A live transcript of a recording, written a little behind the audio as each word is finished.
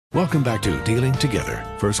Welcome back to Dealing Together.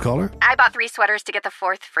 First caller? I bought 3 sweaters to get the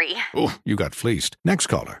 4th free. Oh, you got fleeced. Next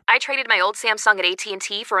caller? I traded my old Samsung at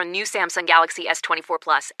AT&T for a new Samsung Galaxy S24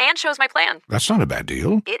 Plus and chose my plan. That's not a bad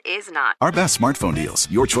deal. It is not. Our best smartphone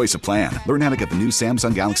deals. Your choice of plan. Learn how to get the new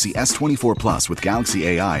Samsung Galaxy S24 Plus with Galaxy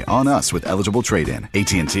AI on us with eligible trade-in.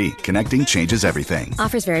 AT&T. Connecting changes everything.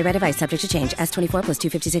 Offers vary by device. Subject to change. S24 plus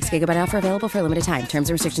 256 gigabyte offer available for a limited time. Terms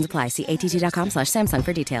and restrictions apply. See att.com/Samsung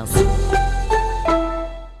for details.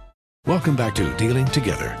 Welcome back to Dealing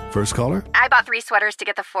Together. First caller? I bought 3 sweaters to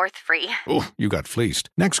get the 4th free. Oh, you got fleeced.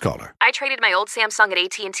 Next caller? I traded my old Samsung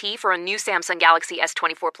at AT&T for a new Samsung Galaxy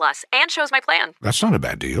S24 Plus and chose my plan. That's not a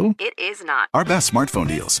bad deal. It is not. Our best smartphone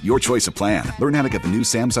deals. Your choice of plan. Learn how to get the new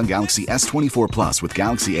Samsung Galaxy S24 Plus with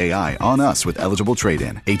Galaxy AI on us with eligible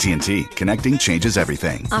trade-in. AT&T. Connecting changes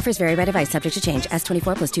everything. Offers vary by device. Subject to change.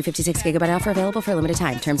 S24 plus 256 gigabyte offer available for a limited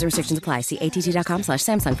time. Terms and restrictions apply. See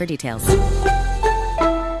att.com/Samsung for details.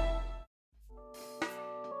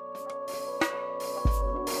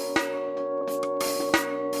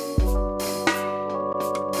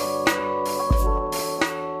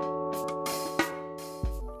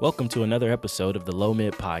 Welcome to another episode of the Low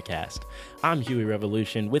Mid Podcast. I'm Huey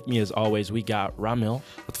Revolution. With me, as always, we got Ramil.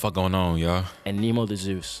 What the fuck going on, y'all? And Nemo the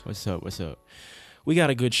Zeus. What's up? We got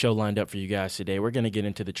a good show lined up for you guys today. We're going to get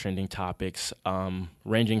into the trending topics,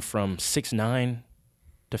 ranging from 6ix9ine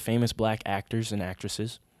to famous black actors and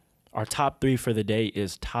actresses. Our top 3 for the day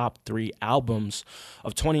is top 3 albums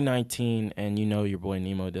of 2019. And you know your boy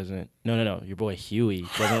Nemo doesn't... No. Your boy Huey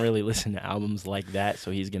doesn't really listen to albums like that.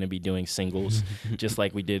 So he's going to be doing singles just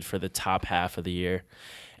like we did for the top half of the year.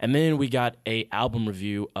 And then we got a album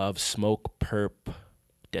review of Smoke Perp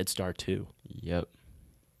Dead Star 2. Yep.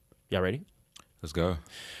 Y'all ready? Let's go.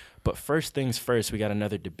 But first things first, we got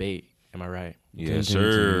another debate. Am I right? Yes,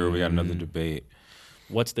 sir. We got another debate.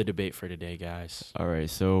 What's the debate for today, guys? All right,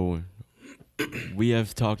 so we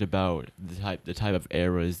have talked about the type of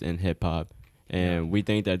eras in hip hop, and we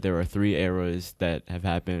think that there are 3 eras that have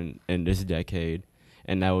happened in this decade,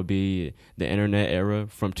 and that would be the internet era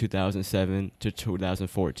from 2007 to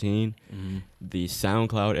 2014, the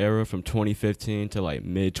SoundCloud era from 2015 to like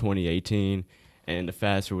mid 2018, and the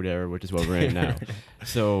fast food era, which is what we're in now.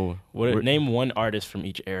 So name one artist from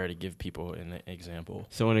each era to give people an example.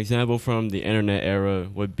 So an example from the internet era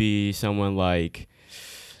would be someone like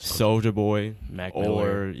Soulja Boy, Mac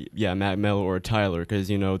Miller. Mac Miller or Tyler, because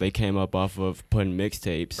they came up off of putting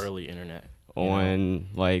mixtapes Early internet on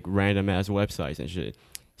like random ass websites and shit.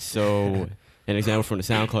 So an example from the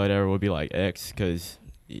SoundCloud era would be like X, because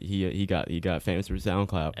he got famous for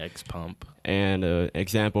SoundCloud. X Pump. And an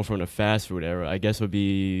example from the fast food era, I guess, would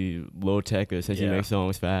be Lil Tecca, since he makes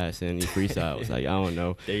songs fast and he freestyles. Like, I don't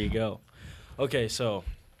know. There you go. Okay, so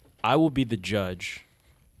I will be the judge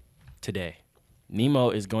today. Nemo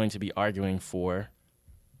is going to be arguing for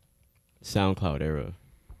SoundCloud era.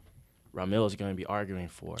 Ramil is going to be arguing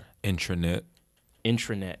for Intranet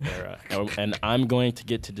era. And I'm going to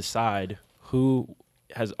get to decide who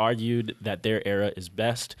has argued that their era is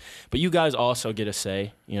best. But you guys also get a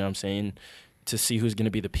say, you know what I'm saying, to see who's going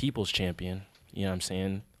to be the people's champion. You know what I'm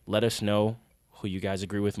saying? Let us know who you guys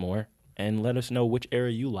agree with more, and let us know which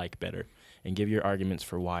era you like better, and give your arguments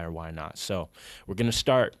for why or why not. So we're going to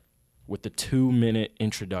start with the 2-minute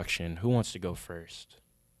introduction. Who wants to go first?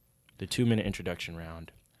 The 2-minute introduction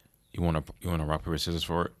round. You want to rock, paper, scissors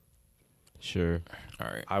for it? Sure. All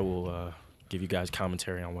right. I will give you guys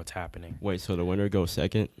commentary on what's happening. Wait, so the winner goes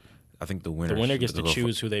second? I think the winner. The winner gets to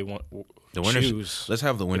choose who they want. The winner. Let's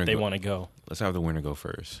have the winner. If they want to go. Let's have the winner go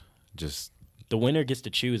first. The winner gets to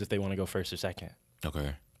choose if they want to go first or second.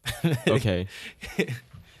 Okay. Okay.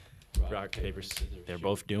 Rock, paper, scissors. They're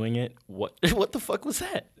both doing it. What the fuck was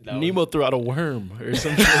that? Nemo threw out a worm or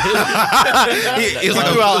something. He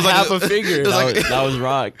threw out half a finger. That was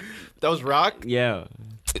Rock. That was Rock? Yeah.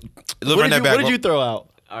 What did you throw out?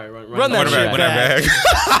 All right, run that shit back. back.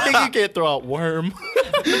 I think you can't throw out worm.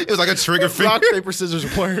 It was like a trigger finger. Rock, paper, scissors,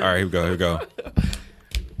 worm. All right, here we go.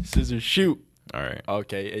 Scissors, shoot. All right.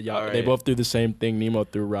 Okay, and y'all, All right. They both threw the same thing. Nemo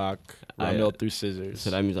threw rock. Ramil threw scissors. So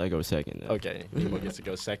that means I go second. Then. Okay, Nemo gets to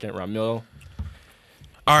go second. Ramil,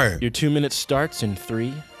 All right. your 2 minutes starts in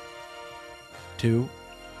 3, 2,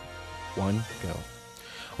 1, go.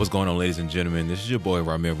 What's going on, ladies and gentlemen? This is your boy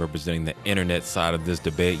Ramil representing the internet side of this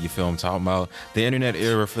debate. You feel what I'm talking about? The internet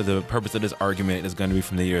era, for the purpose of this argument, is going to be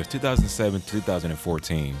from the years 2007 to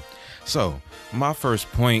 2014. So, my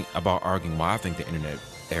first point about arguing why I think the internet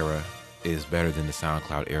era is better than the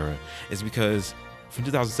SoundCloud era is because from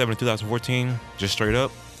 2007 to 2014, just straight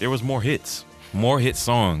up, there was more hit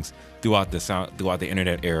songs throughout the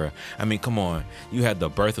internet era. I mean, come on, you had the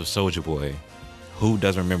birth of Soulja Boy, Who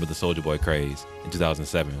doesn't remember the Soulja Boy craze in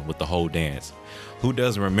 2007 with the whole dance? Who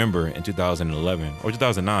doesn't remember in 2011 or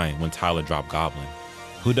 2009 when Tyler dropped Goblin?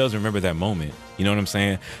 Who doesn't remember that moment? You know what I'm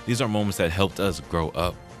saying? These are moments that helped us grow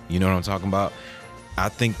up. You know what I'm talking about? I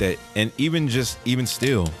think that, and even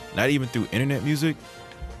still, not even through internet music,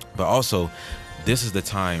 but also this is the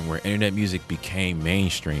time where internet music became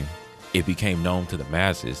mainstream. It became known to the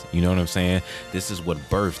masses. You know what I'm saying? This is what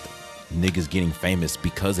birthed niggas getting famous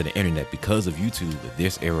because of the internet, because of YouTube,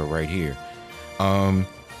 this era right here. That's One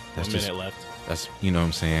minute left. That's, you know what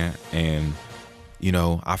I'm saying? And, you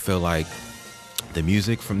know, I feel like the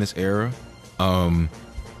music from this era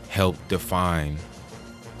helped define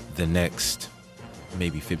the next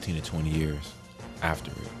maybe 15 to 20 years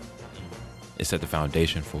after it. It set the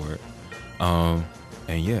foundation for it.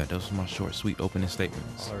 And yeah, those are my short, sweet opening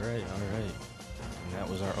statements. All right. And that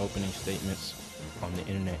was our opening statements on the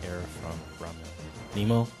internet era from Ramil.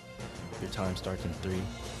 Nemo, your time starts in 3,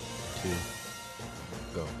 2,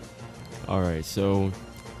 go. All right, so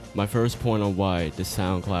my first point on why the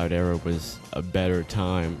SoundCloud era was a better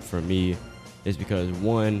time for me is because,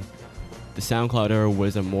 one, the SoundCloud era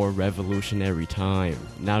was a more revolutionary time,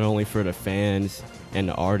 not only for the fans and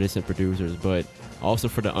the artists and producers, but also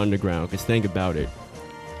for the underground. Because think about it.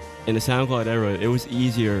 In the SoundCloud era, it was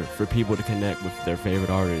easier for people to connect with their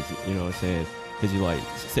favorite artists, you know what I'm saying? Because you, like,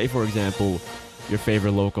 say for example, your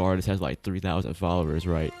favorite local artist has like 3,000 followers,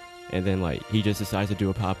 right? And then like he just decides to do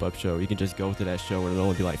a pop-up show. You can just go to that show and it'll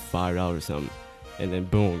only be like $5 or something. And then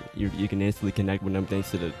boom, you can instantly connect with them thanks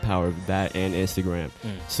to the power of that and Instagram.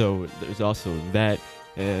 So there's also that.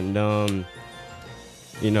 And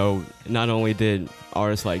you know, not only did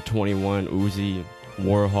artists like 21, Uzi,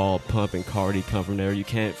 Warhol, Pump, and Cardi come from there, you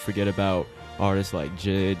can't forget about artists like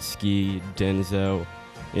Jid, Ski, Denzel,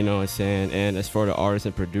 you know what I'm saying? And as for the artist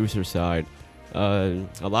and producer side, a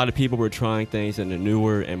lot of people were trying things in a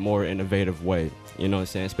newer and more innovative way, you know what I'm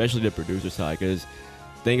saying? Especially the producer side, because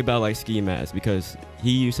think about like Ski Mask, because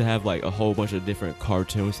he used to have like a whole bunch of different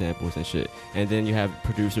cartoon samples and shit. And then you have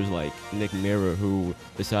producers like Nick Mira who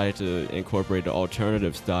decided to incorporate the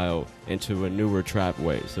alternative style into a newer trap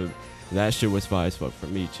way. So that shit was fire as fuck for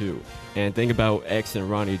me too. And think about X and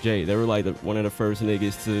Ronnie J. They were like one of the first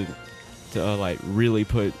niggas to like really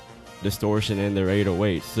put distortion in their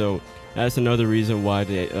 808. So that's another reason why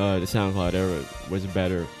the SoundCloud era was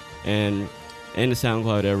better. And in the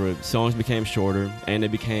SoundCloud era, songs became shorter and they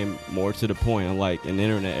became more to the point, unlike an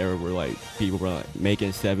internet era where like people were like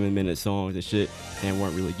making 7-minute songs and shit and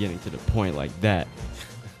weren't really getting to the point like that.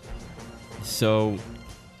 So,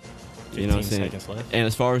 you know what I'm saying? 15 seconds left. And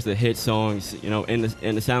as far as the hit songs, you know, in the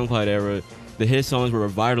SoundCloud era, the hit songs were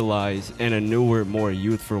revitalized in a newer, more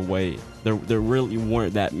youthful way. There really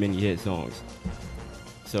weren't that many hit songs.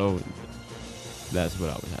 So that's what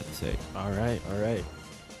I would have to say. All right.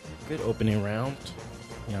 Good opening round.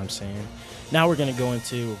 You know what I'm saying? Now we're going to go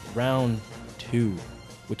into round 2,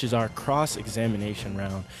 which is our cross-examination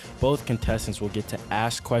round. Both contestants will get to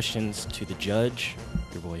ask questions to the judge,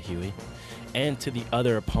 your boy Huey, and to the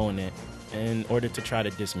other opponent in order to try to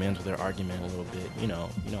dismantle their argument a little bit. You know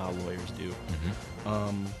how lawyers do.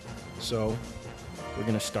 So we're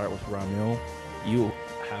going to start with Ramil. You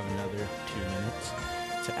have another 2 minutes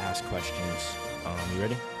to ask questions. You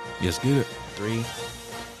ready? Yes, get it. 3,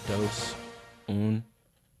 2, 1,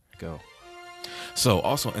 go. So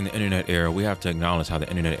also in the internet era, we have to acknowledge how the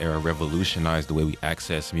internet era revolutionized the way we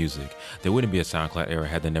access music. There wouldn't be a SoundCloud era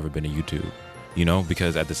had there never been a YouTube, you know,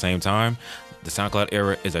 because at the same time, the SoundCloud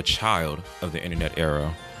era is a child of the internet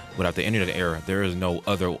era. Without the internet era, there is no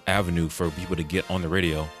other avenue for people to get on the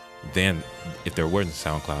radio than if there wasn't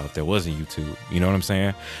SoundCloud, if there wasn't YouTube. You know what I'm saying?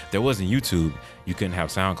 If there wasn't YouTube, you couldn't have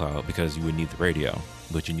SoundCloud because you would need the radio,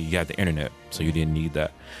 but you had the internet, so you didn't need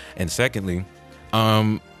that. And secondly,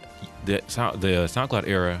 the SoundCloud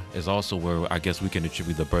era is also where I guess we can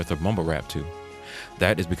attribute the birth of mumble rap to.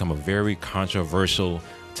 That has become a very controversial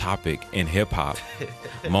topic in hip hop,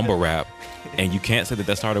 mumble rap. And you can't say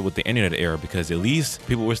that started with the internet era because at least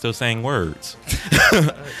people were still saying words.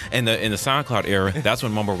 in the SoundCloud era, that's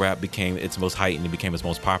when mumble rap became its most heightened, it became its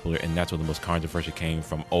most popular, and that's where the most controversy came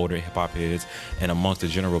from older hip hop heads and amongst the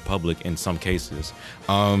general public in some cases.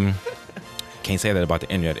 Can't say that about the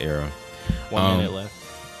internet era. 1 minute left.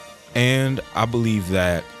 And I believe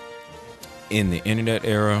that in the internet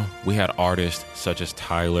era, we had artists such as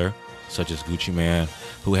Tyler, such as Gucci Mane,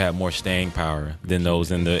 who had more staying power than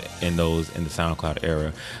those in the SoundCloud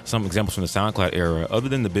era. Some examples from the SoundCloud era, other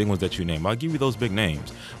than the big ones that you named, I'll give you those big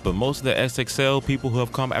names. But most of the XXL people who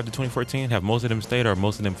have come after 2014, have most of them stayed or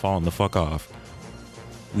most of them fallen the fuck off?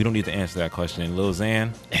 We don't need to answer that question. Lil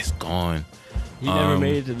Xan is gone. He never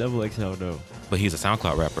made it to Double XL though. but he's a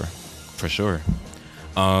SoundCloud rapper for sure.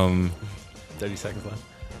 30 seconds left.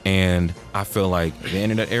 And I feel like the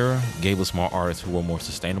internet era gave us more artists who were more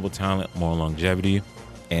sustainable talent, more longevity,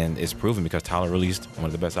 and it's proven because Tyler released one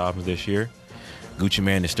of the best albums this year. Gucci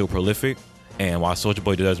Mane is still prolific, and while Soulja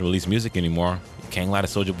Boy doesn't release music anymore, you can't lie to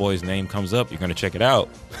Soulja Boy's name comes up, you're gonna check it out.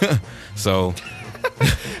 So,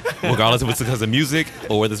 regardless if it's because of music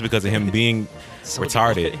or whether it's because of him being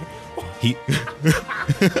retarded,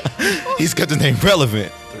 he's kept his name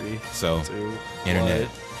relevant. 3, So, 2, internet,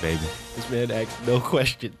 1. baby. This man asked no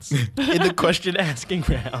questions in the question asking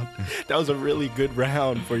round. That was a really good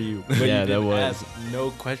round for you. But Yeah, you that didn't was. ask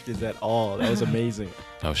no questions at all. That was amazing.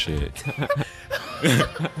 Oh shit.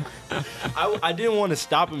 I didn't want to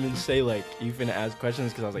stop him and say, like, you finna ask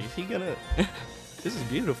questions because I was like, is he gonna? This is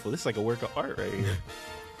beautiful. This is like a work of art right here.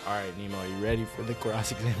 All right, Nemo, you ready for the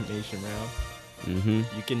cross-examination round? Mm-hmm.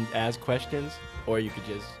 You can ask questions, or you could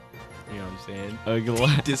just, you know what I'm saying,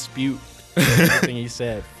 What? dispute everything he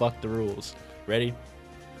said. Fuck the rules. Ready?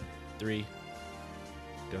 3,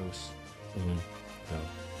 2, 1,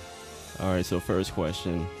 go. All right, so first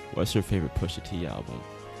question. What's your favorite Pusha T album?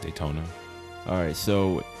 Daytona, All right,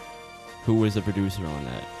 so who was the producer on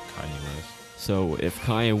that? Kanye West. So if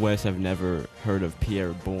Kanye West have never heard of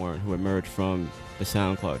Pierre Bourne, who emerged from the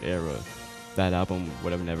SoundCloud era, that album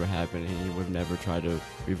would have never happened, and he would have never tried to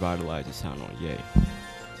revitalize the sound on Ye.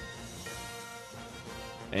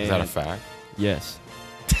 Is that a fact? Yes.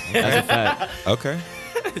 That's a fact. Okay.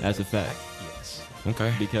 That's a fact. Yes.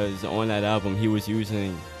 Okay. Because on that album, he was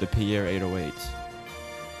using the Pierre 808s.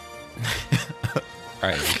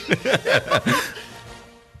 Right.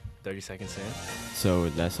 30 seconds in. So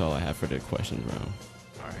that's all I have for the questions round.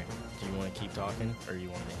 All right. Do you want to keep talking, or you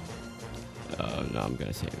want me? No, I'm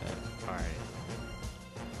going to say that. All right.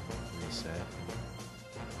 Reset.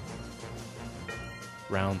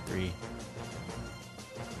 Round 3.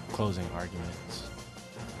 Closing arguments.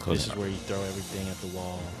 This is where you throw everything at the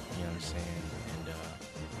wall, you know what I'm saying, and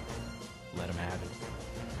let them have it.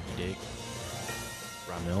 You dig?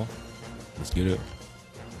 Ramil, Let's get it.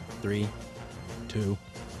 3, 2.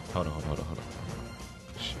 Hold on.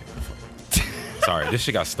 Shit. Sorry, this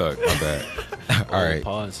shit got stuck. My bad. All right.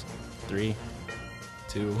 Pause. 3,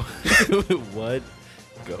 2, 1,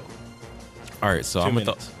 go. All right. So 2 I'm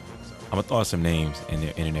minutes. gonna throw out some names in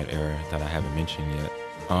the internet era that I haven't mentioned yet.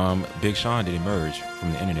 Big Sean did emerge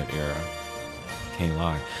from the internet era. Can't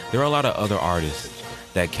lie. There are a lot of other artists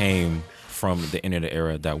that came from the internet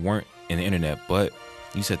era that weren't in the internet, but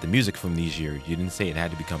you said the music from these years. You didn't say it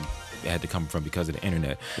had to come from because of the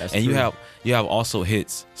internet. That's and true. you have also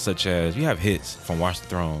hits such as you have hits from Watch the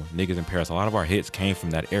Throne, Niggas in Paris. A lot of our hits came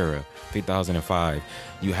from that era, 2005.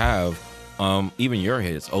 You have even your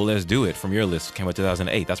hits. Oh, Let's Do It from your list came out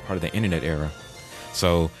 2008. That's part of the internet era.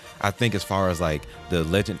 So I think as far as like the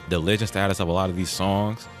legend status of a lot of these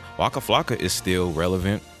songs, Waka Flocka is still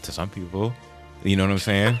relevant to some people. You know what I'm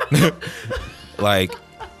saying? Like,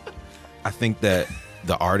 I think that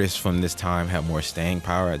the artists from this time have more staying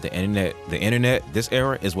power. The internet, this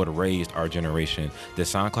era is what raised our generation. The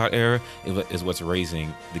SoundCloud era is what's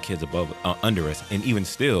raising the kids under us. And even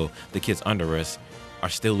still, the kids under us are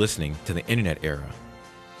still listening to the internet era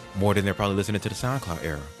more than they're probably listening to the SoundCloud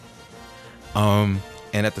era.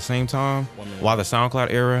 And at the same time, while the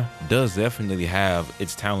SoundCloud era does definitely have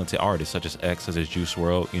its talented artists such as X, such as Juice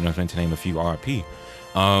WRLD, you know what I'm saying, to name a few, RIP,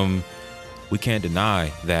 we can't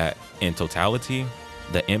deny that in totality,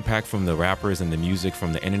 the impact from the rappers and the music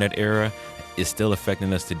from the internet era is still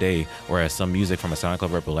affecting us today. Whereas some music from a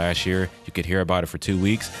SoundCloud rapper last year, you could hear about it for 2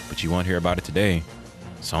 weeks, but you won't hear about it today.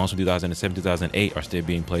 Songs from 2007, 2008 are still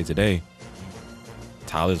being played today.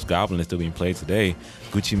 Tyler's Goblin is still being played today.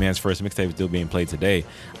 Gucci Mane's first mixtape is still being played today.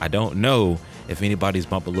 I don't know if anybody's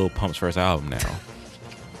bumping Lil Pump's first album now.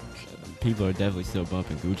 People are definitely still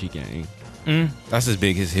bumping Gucci Gang. That's his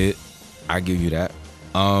biggest hit. I give you that.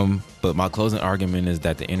 But my closing argument is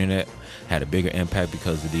that the internet had a bigger impact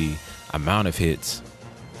because of the amount of hits,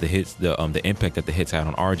 the impact that the hits had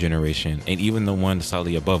on our generation, and even the one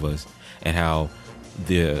slightly above us, and how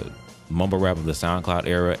the mumble rap of the SoundCloud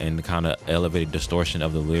era and the kind of elevated distortion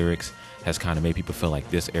of the lyrics has kind of made people feel like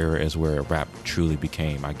this era is where rap truly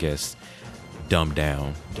became, I guess, dumbed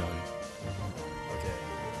down. Done.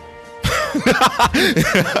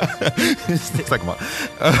 It's like my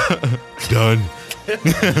done.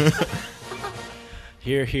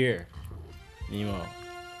 Here. Nemo,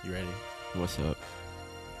 you ready? What's up?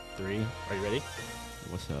 3. Are you ready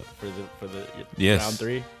What's up? for the Yes. round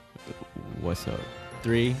 3? What's up?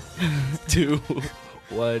 3, 2,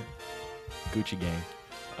 1. Gucci Gang.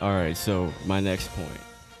 All right, so my next point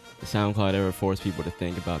the SoundCloud era forced people to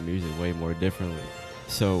think about music way more differently.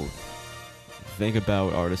 So think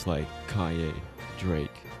about artists like Kanye, Drake.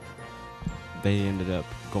 They ended up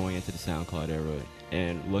going into the SoundCloud era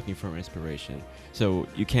and looking for inspiration. So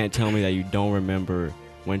you can't tell me that you don't remember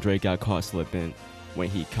when Drake got caught slipping when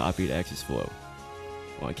he copied X's flow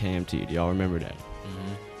on KMT. Do y'all remember that?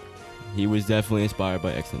 Mm-hmm. He was definitely inspired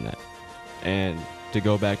by X in that. And to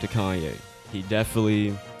go back to Kanye, he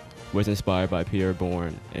definitely was inspired by Pierre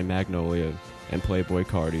Bourne and Magnolia and Playboi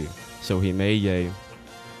Carti. So he made Ye,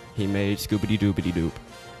 he made Scoopity Doopity Doop,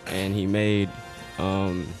 and he made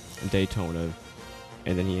Daytona,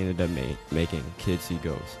 and then he ended up making Kids See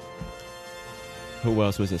Ghosts. Who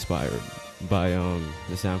else was inspired by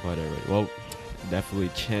the SoundCloud era? Well, definitely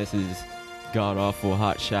Chance's god-awful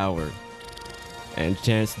Hot Shower. And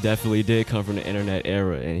Chance definitely did come from the internet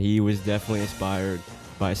era, and he was definitely inspired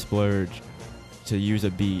by Splurge to use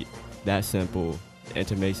a beat that simple and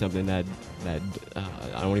to make something that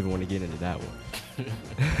I don't even want to get into that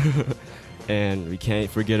one. And we can't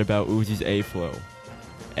forget about Uzi's A-Flow.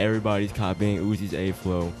 Everybody's copying Uzi's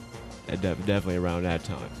A-Flow definitely around that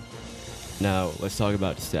time. Now, let's talk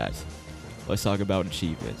about the stats. Let's talk about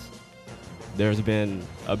achievements. There's been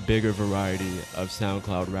a bigger variety of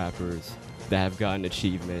SoundCloud rappers that have gotten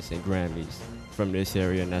achievements and Grammys from this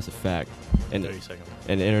area, and that's a fact. And 30 seconds.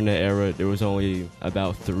 in the internet era, there was only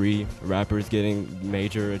about 3 rappers getting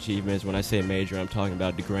major achievements. When I say major, I'm talking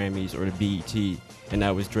about the Grammys or the BET, and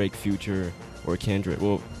that was Drake, Future, or Kendrick.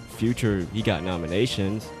 Well, Future, he got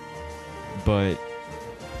nominations, but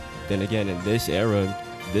then again, in this era,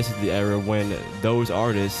 this is the era when those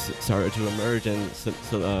artists started to emerge and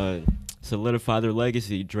solidify their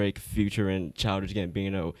legacy. Drake, Future, and Childish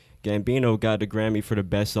Gambino. Gambino got the Grammy for the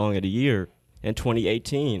best song of the year in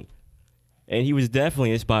 2018. And he was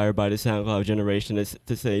definitely inspired by the SoundCloud generation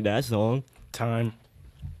to say that song. Time.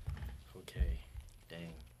 Okay.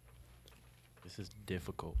 Dang. This is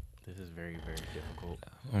difficult. This is very, very difficult.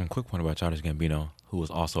 Quick point about Childish Gambino, who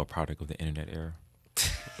was also a product of the internet era.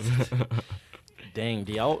 Dang.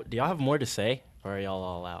 Do y'all have more to say, or are y'all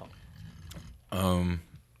all out? I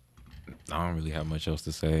don't really have much else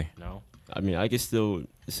to say. No. I mean, I could still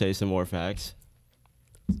say some more facts.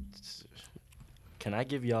 Can I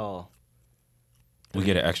give y'all? We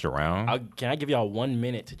get an extra round. Can I give y'all 1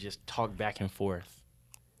 minute to just talk back and forth?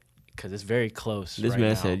 Because it's very close. This right man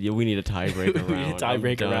now. said, "Yeah, we need a tiebreaker round." We need a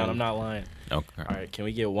tiebreaker round. I'm not lying. Okay. All right, can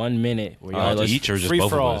we get 1 minute? Where All right, y'all each or just free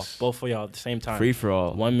both for of all, us? both of y'all at the same time. Free for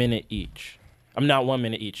all. 1 minute each. I'm not 1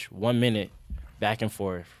 minute each. 1 minute, back and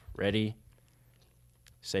forth. Ready?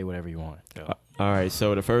 Say whatever you want. Go. All right,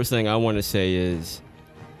 so the first thing I want to say is,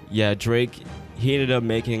 yeah, Drake, he ended up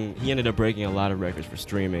breaking a lot of records for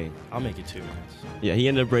streaming. I'll make it 2 minutes. Yeah, he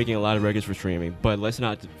ended up breaking a lot of records for streaming, but let's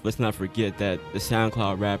not forget that the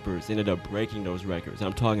SoundCloud rappers ended up breaking those records.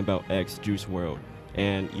 I'm talking about X, Juice WRLD,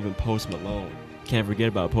 and even Post Malone. Can't forget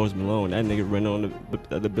about Post Malone. That nigga ran on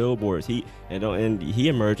the billboards. He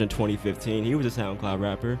emerged in 2015. He was a SoundCloud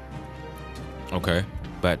rapper. Okay.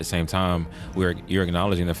 But at the same time, you're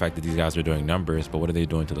acknowledging the fact that these guys are doing numbers, but what are they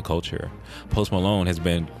doing to the culture? Post Malone has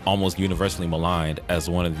been almost universally maligned as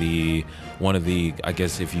one of the, I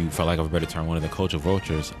guess if you, for lack of a better term, one of the culture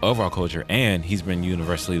vultures of our culture, and he's been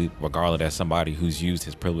universally regarded as somebody who's used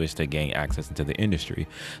his privilege to gain access into the industry.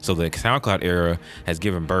 So the SoundCloud era has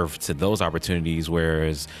given birth to those opportunities,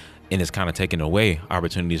 whereas and it's kind of taken away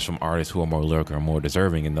opportunities from artists who are more lyrical or more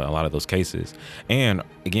deserving in a lot of those cases. And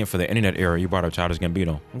again, for the internet era, you brought up Childish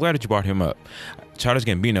Gambino. I'm glad that you brought him up. Childish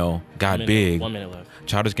Gambino got big. 1 minute left.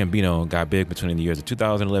 Childish Gambino got big between the years of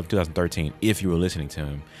 2011 2013, if you were listening to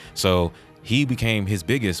him. So he became his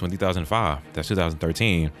biggest when 2005. That's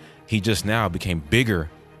 2013. He just now became bigger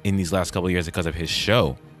in these last couple of years because of his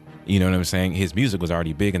show. You know what I'm saying? His music was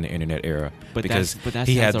already big in the internet era, But because that's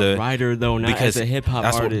he as had a writer though, not as a hip hop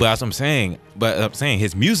artist. But that's what I'm saying. But I'm saying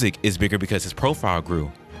his music is bigger because his profile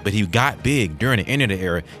grew. But he got big during the internet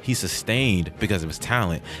era. He sustained because of his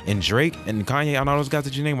talent. And Drake and Kanye and all those guys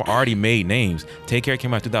that you named were already made names. Take Care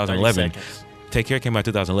came out 2011. 30 seconds. Take Care came out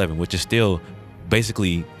 2011, which is still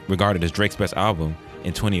basically regarded as Drake's best album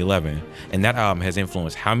in 2011. And that album has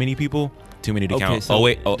influenced how many people? Too many to Okay, count. so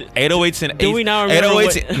 808s and do we now remember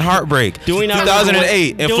 808s and Heartbreak. Do we now remember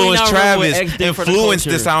 2008 what- do we influenced now remember what Travis, X did for the influenced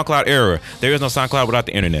the culture? SoundCloud era. There is no SoundCloud without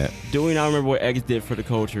the internet. Do we not remember what X did for the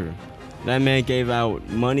culture? That man gave out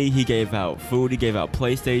money, he gave out food, he gave out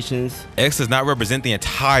PlayStations. X does not represent the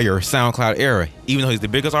entire SoundCloud era. Even though he's the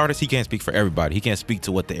biggest artist, he can't speak for everybody. He can't speak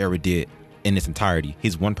to what the era did in its entirety.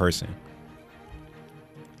 He's one person.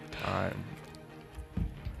 All right.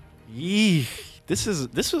 Yee. This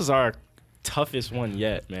was our toughest one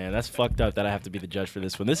yet, man. That's fucked up that I have to be the judge for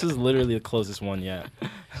this one. This is literally the closest one yet.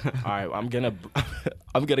 All right, I'm gonna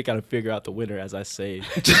kind of figure out the winner as I say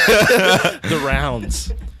the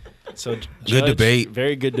rounds. So Good debate.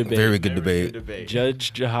 Very good debate. Very good debate.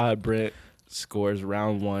 Judge Jihad Brent scores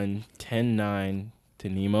round 1, 10-9 to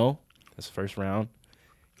Nemo. That's the first round.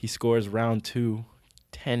 He scores round 2,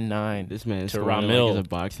 10-9 This man is to scoring Ramil. like it's a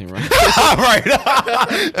boxing round.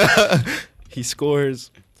 Right. He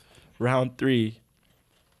scores round 3,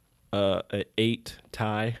 an 8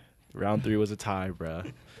 tie. Round 3 was a tie,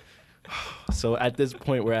 bruh. So at this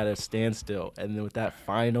point, we're at a standstill. And then with that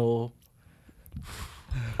final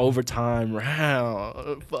overtime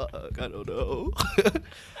round, fuck, I don't know.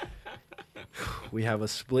 We have a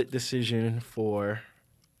split decision for.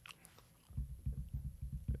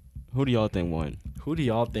 Who do y'all think won? Who do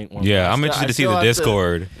y'all think won? Yeah, last? I'm interested I to see still the have to-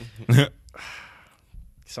 Discord.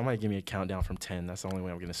 Somebody give me a countdown from 10. That's the only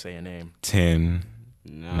way I'm gonna say a name. 10,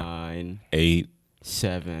 9, 8,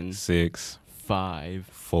 7, 6, 5,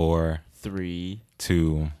 4, 3,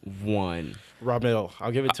 2. 1. Ramil,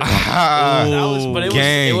 I'll give it to Ramil. But it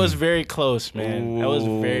gang. was very close, man. That was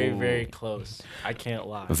very, very close. I can't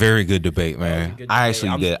lie. Very good debate, was a man. good I debate. actually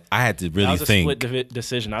I'm- did. I had to That really was a think. split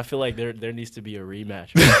decision. I feel like there needs to be a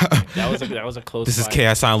rematch. that was a close. This is fight.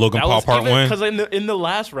 KSI and Logan Paul part 1. Because in the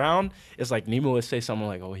last round, it's like Nemo would say something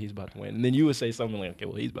like, "Oh, he's about to win," and then you would say something like, "Okay,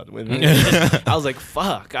 well, he's about to win." I was like,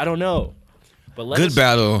 "Fuck, I don't know." But Good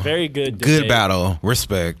battle. Very good. Good debate. battle.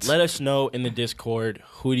 Respect. Let us know in the Discord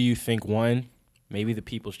who do you think won. Maybe the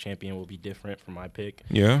people's champion will be different from my pick.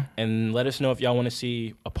 Yeah. And let us know if y'all want to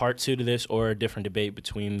see a part 2 to this or a different debate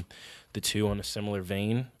between the two on a similar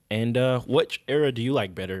vein. And which era do you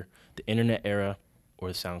like better? The internet era or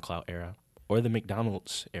the SoundCloud era? Or the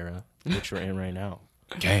McDonald's era, which we're in right now?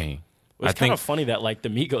 Gang. It's I kind think of funny that like the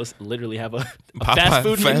Migos literally have a Popeye fast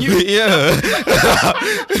food menu. Yeah.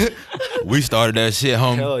 We started that shit,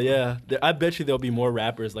 homie. Hell yeah. I bet you there'll be more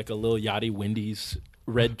rappers like a Lil Yachty, Wendy's,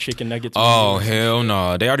 red chicken nuggets. Oh, menu. hell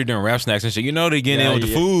no. They already doing rap snacks and shit. You know they getting in with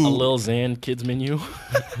the food. A Lil Xan kids menu.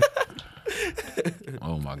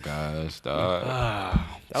 Oh, my gosh, dog. That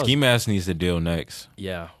was- Ski Mask needs to deal next.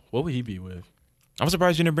 Yeah. What would he be with? I'm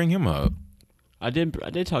surprised you didn't bring him up. I did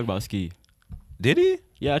talk about Ski. Did he?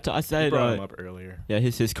 Yeah, I I said brought him up earlier. yeah,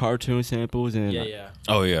 his cartoon samples and Yeah.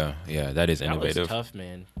 Oh, yeah. Yeah, that is That was innovative. tough,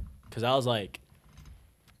 man. Because I was like,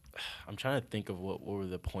 I'm trying to think of what were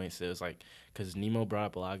the points. It was like, because Nemo brought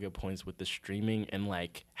up a lot of good points with the streaming and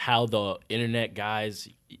like how the internet guys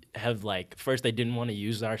have like, first they didn't want to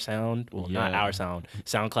use our sound. Well, not Yeah. our sound,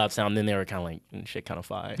 SoundCloud sound. Then they were kind of like, shit kind of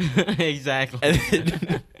fire. exactly.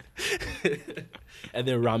 And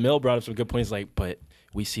then Ramil brought up some good points like, but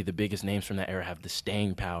we see the biggest names from that era have the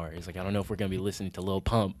staying power. He's like, I don't know if we're going to be listening to Lil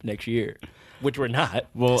Pump next year, which we're not.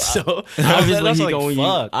 Well, so obviously that's he like, gonna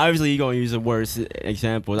fuck. obviously he gonna use the worst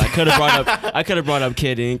examples. I could have brought up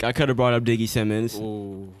Kid Ink. I could have brought up Diggy Simmons.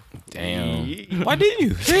 Ooh. Damn. Why didn't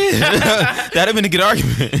you? That'd have been a good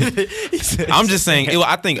argument. I'm just saying.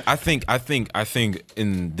 I think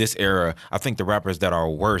in this era, I think the rappers that are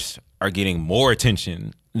worse are getting more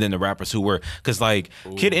attention than the rappers who were. Because like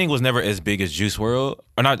Kid Ink was never as big as Juice WRLD,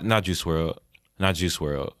 or not Juice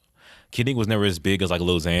WRLD. Kid Ink was never as big as like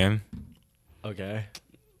Lil Xan. Okay.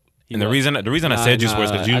 And the reason I said Juice WRLD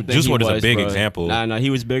is I think because Juice he WRLD is a was, big bro. example. Nah, he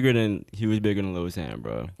was bigger than Lil Xan,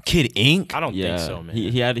 bro. Kid Ink? I don't Yeah, think so, man.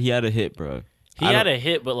 he had a hit, bro. He had a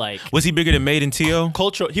hit, but like Was he bigger than Made in T.O.?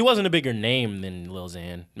 cultural, he wasn't a bigger name than Lil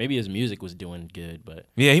Xan. Maybe his music was doing good, but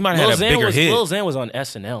Yeah, he might have had a bigger hit. Lil Xan was on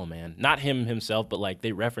SNL, man. Not him himself, but like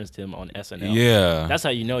they referenced him on SNL. Yeah. That's how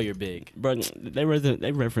you know you're big. Bro, they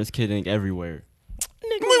reference Kid Ink everywhere.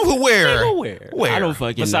 Where? Where? I don't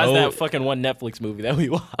fucking Besides know. that fucking one Netflix movie that we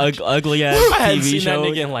watched. Ugly ass I hadn't TV seen that show.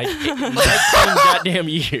 nigga in like 19 goddamn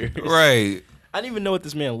years. Right. I didn't even know what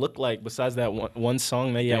this man looked like besides that one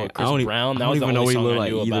song that he had with I Chris don't e- Brown. I That don't was the even know only what he song looked I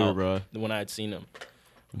knew like either, about bro. when I had seen him.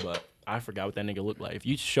 But I forgot what that nigga looked like. If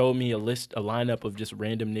you showed me a lineup of just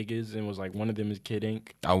random niggas and was like one of them is Kid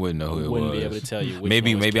Ink, I wouldn't know who it was. wouldn't be able to tell you. Which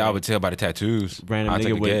Maybe one was Kid I Ink. would tell by the tattoos. Random I'll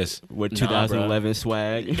take nigga a guess. with Nah, 2011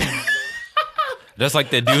 swag. That's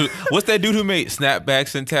like that dude. What's that dude who made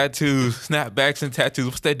snapbacks and tattoos? Snapbacks and tattoos.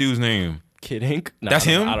 What's that dude's name? Kid Ink? Nah, That's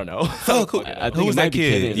him? I don't know. Fuck, who, I think who it was might that be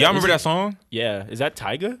Kid kid? Ink. Y'all remember that song? Yeah, is that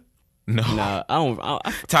Tyga? No. Nah, I don't.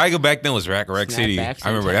 Tiger back then was Rack City. Snapbacks I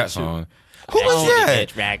remember and that tattoo. song. Who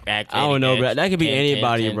was that? I don't know, bro. That could be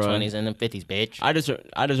anybody, bro. 20s and the 50s, bitch. I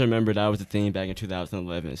just remember that was the thing back in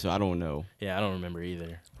 2011, so I don't know. Yeah, I don't remember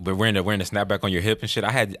either. But wearing the snapback on your hip and shit.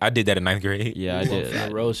 I did that in 9th grade. Yeah, I did. I'm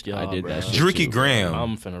finna roast y'all, I did bro. that shit Dricky too, Graham.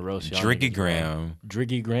 I'm finna roast y'all. Dricky niggas, bro. Graham.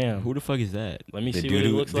 Dricky Graham. Who the fuck is that? Let me The see what he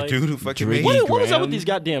dude, looks the like. dude who fucking Driggy made What is up with Graham? these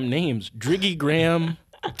goddamn names? Driggy Graham,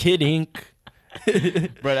 Kid Ink.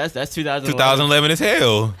 Bro, that's 2011. 2011 as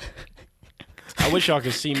hell. I wish y'all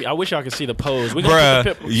could see me. I wish y'all could see the pose. We're Bruh,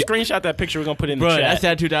 gonna screenshot that picture. We're gonna put it in Bro, the chat. that's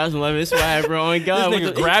that 2011 swag, bro. Oh my This God,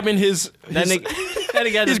 nigga grabbing his that nigga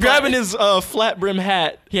got he's the grabbing plaid- his flat brim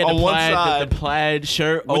hat He had on the one plaid, side. the plaid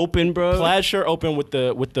shirt open, bro. Plaid shirt open with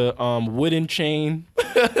the wooden chain,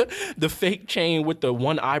 the fake chain with the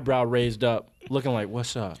one eyebrow raised up, looking like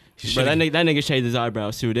what's up. Bro, that nigga shaved his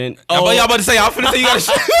eyebrows too. Then Y'all about to say, I was finna say you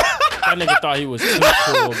gotta That nigga thought he was too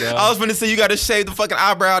cool, bro. I was finna say you gotta shave the fucking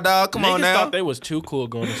eyebrow, dog. Come Niggas on now. thought they was too cool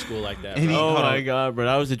going to school like that. Bro. oh my God, bro,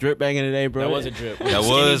 that was a drip back in the day, bro. That was a drip. With That the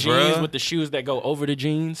skinny was, jeans bro. with the shoes that go over the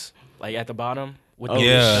jeans, like at the bottom. With Oh, the,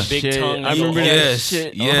 yeah. the big shit. tongue. I remember that Yes,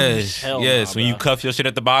 shit. yes, hell yes. nah, When you bro. cuff your shit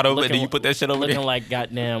at the bottom and then Looking- you put that shit over looking there. like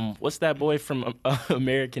goddamn. What's that boy from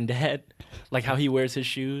American Dad? Like how he wears his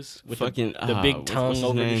shoes with Fucking, the big what's tongue his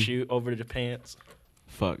over the name? shoe over the pants.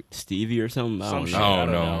 Fuck Stevie or something. I Some don't shit. know. I I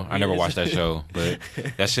don't don't know. know. I never He watched is- that show, but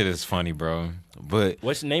that shit is funny, bro. But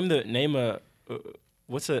What's another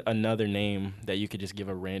name that you could just give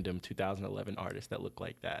a random 2011 artist that looked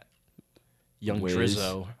like that? Young Wiz.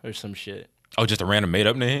 Drizzo or some shit. oh, just a random made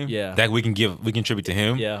up name? Yeah. That we can tribute to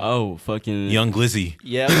him? Yeah. Oh, fucking Young Glizzy.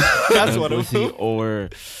 Yeah. That's Young what it Pussy was. or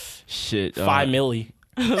shit. 5 milli.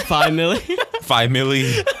 5 million. 5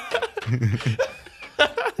 milli.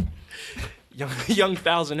 Young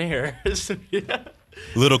thousandaire. Yeah.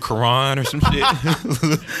 Little Quran or some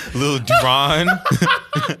shit. Little Duran.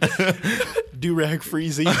 Durag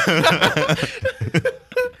Freezy.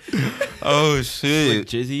 Oh shit.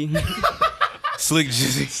 Jizzy. Slick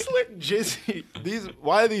Jizzy. Slick Jizzy.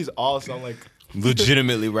 Why are these all sound like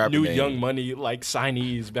Legitimately rapper new name. Young Money like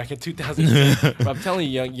signees back in 2010? Bro, I'm telling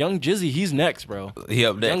you, young Jizzy, he's next, bro. He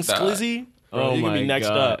up Young next. dog. Sklizzy, bro, Oh he gonna be my next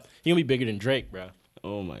God. up. He gonna be bigger than Drake, bro.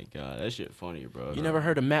 Oh my God, that shit funny, bro. You never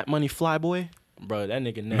heard of Matt Money Flyboy? Bro, that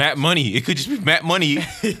nigga next. Matt Money. It could just be Matt Money.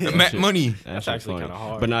 Matt Money. That's shit actually funny. kinda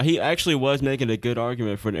hard. But now he actually was making a good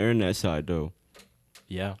argument for the internet side though,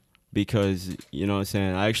 Yeah. because you know what I'm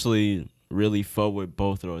saying. I actually really fuck with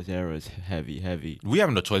both of those eras, heavy. We have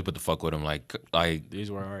no choice but to fuck with him. Like These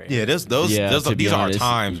were our yeah, those Yeah, to be these are our honest,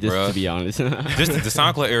 times, just bro. To be honest. Just the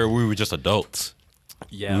SoundCloud era, we were just adults.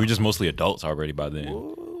 Yeah. We were just mostly adults already by then.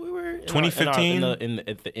 We were in 2015?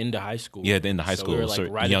 at the end of high school. Yeah, at the end of high So school, we were like so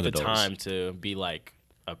right young at the adults. time to be like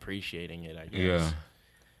appreciating it, I guess. Yeah.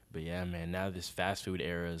 But yeah, man, now this fast food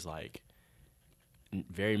era is like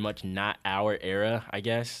very much not our era, I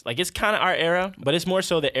guess. Like it's kind of our era, but it's more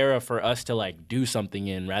so the era for us to like do something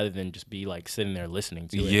in rather than just be like sitting there listening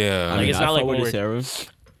to it. Yeah. Like I mean, it's not I like fuck when with this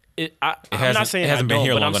we're era. I'm hasn't- not saying it hasn't I been don't,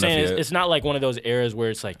 here but long I'm enough saying yet. it's not like one of those eras where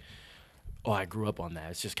it's like, oh, I grew up on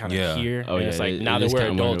that. It's just kind of Yeah. here. Oh, and yeah, it's like it now that is we're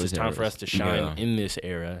kinda one of adults, it's those time for eras. us to shine Yeah. in this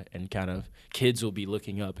era, and kind of kids will be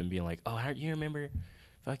looking up and being like, oh, you remember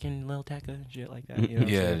fucking Lil Tecca and shit like that? You know what I'm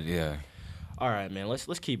Yeah, saying? yeah. All right, man. Let's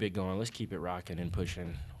keep it going. Let's keep it rocking and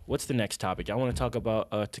pushing. What's the next topic? I want to talk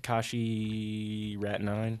about Tekashi Rat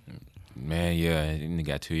 9. Man, yeah, he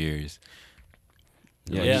got 2 years.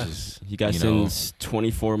 Yeah. He got you know. sentenced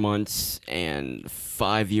 24 months and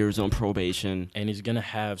 5 years on probation. And he's going to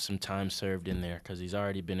have some time served in there because he's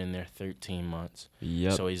already been in there 13 months.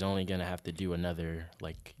 Yep. So he's only going to have to do another,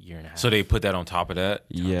 like, year and a half. So they put that on top of that.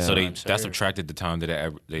 Yeah. So Time that served. subtracted the time that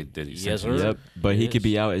they Yes, sentenced. sir. Yep. But he could Yes.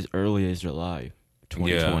 be out as early as July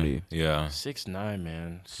 2020. Yeah. 6'9",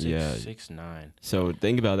 man. Yeah. 6'9". So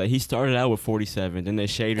think about that. He started out with 47, then they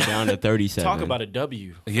shaved it down to 37. Talk about a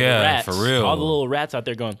W. For Yeah, the rats. for real. All the little rats out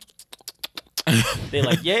there going, they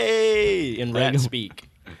like, yay, in rat speak.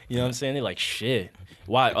 You know what I'm saying? They like, shit.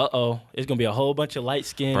 Why? It's going to be a whole bunch of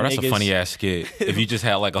light-skinned Bro, that's niggas. a funny ass skit. If you just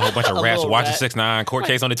had like a whole bunch of rats little watching rat. 6ix9ine court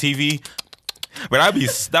case on the TV. But that'd be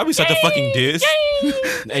such a fucking diss.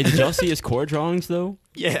 Hey, did y'all see his core drawings though?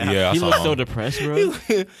 Yeah. Yeah, I He saw looks him. so depressed, bro.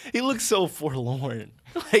 He looks so forlorn.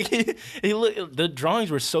 Like he look. The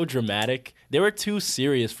drawings were so dramatic. They were too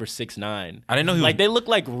serious for 6ix9ine. I didn't know he like was- they look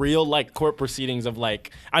like real like court proceedings of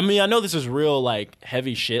like. I mean, I know this is real like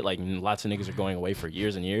heavy shit. Like lots of niggas are going away for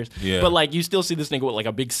years and years. Yeah. But like you still see this nigga with like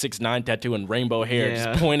a big 6ix9ine tattoo and rainbow hair, Yeah.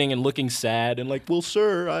 just pointing and looking sad and like, well,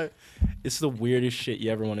 sir, It's the weirdest shit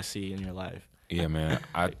you ever want to see in your life. Yeah, man.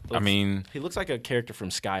 I mean, He looks like a character from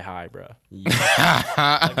Sky High, bro.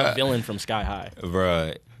 Like a villain from Sky High.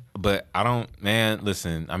 bruh. But I don't, man,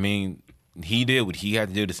 listen, I mean, he did what he had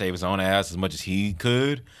to do to save his own ass as much as he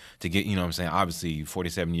could to get, you know what I'm saying? Obviously,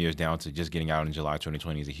 47 years down to just getting out in July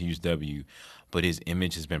 2020 is a huge W, but his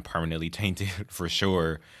image has been permanently tainted for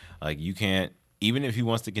sure. Like, you can't, even if he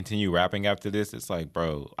wants to continue rapping after this, it's like,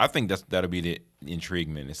 bro, I think that'll be the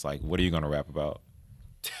intriguement. It's like, what are you going to rap about?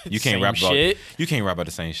 You can't Same rap about shit. You can't rap about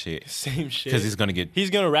the same shit. Same shit. Because he's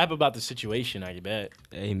gonna rap about the situation, I bet.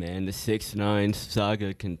 Hey man, the 6ix9ine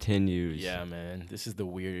saga continues. Yeah, man, this is the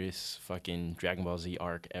weirdest fucking Dragon Ball Z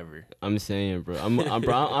arc ever. I'm saying, bro.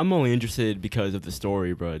 I'm only interested because of the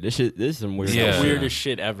story, bro. This is some weird. Yeah. The weirdest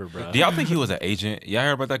shit ever, bro. Do y'all think he was an agent? Y'all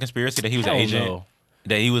heard about that conspiracy that he was an Hell agent? no.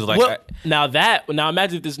 That he was like, Well, now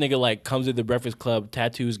imagine if this nigga like comes to the Breakfast Club,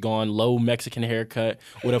 tattoos gone, low Mexican haircut,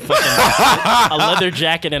 with a fucking a leather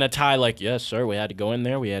jacket and a tie. Like, yes, sir, we had to go in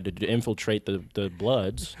there, we had to infiltrate the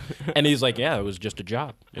Bloods, and he's like, yeah, it was just a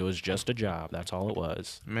job. It was just a job. That's all it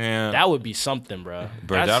was. man, That would be something, bro.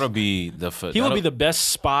 that'll be the. He would be the best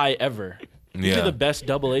spy ever. He'd Yeah. be the best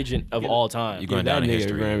double agent of all time. You're going down in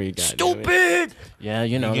history. Grammy, goddamn it. Yeah,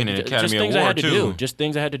 you know, You're getting an just Academy things I had to Award, do. too. Just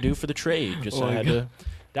things I had to do for the trade. Just I had to.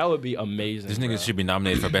 That would be amazing. This nigga bro. should be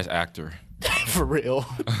nominated for best actor. for real.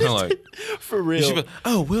 Like, For he real. should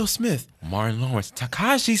be, Will Smith, Martin Lawrence,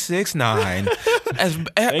 Tekashi 6ix9ine as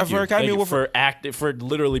Thank for you. Academy Thank you Award for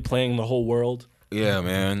literally playing the whole world. Yeah,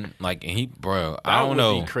 man. Like, and bro, That I don't would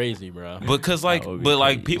know. be crazy, bro. Because That would be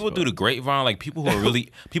crazy people as do fuck. the grapevine, like people who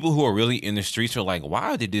are really in the streets are like,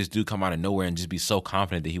 why did this dude come out of nowhere and just be so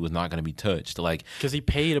confident that he was not gonna be touched? Like, Because he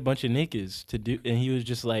paid a bunch of niggas to do, and he was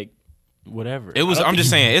just like, whatever. it was. I don't I'm just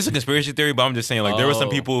think saying it's a conspiracy theory, but I'm just saying like there were some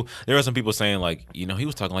Oh. people saying like, you know, he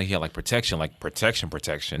was talking like he had like protection,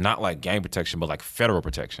 not like gang protection, but like federal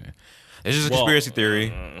protection. It's just a Well, conspiracy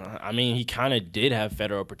theory. I mean, he kind of did have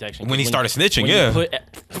federal protection. 'cause When he started snitching, when you yeah.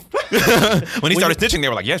 put- When he started snitching, they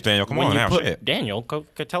were like, yes, Daniel, come when on you now, put- shit. Daniel, go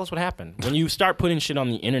tell us what happened. When you start putting shit on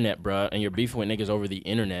the internet, bruh, and you're beefing with niggas over the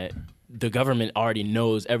internet, the government already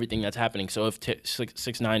knows everything that's happening. So if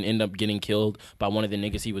 6ix9ine ended up getting killed by one of the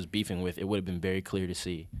niggas he was beefing with, it would have been very clear to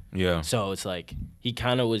see. Yeah. So it's like he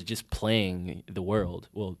kind of was just playing the world,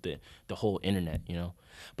 well, the whole internet, you know.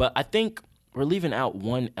 But I think we're leaving out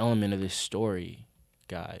one element of this story,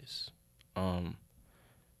 guys. You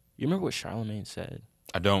remember what Charlemagne said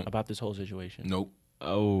I don't. about this whole situation? Nope.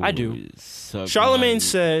 Oh, I do. suck Charlemagne my-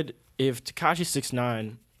 said if Tekashi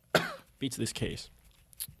 6ix9ine beats this case,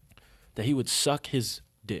 that he would suck his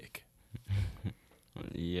dick.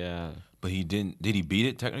 Yeah. But he didn't. Did he beat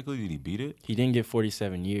it? Technically, did he beat it? He didn't get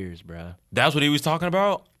 47 years, bruh. That's what he was talking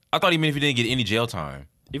about. I thought he meant if he didn't get any jail time.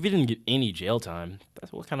 If he didn't get any jail time,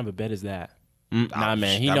 what kind of a bet is that? Nah,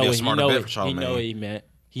 man. He that'd know be a what smarter bet for he Charlemagne. know what he meant.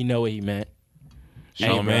 He know what he meant. Hey,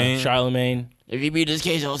 Charlemagne? bruh, Charlemagne, If you beat this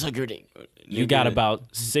case, I'll suck your dick. you got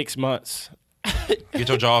about 6 months. Get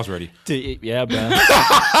your jaws ready. Yeah, bruh.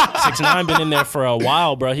 6ix9ine been in there for a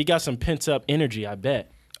while, bro. He got some pent up energy, I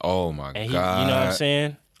bet. Oh my And he, god. you know what I'm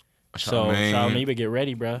saying? Charlemagne. So Charlemagne, you better get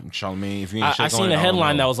ready, bro. Charlemagne, if you ain't I shake on seen it, a I don't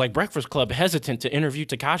headline know. that was like Breakfast Club hesitant to interview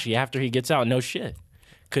Tekashi after he gets out. No shit,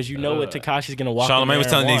 because you know what Tekashi's gonna walk. Charlemagne in was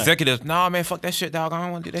there telling the and want. executives, "Nah, man, fuck that shit, dog. I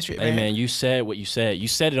don't want to do that shit, Hey man, you said what you said. You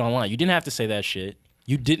said it online. You didn't have to say that shit.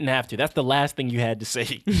 You didn't have to. That's the last thing you had to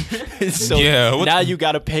say. So Yeah, what now you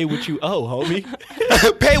gotta pay what you owe, homie.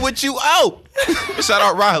 Pay what you owe. Shout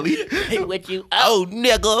out Riley. Pay what you Oh,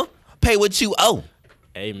 nigga, pay what you owe.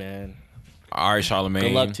 Hey man, All right, Charlemagne.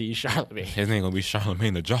 good luck to you, Charlemagne. His name gonna be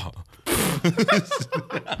Charlemagne the Jaw.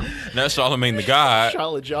 Not Charlemagne the God.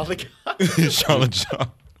 Charlotte Jolly. Charlotte Jaw.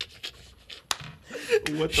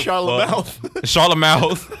 Charlotte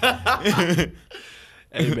Charlemouth.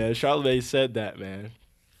 Hey man, Charlemagne said that, man.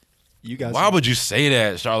 You guys. Why would you say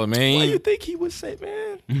that, Why Charlemagne? you think he would say,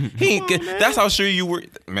 man? He Come on, man. that's how sure you were,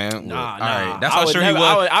 man. Look, Nah, all right, that's I how would sure never, he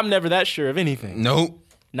was. I'm never that sure of anything. Nope,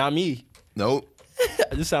 Not me. nope.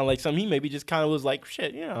 I just sound like something he maybe just kind of was like,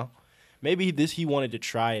 shit, you know. Maybe he wanted to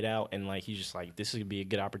try it out and like he's just like, this would be a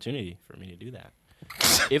good opportunity for me to do that.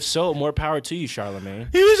 If so, more power to you, Charlemagne.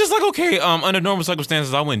 He was just like, okay, under normal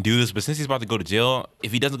circumstances, I wouldn't do this, but since he's about to go to jail,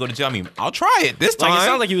 if he doesn't go to jail, I mean, I'll try it this time. Like it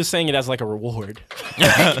sounds like he was saying it as like a reward.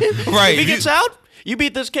 right. If he gets out, you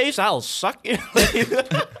beat this case, I'll suck it.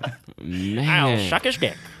 Man, I'll suck his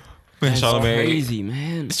dick. that's Charlemagne. crazy,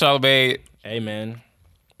 man. Charlemagne. Hey man.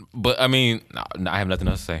 But I mean, I have nothing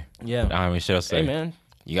else to say. Yeah. I have shit else to say. Hey man.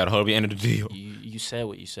 You got to hold up the end of the deal. You said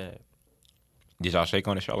what you said. Did y'all shake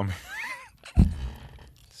on it, Charlemagne?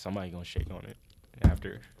 Somebody gonna shake on it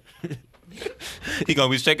after. He gonna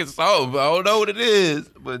be shaking some, but I don't know what it is.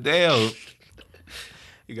 But damn.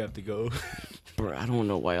 You got to go. Bro, I don't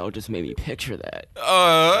know why y'all just made me picture that.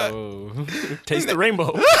 Oh. Taste the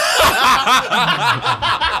rainbow.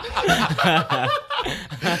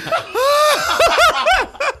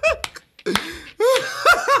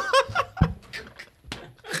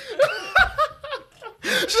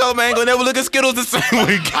 So man, gonna never look at Skittles the same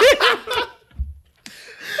way again.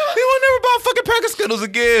 He won't never buy a fucking pack of Skittles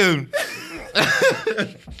again.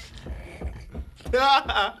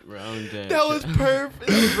 That was perfect.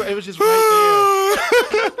 It was just right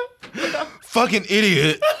there. Fucking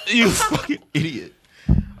idiot. You fucking idiot.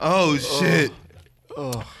 Oh shit.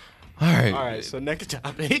 Oh. All right. All right, so next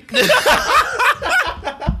topic.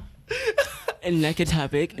 Naked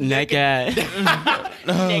topic. Naked.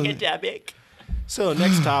 Next topic. So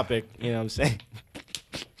next topic, you know what I'm saying?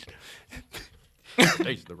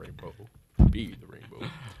 Taste the rainbow. Be the rainbow.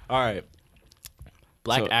 All right.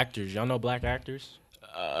 Black actors. Y'all know black actors?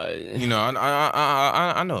 You know,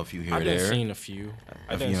 I know a few here I've or been there. seeing a few.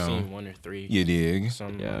 I've been seeing 1 or 3. You dig?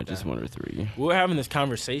 Something Yeah, like just that. 1 or 3. We were having this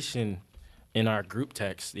conversation in our group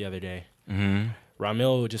text the other day. Mm-hmm.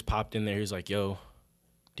 Ramil just popped in there. He was like, yo,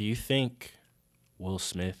 do you think Will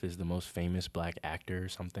Smith is the most famous black actor or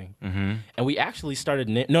something? Mm-hmm. And we actually started...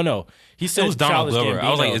 No. He said It was Donald Childish Glover. I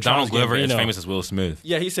was like, Gambino, is Donald Childish Glover as Gambino. famous as Will Smith?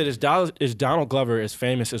 Yeah, he said, is Donald Glover as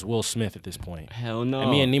famous as Will Smith at this point? Hell no.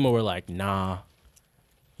 And me and Nemo were like, nah.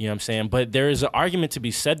 You know what I'm saying? But there is an argument to be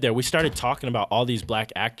said there. We started talking about all these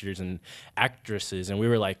black actors and actresses, and we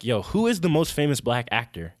were like, yo, who is the most famous black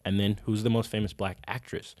actor? And then who's the most famous black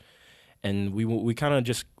actress? And we kind of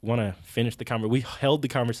just want to finish the conversation. We held the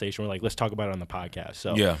conversation. We're like, let's talk about it on the podcast.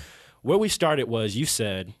 So Yeah. where we started was you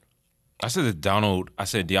said, I said that Donald. I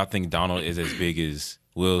said, do y'all think Donald is as big as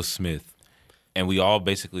Will Smith? And we all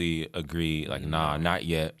basically agree, like, nah, not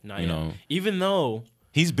yet. not you yet. know, Even though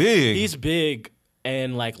he's big. he's big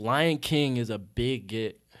and like Lion King is a big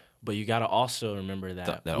get, but you got to also remember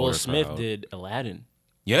that That Will older Smith crowd. did Aladdin,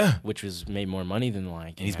 yeah, which was made more money than the Lion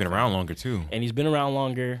King. and he's been I think. around longer too. And he's been around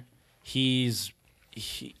longer.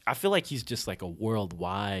 I feel like he's just like a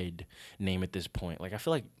worldwide name at this point. Like I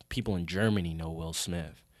feel like people in Germany know Will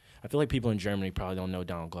Smith. I feel like people in Germany probably don't know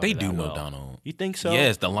Donald Glover. They do that know well. Donald. You think so?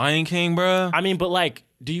 Yes, the Lion King, bruh. I mean, but like,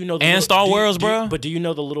 do you know the And little- Star do you- Wars, do you- bro? But do you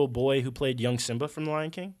know the little boy who played young Simba from The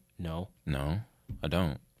Lion King? No. No, I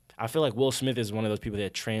don't. I feel like Will Smith is one of those people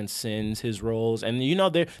that transcends his roles. And you know,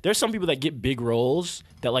 there's some people that get big roles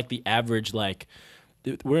that like the average, like,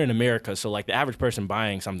 we're in America, so like the average person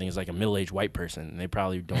buying something is like a middle-aged white person. And they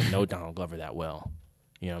probably don't know Donald Glover that well.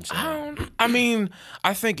 You know what I'm saying? I mean,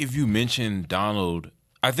 I think if you mention Donald,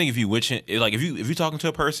 I think if you mention, like, if you're talking to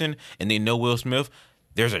a person and they know Will Smith,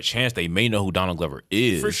 there's a chance they may know who Donald Glover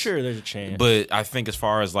is. For sure, there's a chance. But I think as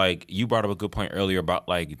far as like, you brought up a good point earlier about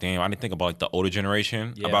like, damn, I didn't think about like the older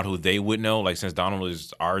generation, Yeah. about who they would know. Like, since Donald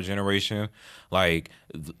is our generation, like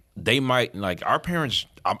they might, like, our parents,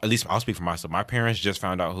 at least I'll speak for myself, my parents just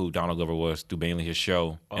found out who Donald Glover was through mainly his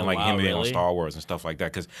show and like wow, him being on really? Star Wars and stuff like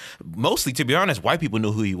that. Because mostly, to be honest, white people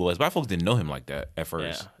knew who he was. Black folks didn't know him like that at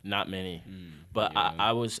first. Yeah, not many. But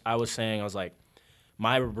I was saying, I was like,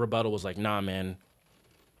 my rebuttal was like, nah, man.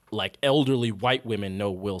 Like elderly white women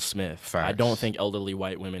know Will Smith. I Facts. don't think elderly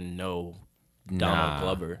white women know Donald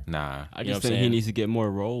Glover. Nah. I You know just what I'm think he saying? needs to get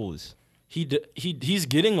more roles. He's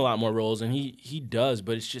getting a lot more roles, and he does.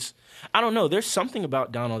 But it's just, I don't know. There's something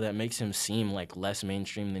about Donald that makes him seem like less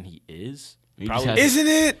mainstream than he is. He just Probably, has- Isn't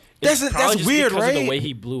it? it's That's probably just weird, because right? of the way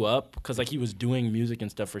he blew up, because like he was doing music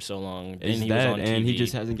and stuff for so long. Then Is he that, was on TV. and he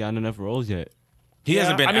just hasn't gotten enough roles yet. He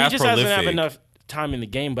hasn't been I mean, as he just prolific. hasn't had enough time in the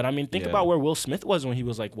game. But I mean, think Yeah. about where Will Smith was when he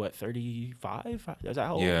was like what 35? Is that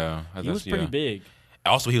how old? Yeah, he was pretty big.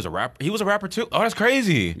 Also, he was a rapper. He was a rapper too. Oh, that's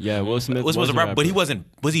crazy. Yeah, Will Smith was a rapper, but he wasn't.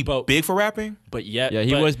 Was he big for rapping? But yet, Yeah,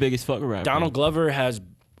 he but was big as fuck a rapper. Donald Glover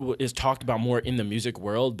is talked about more in the music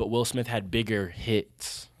world, but Will Smith had bigger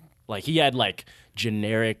hits. Like he had like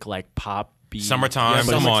generic like pop. Summertime,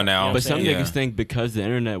 come on now. But some Yeah. niggas think because the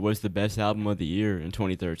internet was the best album of the year in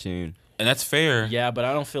 2013. And that's fair. Yeah, but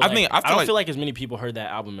I don't feel. I Like, mean, I I feel don't like- feel like as many people heard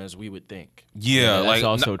that album as we would think. Yeah, Yeah, that's like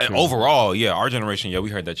also true. overall, yeah, our generation, yeah, we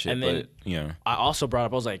heard that shit. And then- but yeah, I also brought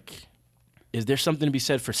up. I was like, is there something to be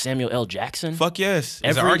said for Samuel L. Jackson? fuck yes,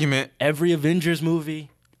 it's an argument. Every Avengers movie,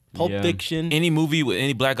 Pulp Yeah. Fiction. Any movie with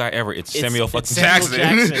any black guy ever, it's Samuel fucking Samuel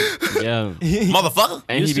Jackson, Yeah. motherfucker.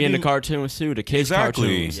 And Used he to be in the be- cartoons too, the kids' Exactly.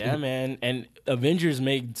 cartoons. Yeah, man. And Avengers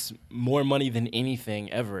made more money than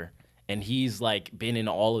anything ever, and he's like been in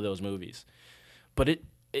all of those movies. But it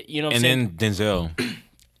you know, what I'm And then saying?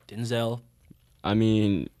 Denzel. I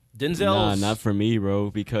mean, Denzel's nah, not for me, bro,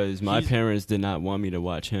 because my He's- parents did not want me to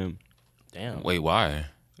watch him. damn. Wait, why?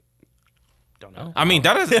 Don't know. I mean,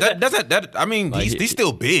 that doesn't. I mean, Like, he's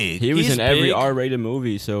still big. He was He's in every big. R-rated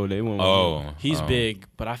movie, so they won't. He's big,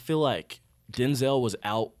 but I feel like Denzel was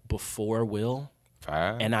out before Will,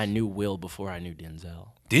 and I knew Will before I knew Denzel.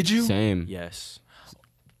 Did you? Same. Yes.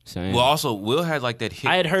 Same. Well, also Will had like that hit.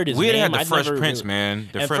 I had heard his Will name. had the I'd Fresh never Prince, really- man.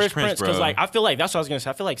 The And Fresh Prince, bro. because like I feel like that's what I was gonna say.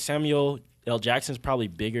 I feel like Samuel L. Jackson's probably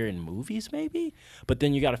bigger in movies, maybe, but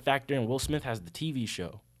then you got to factor in Will Smith has the TV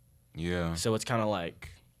show, yeah. so it's kind of like,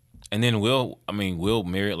 And then Will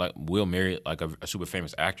married like a super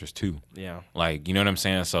famous actress too. yeah. Like, you know what I'm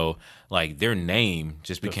saying? So like their name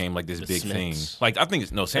just became like this the big thing. Smiths. Like I think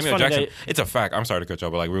Samuel funny Jackson. that- It's a fact. I'm sorry to cut you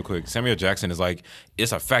off, but like real quick, Samuel Jackson is like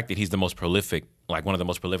it's a fact that he's the most prolific, like one of the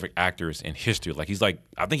most prolific actors in history. Like he's like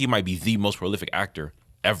I think he might be the most prolific actor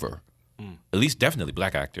ever. At least definitely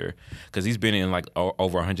black actor, because he's been in like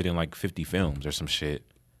over 150 films or some shit.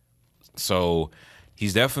 So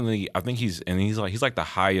he's definitely, I think he's like the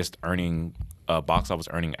highest earning box office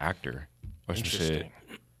earning actor or some shit.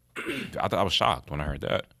 Interesting. I was shocked when I heard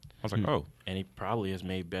that. I was like, oh, And he probably has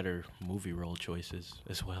made better movie role choices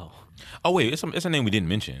as well. oh wait, it's a name we didn't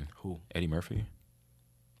mention. Who? Eddie Murphy.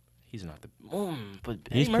 He's not the, but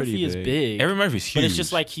He's Eddie Murphy pretty is big. big. Eddie Murphy's huge. But it's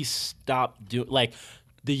just like he stopped doing, like,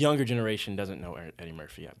 the younger generation doesn't know Eddie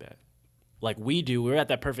Murphy, I bet. Like we do. We're at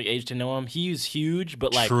that perfect age to know him. He's huge,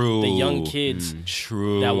 but like True. the young kids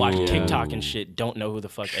True. that watch TikTok and shit don't know who the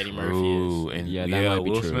fuck Eddie Murphy True. is. And Yeah, that might be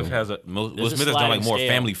Will true. Smith There's Will a Smith has done like sliding more scale.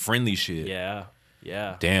 family friendly shit. Yeah.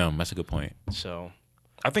 Yeah. Damn, that's a good point. So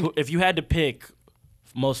I think if you had to pick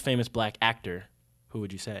most famous black actor, who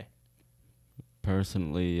would you say?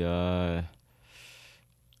 Personally, I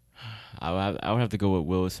would have to go with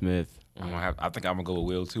Will Smith. I think I'm gonna go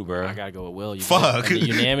with Will too, bro. I gotta go with Will. Fuck.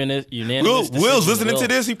 Unanimous. Will's decision, listening Will. to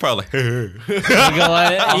this. He probably. You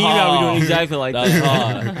gotta be doing exactly like That was that.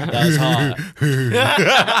 hard.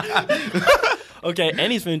 That was hard. Okay,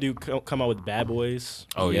 and he's gonna come out with Bad Boys.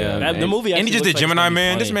 Oh Yeah, yeah. The movie. And he actually just did looks like it's Gemini gonna be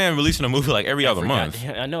Man. funny. This man releasing a movie like every other month.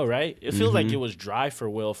 I know, right? It feels like it was dry for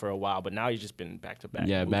Will for a while, but now he's just been back to back.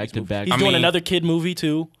 Yeah, movies, back to movies. back. He's I doing mean- another kid movie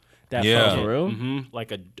too. That Yeah. fucking- For real?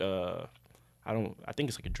 like a. I think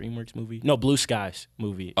it's like a DreamWorks movie. No, Blue Skies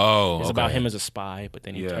movie. Oh, It's about okay. him as a spy, but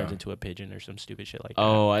then he Yeah. turns into a pigeon or some stupid shit like that.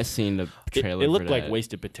 Oh, I seen the trailer. It looked for like that.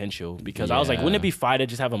 wasted potential because I was like, wouldn't it be fire to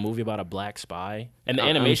just have a movie about a black spy? And the I'm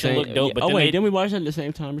animation saying- looked dope, yeah. but oh then wait, they, didn't we watch that at the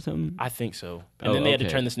same time or something? I think so. And Oh, then they had to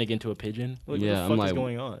okay. turn this nigga into a pigeon. Like, Yeah, what the I'm fuck is like-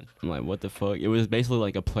 going on? I'm like, what the fuck? It was basically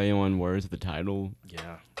like a play on words of the title.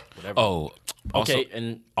 Yeah, whatever. Oh, also, okay,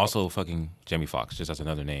 and also fucking Jamie Foxx, just as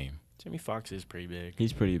another name. Jamie Foxx is pretty big.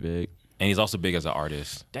 He's pretty big. And he's also big as an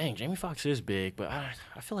artist. Dang, Jamie Foxx is big, but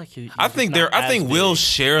I feel like he's I think not I as think Will big.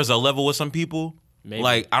 shares a level with some people. Maybe.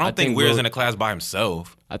 Like I don't I think think Will's Will- in a class by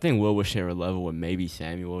himself. I think Will would share a level with maybe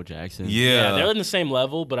Samuel Jackson. Yeah, they're in the same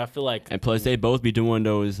level, but I feel like And plus, they both be doing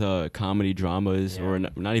those comedy dramas, Yeah. or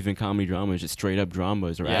not even comedy dramas, just straight up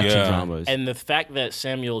dramas or Yeah. action Yeah. dramas. and the fact that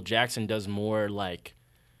Samuel Jackson does more like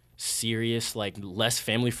serious, like less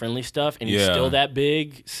family friendly stuff, and he's Yeah. still that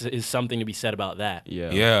big is something to be said about that.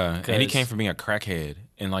 yeah. Yeah, and he 'Cause- came from being a crackhead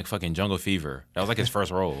in like fucking Jungle Fever. That was like his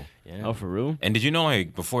first role. Yeah. Oh, for real? And did you know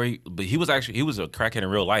like but he was a crackhead in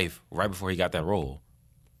real life right before he got that role.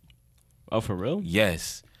 Oh, for real?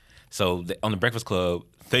 Yes. So on the Breakfast Club,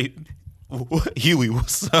 Huey,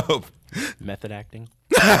 what's up? Method acting.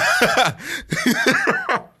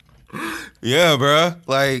 Yeah, bro.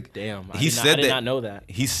 Like, Damn, I he did said I did not know that.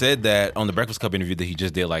 He said that on the Breakfast Club interview that he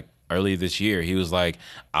just did like earlier this year. He was like,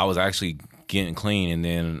 I was actually getting clean, and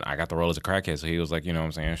then I got the role as a crackhead. So he was like, you know what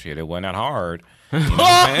I'm saying? Shit, it wasn't that hard. You know what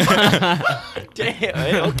I'm saying?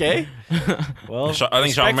 Damn. Okay. Well, I think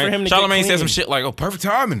respect for him to get Charlamagne said clean. some shit like, "Oh, perfect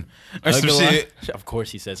timing," or some Okay, shit. Of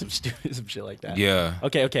course, he said some some shit like that. Yeah.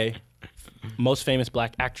 Okay. Most famous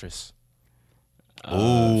black actress.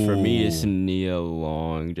 For me, it's Nia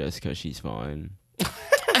Long, just because she's fine.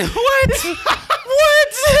 What?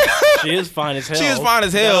 She is fine as hell. She is fine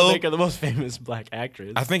as That'll hell. make her the most famous black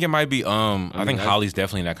actress. I think it might be. I think I- Holly's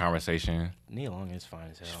definitely in that conversation. Nia Long is fine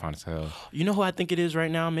as hell. She's fine as hell. You know who I think it is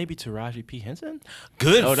right now? Maybe Taraji P. Henson.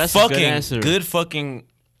 Good Oh, that's a good fucking. answer. Good fucking.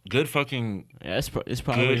 Yeah, it's probably Good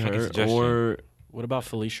fucking her. suggestion. Or What about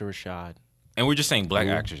Felicia Rashad? And we're just saying black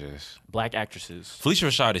actresses. Black actresses. Felicia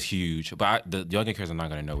Rashad is huge, but the younger kids are not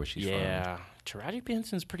gonna know where she's from. Yeah. Taraji P.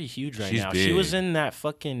 Henson's pretty huge right She's now. She was big. in that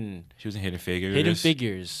fucking She was in Hidden Figures. Hidden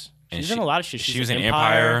Figures. And She's in a lot of shit. She She's was in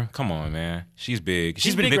Empire. Come on, man. She's big.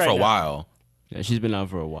 She's been big big for right a now. while. yeah, she's been out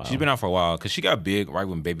for a while. She's been out for a while because she got big right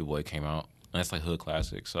when Baby Boy came out. And that's like hood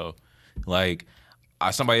classic. So, like,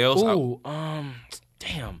 somebody else. Ooh,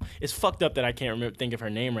 damn. It's fucked up that I can't think of her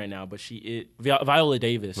name right now, but Viola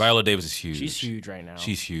Davis. Viola Davis is huge. She's huge right now.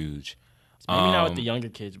 She's huge. Maybe not with the younger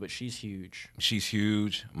kids, but she's huge. She's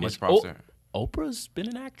huge. Much Is- props to her. Oprah's been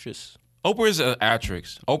an actress. Oprah is an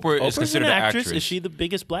actress. Oprah is Oprah's considered an an actress. actress. Is she the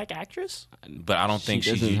biggest black actress? But I don't think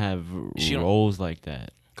she doesn't have she don't- roles like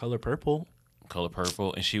that. Color Purple. Color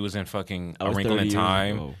Purple, and she was in fucking That A was Wrinkle 30 in years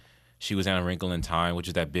Time. ago. She was in A Wrinkle in Time, which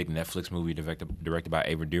is that big Netflix movie directed by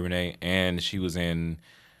Ava DuVernay, and she's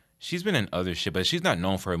been in other shit, but she's not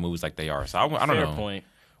known for her movies like they are. So I don't Fair know. point.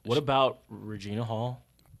 What about Regina Hall?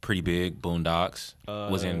 Pretty big. Boondocks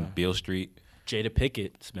was in Beale Street. Jada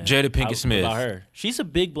Pinkett Smith. Jada Pinkett Smith. What about her? She's a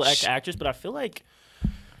big black actress, but I feel like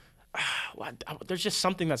there's just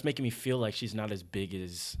something that's making me feel like she's not as big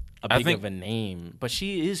as of a name, but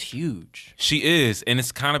she is huge. She is, and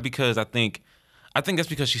it's kind of because I think that's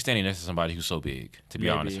because she's standing next to somebody who's so big. To be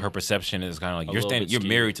Maybe. honest, her perception is kind of like A little bit you're skewed.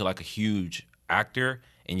 married to like a huge actor,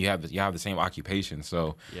 and you have the same occupation.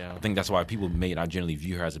 So Yeah. I think that's why people may not generally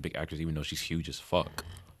view her as a big actress, even though she's huge as fuck.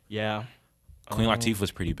 Yeah. Queen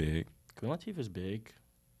Latifah's pretty big. Queen Latifah's big.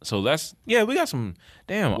 So we got some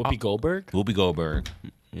damn Whoopi Goldberg. Whoopi Goldberg.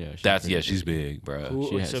 Yeah, She's big, bro.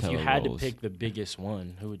 She has So if you hella had to roles. pick the biggest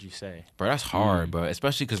one, who would you say? Bro, that's hard, bro.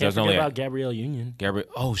 Especially because Can't there's forget only about Gabrielle Union. Gabrielle.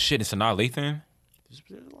 Oh shit, it's Sanaa Lathan.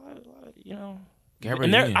 There's a lot, you know. Gabrielle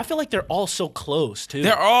And Union. I feel like they're all so close too.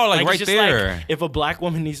 They're all, like, it's right just there. Like, if a black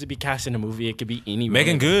woman needs to be cast in a movie, it could be anyone.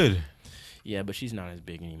 Megan Good. Yeah, but she's not as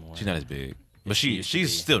big anymore. She's not as big, but she used to she's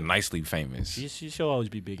be. still nicely famous. She'll always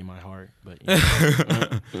be big in my heart, but you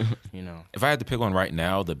know, you know. If I had to pick one right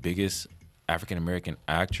now, the biggest African American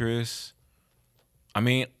actress, I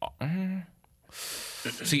mean,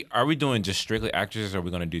 see, are we doing just strictly actresses, or are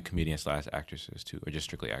we gonna do comedians / actresses too, or just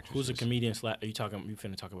strictly actresses? Who's a comedian? Are you talking? You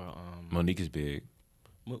finna talk about? Monique is big.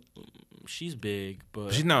 She's big,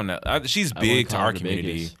 but She's not. She's I big wouldn't to call our her the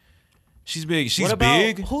community. biggest. She's big. She's what about,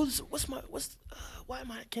 big. Why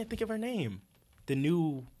am I can't think of her name? The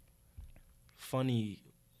new funny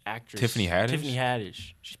actress Tiffany Haddish? Tiffany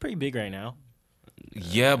Haddish. She's pretty big right now.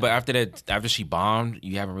 Yeah, but after she bombed,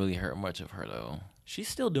 you haven't really heard much of her though. She's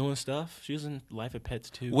still doing stuff. She was in Life of Pets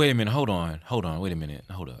too. Wait a minute. Hold on. Wait a minute.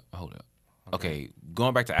 Hold up. Okay,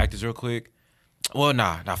 going back to actors real quick. Well,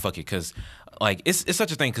 nah, fuck it, cause like it's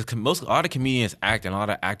such a thing, cause a lot of comedians act and a lot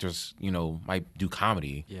of actors, might do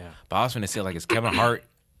comedy. Yeah. But I was gonna say, like, is Kevin Hart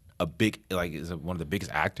one of the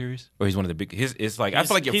biggest actors, or he's one of the big? It's like I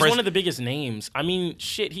feel like he's one of the biggest names. I mean,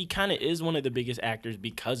 shit, he kind of is one of the biggest actors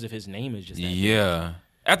because of his name is just that big. Yeah.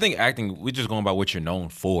 I think acting, we're just going by what you're known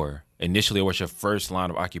for initially, or what's your first line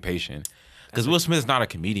of occupation. Because Will Smith's not a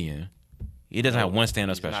comedian. He doesn't have one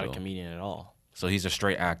stand-up He's special. not a comedian at all. So he's a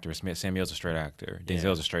straight actor. Samuel's a straight actor.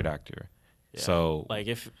 Denzel's a straight actor. Yeah. So like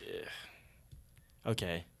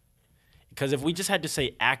okay, because if we just had to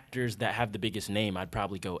say actors that have the biggest name, I'd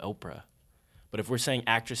probably go Oprah. But if we're saying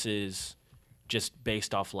actresses, just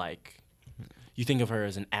based off like, you think of her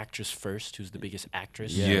as an actress first, who's the biggest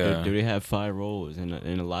actress? Yeah. Do they have 5 roles and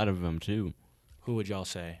a lot of them too? Who would y'all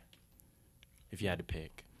say, if you had to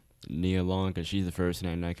pick? Nia Long, because she's the first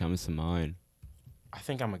name that comes to mind. I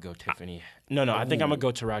think I'm gonna go Tiffany. No, I think I'm gonna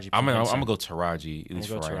go Taraji P. I'm gonna Henson. go Taraji, at least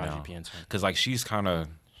for I'm gonna right go Taraji now. P. Henson. Because like she's kind of,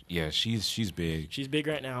 she's big. She's big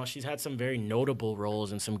right now. She's had some very notable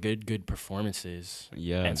roles and some good performances.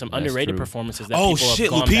 Yeah, and some that's underrated true. performances that Oh, people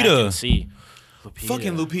shit, have gone back Lupita. and see. Lupita.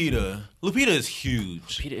 Fucking Lupita. Lupita is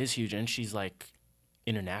huge. Lupita is huge, and she's like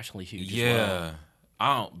internationally huge. As well. Yeah.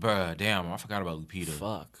 Bruh, damn, I forgot about Lupita.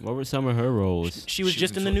 Fuck. What were some of her roles? She was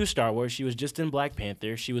just in the new Star Wars. She was just in Black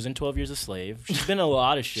Panther. She was in 12 Years a Slave. She's been in a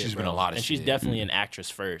lot of shit. She's been bro. in a lot of and shit. she's definitely an actress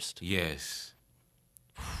first. Yes.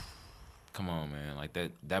 Come on, man. Like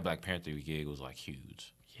that Black Panther gig was like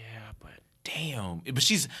huge. Yeah, but Damn. But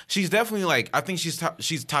she's definitely like, I think she's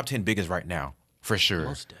top 10 biggest right now. For sure.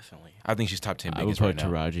 most definitely. I think she's top 10 I would biggest put right now.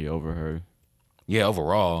 Taraji over her. Yeah,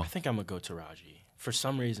 overall. I think I'm gonna go Taraji for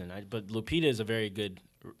some reason. But Lupita is a very good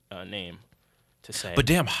name to say. But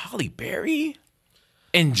damn, Halle Berry?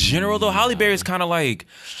 In general, though, Halle Berry is kind of like,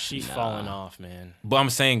 she's falling off, man. but I'm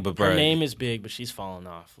saying, but Her bro, name is big, but she's falling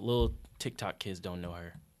off. Little TikTok kids don't know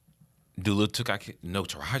her. do Lil Tuka know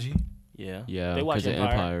Taraji? Yeah. Yeah, They watch because of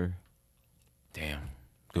Empire. Empire. Damn.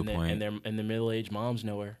 Good and point. And the middle-aged moms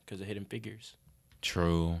know her because of Hidden Figures.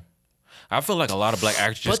 True. I feel like a lot of black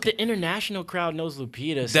actors But the international crowd knows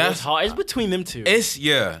Lupita, so That's- it's hard. It's between them two.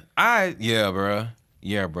 bruh.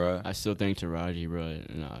 Yeah, bruh. I still think Taraji, bro.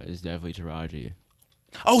 No, it's definitely Taraji.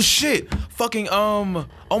 Oh shit! Fucking oh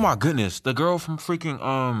my goodness, the girl from freaking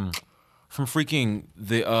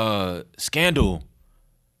the Scandal.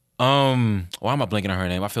 Why am I blanking on her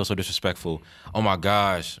name? I feel so disrespectful. Oh my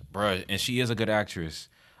gosh, bruh, and she is a good actress.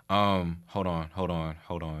 Hold on.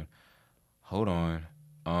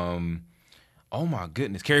 Oh my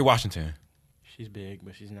goodness, Kerry Washington. She's big,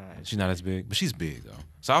 but she's not. She's not as big, but she's big though.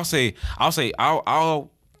 So I'll to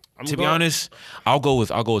be going- honest, I'll go with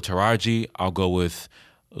Taraji. I'll go with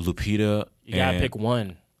Lupita. You gotta and pick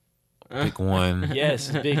one. Pick one. Yes,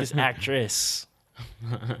 biggest actress.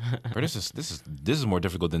 Bro, this is more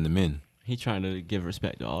difficult than the men. He trying to give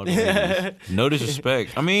respect to all the ladies. No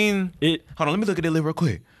disrespect. I mean, It. hold on, let me look at it real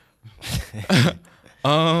quick.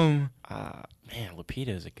 Man, Lupita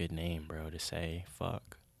is a good name, bro, to say.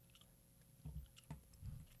 Fuck.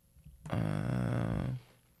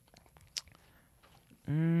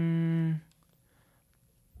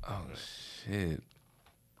 Oh shit,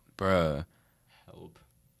 bruh. Help.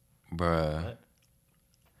 Bruh.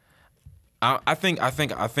 I think,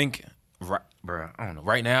 right, bruh. I don't know.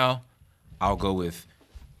 Right now, I'll go with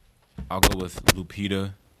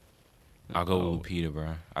Lupita. I'll go with Lupita,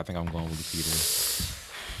 bruh. I think I'm going with Lupita.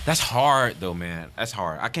 That's hard though, man. That's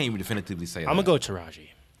hard. I can't even definitively say that. I'm gonna go Taraji.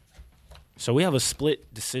 So we have a split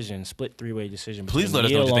three-way decision. Please between let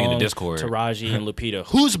us know what you think in the Nia Long, Discord. Taraji and Lupita.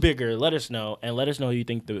 Who's bigger? Let us know, and let us know who you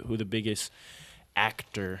think who the biggest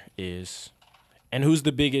actor is, and who's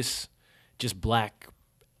the biggest just black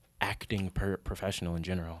acting professional in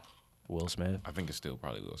general. Will Smith. I think it's still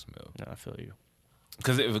probably Will Smith. No, I feel you.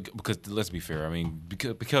 Because let's be fair. I mean,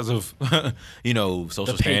 because of social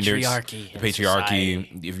The standards, patriarchy the in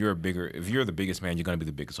patriarchy. society. If you're the biggest man, you're gonna be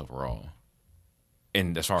the biggest overall.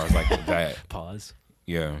 And as far as like that, Pause.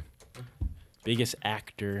 yeah, Biggest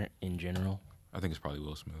actor in general. I think it's probably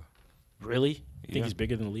Will Smith. Really? You think Yeah. he's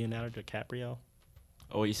bigger than Leonardo DiCaprio?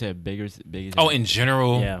 Oh, you said biggest. Oh, in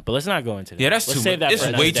general, Yeah, but let's not go into that. yeah, that's Let's too save much. that It's for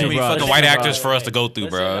another way day. too many bro. fucking Let's white save actors that. for us to go through,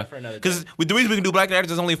 Let's save bro. that for another Because day. the reason we can do black actors,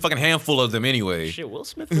 there's only a fucking handful of them anyway. Shit, Will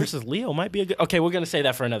Smith versus Leo might be a good. Okay, we're gonna say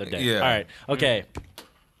that for another day. Yeah. All right. Okay.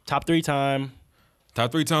 Top three time.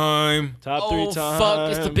 Top three time. Top three time.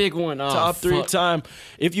 fuck! It's the big one. Oh, Top three fuck. time.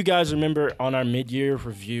 If you guys remember on our mid-year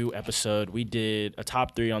review episode, we did a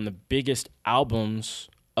top three on the biggest albums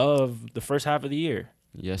of the first half of the year.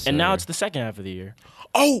 Yes, And now sir. it's the second half of the year.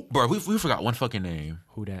 Oh, bro, we forgot one fucking name.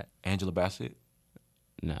 Who that? Angela Bassett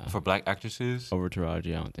Nah. for black actresses. Over Taraji,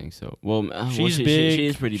 I don't think so. Well, She's she, big. She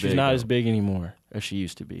is pretty big. She's not though. as big anymore as she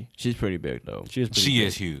used to be. She's pretty big though. She is pretty She big.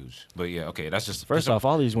 is huge, but yeah, okay, that's just First off,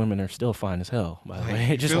 all these women are still fine as hell, by the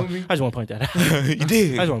way. I just want to point that out. you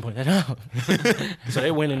did. I just want to point that out. So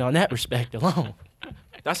they're winning on that respect alone.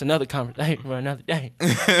 That's another conversation for another day.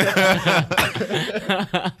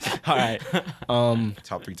 All right.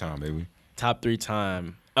 Top three time, baby. Top three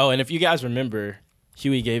time. Oh, and if you guys remember,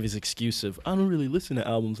 Huey gave his excuse of, I don't really listen to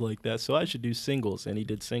albums like that, so I should do singles. And he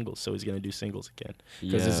did singles, so he's going to do singles again.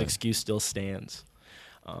 Because his Yeah. excuse still stands.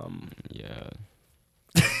 Yeah.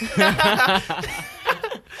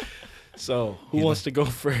 So, who wants to go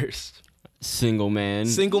first? Single man.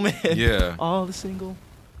 Single man. Yeah. All the single.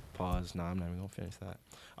 Pause. No, I'm not even going to finish that.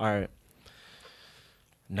 All right.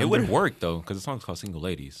 It would have worked though, because the song's called "Single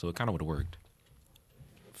Ladies," so it kind of would have worked.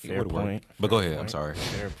 Fair would've worked. point. But go Fair ahead, I'm point. sorry.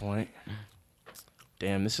 Fair point.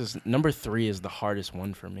 Damn, this is number 3 is the hardest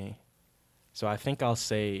one for me. So I think I'll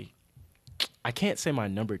say, I can't say my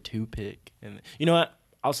number 2 pick. And you know what?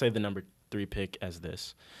 I'll say the number 3 pick as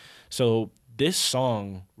this. So this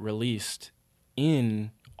song released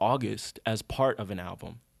in August as part of an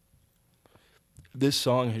album. This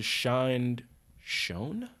song has shined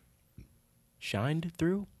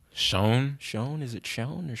through? Shown? Shone? Is it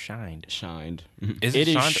shown or shined? Shined. Is It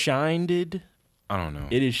is shined? shined. I don't know.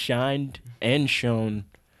 It is shined and shown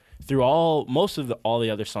through most of all the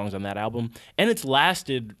other songs on that album, and it's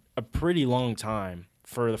lasted a pretty long time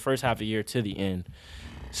for the first half of the year to the end.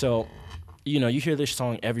 So, you hear this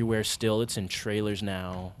song everywhere still. It's in trailers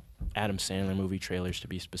now, Adam Sandler movie trailers to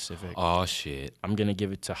be specific. Oh shit. I'm gonna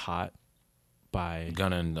give it to Hot by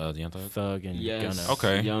Gunna and Young Thug. Thug and Yes. Gunna.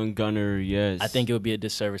 Okay. Young Gunner. Yes. I think it would be a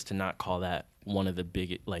disservice to not call that one of the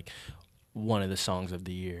one of the songs of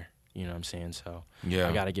the year. You know what I'm saying? So Yeah.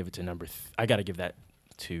 I gotta give it to I gotta give that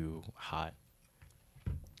to Hot.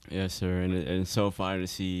 Yes, sir. And it's so fun to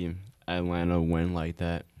see Atlanta win like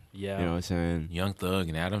that. Yeah, You know what I'm saying? Young Thug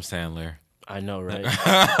and Adam Sandler. I know, right?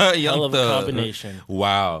 Young Hell of a Thug. combination.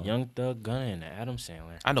 Wow. Young Thug, Gunna, and Adam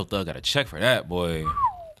Sandler. I know Thug got a check for that, boy.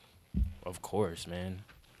 Of course, man.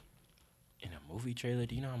 In a movie trailer,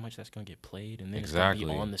 do you know how much that's gonna get played? And then it's Exactly.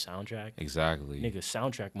 gonna be on the soundtrack. Exactly. Nigga,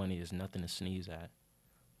 soundtrack money is nothing to sneeze at.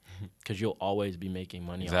 Cause you'll always be making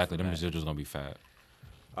money. Exactly. Off Them of that. residuals gonna be fat.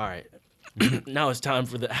 All right. Now it's time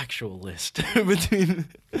for the actual list between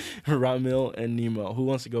Ramil and Nemo. Who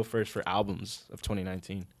wants to go first for albums of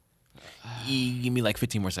 2019? Give me like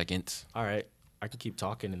 15 more seconds. All right. I can keep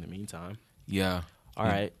talking in the meantime. Yeah. All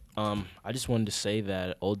right. I just wanted to say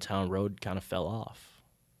that Old Town Road kind of fell off.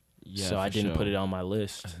 Yeah, so I for didn't sure. put it on my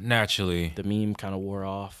list. Naturally, The meme kind of wore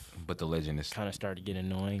off. but the legend is. Kind of started getting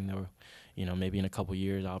annoying. Though, maybe in a couple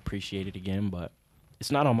years I'll appreciate it again, but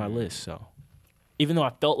it's not on my list. So even though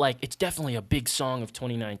I felt like it's definitely a big song of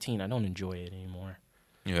 2019, I don't enjoy it anymore.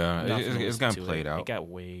 Yeah, Nothing to it's listen gotten to played it. out. It got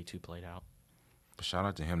way too played out. But shout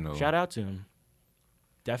out to him though. Shout out to him.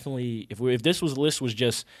 Definitely, if this list was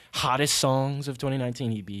just hottest songs of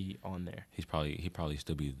 2019, he'd be on there. He'd probably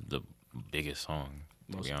still be the biggest song.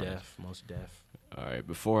 To Most be honest. most deaf. All right,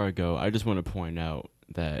 before I go, I just want to point out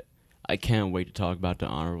that I can't wait to talk about the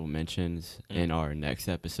honorable mentions in our next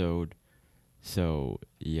episode. So,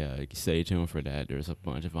 yeah, stay tuned for that. There's a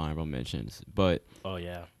bunch of honorable mentions. But Oh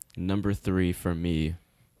yeah. number 3 for me,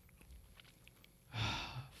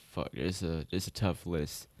 fuck, it's a tough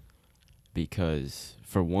list because,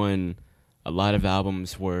 for one, a lot of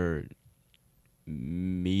albums were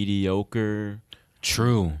mediocre,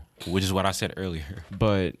 True, which is what I said earlier.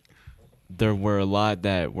 but there were a lot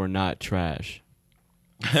that were not trash.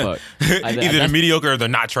 Fuck. Either they're mediocre or they're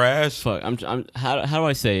not trash. Fuck. How do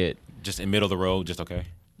I say it? Just in middle of the road, just okay.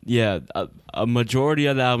 Yeah, a majority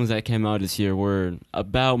of the albums that came out this year were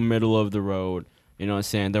about middle of the road. You know what I'm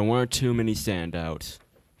saying? There weren't too many standouts,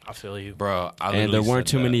 I feel you. Bro, and there weren't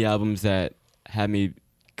too many albums that had me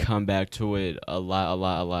come back to it a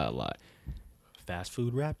lot. Fast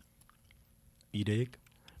food rap. You dig?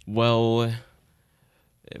 Well,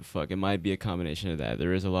 fuck, it might be a combination of that.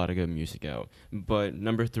 There is a lot of good music out. But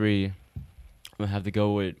number 3, I'm going to have to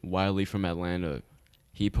go with Wiley from Atlanta.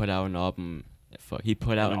 He put out an album. Fuck, he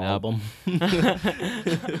put out an album. I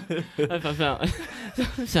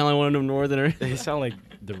sound like one of them northerners. They sound like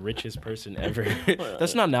the richest person ever.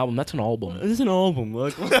 That's not an album. That's an album. It's an album.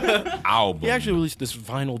 Look. album. He actually released this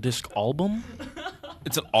vinyl disc album.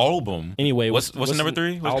 It's an album. Anyway, what's the number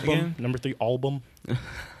 3? What's it album? again? Number 3 album.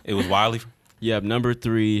 It was Wiley. Yeah, number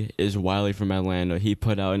 3 is Wiley from Atlanta. He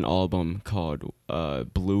put out an album called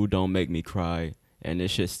Blue Don't Make Me Cry, and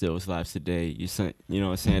this shit still slaps today. You know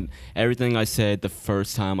what I'm saying? Everything I said the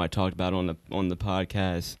first time I talked about it on the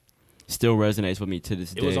podcast still resonates with me to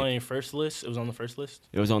this day. It was on your first list. It was on the first list.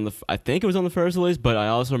 It was on I think it was on the first list, but I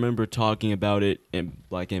also remember talking about it in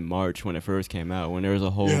March when it first came out, when there was a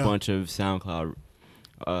whole bunch of SoundCloud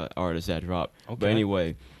artists that dropped. Okay. But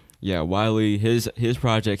anyway, yeah, Wiley, his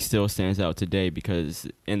project still stands out today because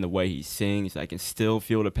in the way he sings, I can still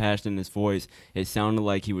feel the passion in his voice. It sounded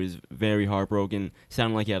like he was very heartbroken.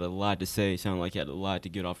 Sounded like he had a lot to say. Sounded like he had a lot to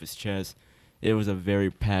get off his chest. It was a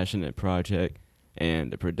very passionate project,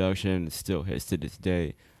 and the production still hits to this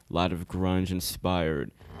day. A lot of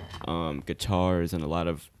grunge-inspired guitars and a lot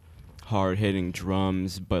of hard-hitting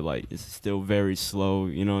drums, but like it's still very slow.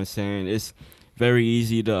 You know what I'm saying? It's very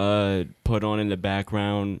easy to put on in the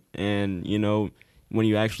background, and when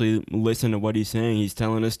you actually listen to what he's saying, he's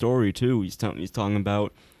telling a story too. He's talking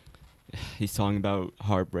about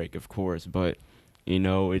heartbreak, of course, but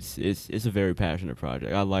it's a very passionate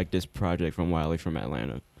project. I like this project from Wiley from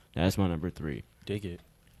Atlanta. That's my number 3. Dig it.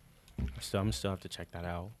 I'm still have to check that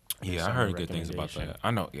out. Yeah, I heard good things about that. I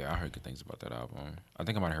know. Yeah, I heard good things about that album. I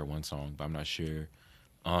think I might have heard one song, but I'm not sure.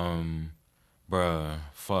 Bruh,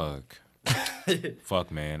 fuck.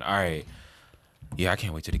 Fuck, man. All right. Yeah, I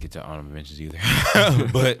can't wait till they get to honorable mentions either.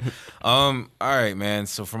 But, all right, man.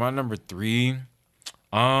 So for my number 3,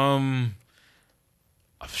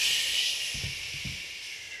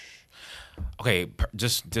 okay,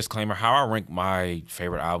 just disclaimer. How I rank my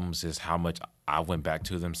favorite albums is how much I went back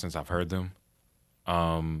to them since I've heard them.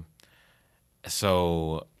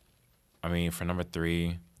 So, I mean, for number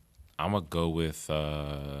 3, I'm gonna go with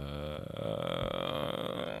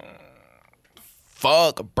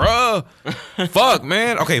fuck, bruh. Fuck,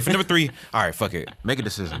 man. Okay, for number 3, all right, fuck it. Make a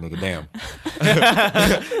decision, nigga. Damn.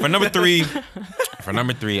 For number 3,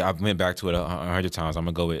 I went back to it 100 times. I'm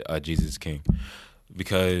gonna go with Jesus is King.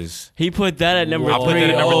 Because he put that at number 3. I put that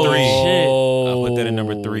at number 3. Shit. I put that at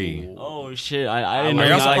number 3. Oh shit! I didn't know. Are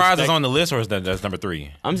y'all that. surprised it's on the list, or is that's number 3?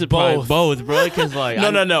 I'm surprised both, bro. Because like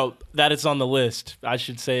no, that it's on the list. I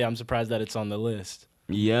should say I'm surprised that it's on the list.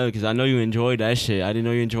 Yeah, because I know you enjoyed that shit. I didn't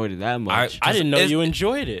know you enjoyed it that much. I didn't know you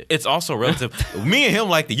enjoyed it. It's also relative. Me and him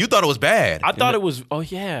liked it. You thought it was bad. I thought it was. Oh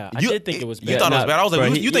yeah, I did think it was bad. You thought it was bad. I was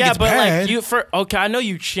like, you think it's bad? Okay, I know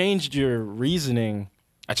you changed your reasoning.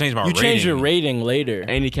 I changed my rating. You changed your rating later.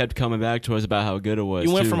 And he kept coming back to us about how good it was.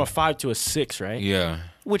 You went from a 5 to a 6, right? Yeah.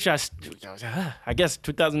 Which I guess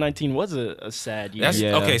 2019 was a sad year.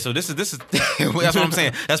 Okay, so this is that's what I'm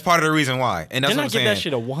saying. That's part of the reason why. And that's Didn't what I'm saying. Didn't I give that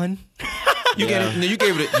shit a 1? You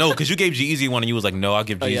gave it because you gave G-Eazy one and you was like, no, I'll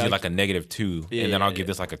give G-Eazy yeah, like a -2, yeah, and then I'll yeah, give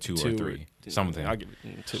this like a 2 or 3, something. I'll give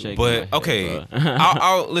it 2. Shake. But my head, okay, bro.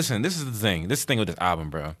 I'll listen. This is the thing. This thing with this album,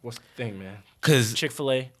 bro. What's the thing, man? Because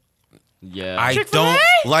Chick-fil-A. Yeah. I Chick-fil-A? don't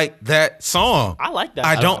like that song. I like that.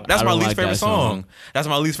 I song. don't. That's I my don't least like favorite that song. song. That's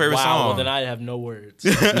my least favorite Wow. song. Well, then I have no words.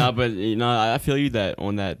 No, but I feel you that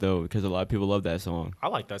on that though, because a lot of people love that song. I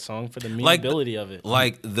like that song for the Like, memeability of it.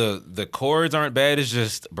 Like the chords aren't bad. It's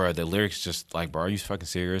just, bro, the lyrics just like, bro, are you fucking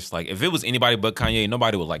serious? Like, if it was anybody but Kanye,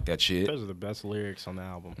 nobody would like that shit. Those are the best lyrics on the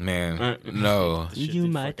album. Man, no. Shit, You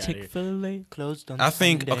get my the fuck outta here. Chick-fil-A. Closed on I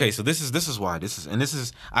think Sunday. okay, so this is why I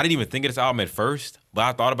didn't even think of this album at first, but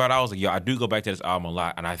I thought about it. I was like, yo, I do go back to this album a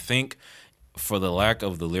lot, and I think for the lack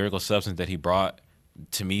of the lyrical substance that he brought,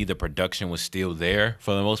 to me, the production was still there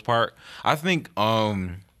for the most part. I think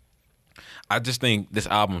I just think this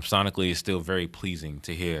album sonically is still very pleasing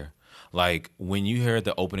to hear. Like when you hear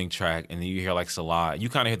the opening track and then you hear like Salah, you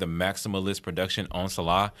kind of hear the maximalist production on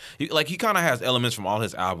Salah. He kind of has elements from all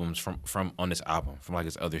his albums from on this album, from like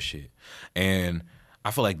his other shit. And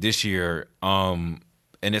I feel like this year,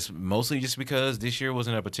 and it's mostly just because this year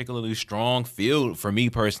wasn't a particularly strong field for me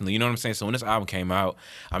personally. You know what I'm saying? So when this album came out,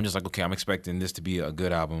 I'm just like, okay, I'm expecting this to be a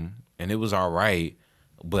good album. And it was all right,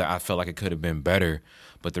 but I felt like it could have been better.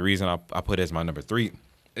 But the reason I put it as my number 3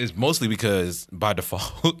 is mostly because by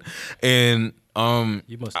default. And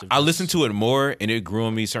You must have I just- listened to it more and it grew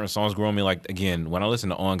on me. Certain songs grew on me. Like, again, when I listen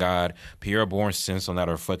to On God, Pierre Bourne's synths on that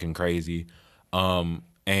are fucking crazy.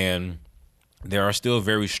 And there are still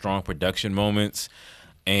very strong production moments.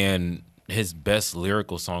 And his best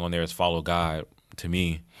lyrical song on there is Follow God to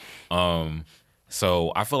me.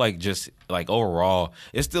 So I feel like just like overall,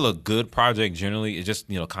 it's still a good project generally. It's just,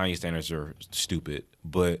 Kanye standards are stupid,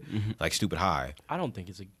 but like stupid high. I don't think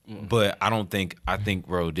it's a. But I think,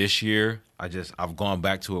 bro, this year, I've gone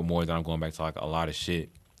back to it more than I'm going back to like a lot of shit.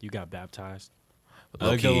 You got baptized.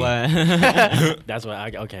 Low-key. That's what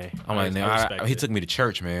I. Okay. I'm like, I respect he it. took me to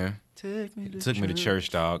church, man. Took me to church,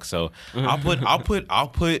 dog. So I'll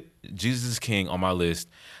put Jesus is King on my list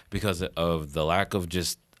because of the lack of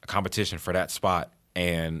just competition for that spot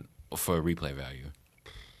and for replay value.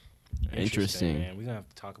 Interesting. Man. We're gonna have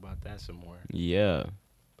to talk about that some more. Yeah.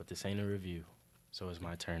 But this ain't a review, so it's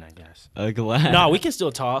my turn, I guess. Glad. No, we can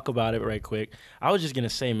still talk about it right quick. I was just gonna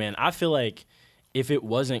say, man, I feel like if it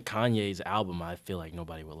wasn't Kanye's album, I feel like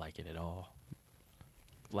nobody would like it at all.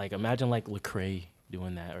 Like, imagine like Lecrae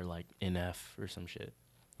doing that, or like NF or some shit.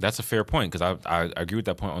 That's a fair point because I agree with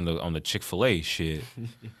that point on the Chick-fil-A shit.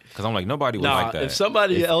 Because I'm like, nobody would like that. If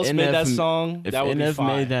somebody else made that NF song, If that would be NF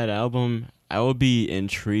fine. made that album, I would be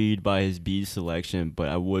intrigued by his beat selection, but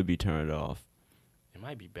I would be turned off. It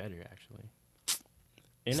might be better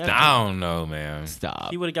actually. I don't know, man. Stop.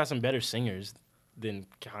 He would have got some better singers than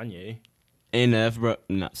Kanye. NF, bro.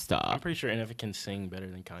 No, I'm stop. pretty sure NF can sing better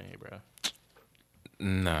than Kanye, bro.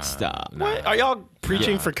 Nah. Stop. Nah. What? Are y'all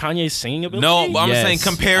preaching for Kanye's singing ability? No, but I'm Yes, saying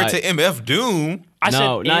compared I- to MF Doom. I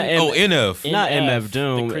No, said not N- NF. Not MF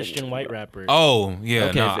Doom. the Christian white rapper. Oh, yeah.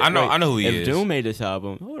 Okay, no, if- I know who he if is. Doom made this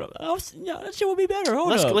album, hold up. That shit would be better.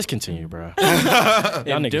 Hold up. Let's continue, bro. Y'all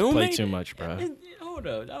niggas Doom play made too it- much, bro. Hold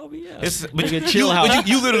up. That would be But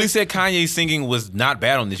you literally said Kanye's singing was not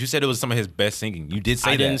bad on this. You said it was some of his best singing. You did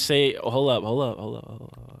say I that. didn't say. Hold up.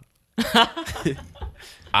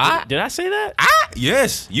 Did I say that?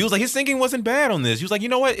 Yes. You was like, his singing wasn't bad on this. You was like, you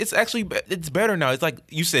know what? It's actually, it's better now. It's like,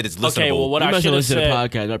 you said it's listenable. Okay, well, what You I must should have have listened to the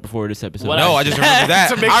said. podcast right before this episode. What No, I just remember that.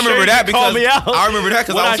 To make I sure remember you that call because me out. I remember that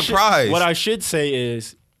because I was surprised. What I should say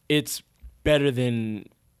is it's better than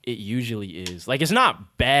it usually is. Like, it's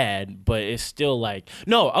not bad, but it's still like,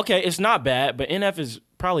 no, okay, it's not bad, but NF is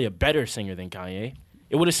probably a better singer than Kanye.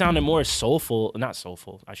 It would have sounded more soulful, not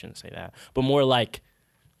soulful, I shouldn't say that, but more like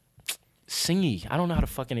singy. I don't know how to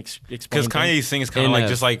fucking explain. Because Kanye sings kind of like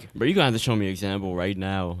just like. Bro, you gonna have to show me an example right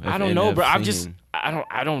now. I don't know, bro. I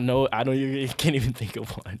don't know. I can't even think of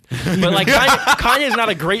one. But like Kanye's not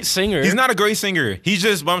a great singer. He's not a great singer. He's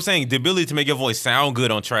just, but I'm saying, the ability to make your voice sound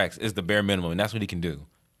good on tracks is the bare minimum, and that's what he can do.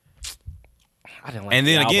 I didn't like And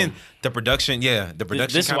the then again, album. the production, the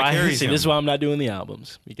production This is kind why of carries him. this is why I'm not doing the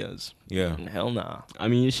albums, because Yeah. hell nah. I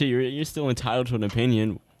mean, shit, you're still entitled to an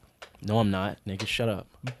opinion. No, I'm not. Nigga, shut up.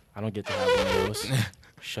 I don't get to have one of those.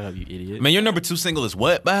 Shut up, you idiot. Man, your number 2 single is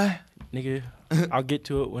what, bye? Nigga, I'll get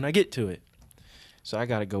to it when I get to it. So I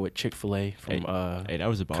gotta go with Chick-fil-A from Hey, that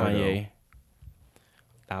was a bar, Kanye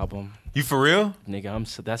album. You for real?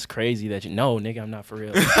 Nigga, that's crazy that you. No, nigga, I'm not for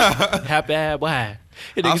real. Happy why?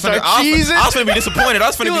 I Nigga was start finna cheesing. be disappointed. I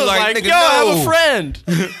was finna He be was like, nigga, yo, I have a no.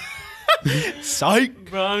 friend. Psych.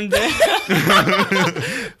 Bro, I'm dead.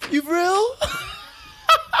 You real?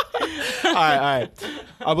 All right.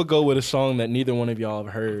 I would go with a song that neither one of y'all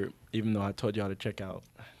have heard, even though I told y'all to check out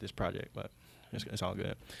this project, but it's all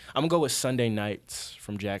good. I'm going to go with Sunday Nights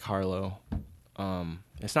from Jack Harlow.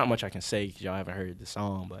 It's not much I can say because y'all haven't heard the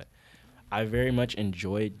song, but I very much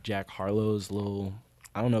enjoyed Jack Harlow's little,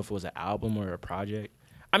 I don't know if it was an album or a project.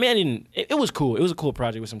 I mean, it was cool. It was a cool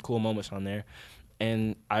project with some cool moments on there.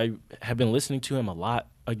 And I have been listening to him a lot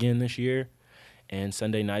again this year. And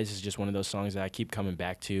Sunday Nights is just one of those songs that I keep coming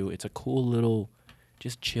back to. It's a cool little,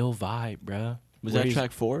 just chill vibe, bruh. Was that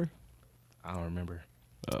track 4? I don't remember.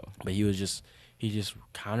 Oh. But he just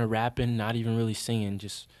kind of rapping, not even really singing,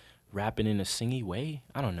 just rapping in a singy way.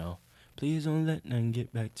 I don't know. Please don't let nothing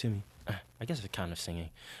get back to me. I guess it's kind of singing.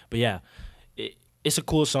 But yeah, it's a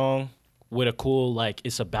cool song with a cool, like,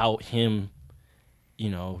 it's about him,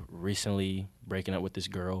 recently breaking up with this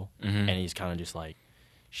girl. And he's kind of just like,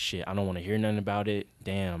 shit, I don't want to hear nothing about it.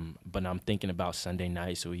 Damn, but I'm thinking about Sunday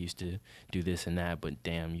night, so we used to do this and that. But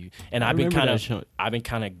damn, you and I've been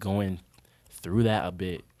kind of going through that a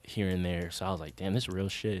bit here and there. So I was like, damn, this is real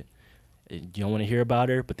shit. You don't want to hear about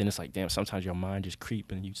her, but then it's like, damn, sometimes your mind just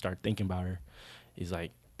creep and you start thinking about her. He's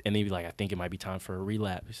like, and then I think it might be time for a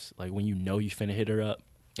relapse. Like when you finna hit her up.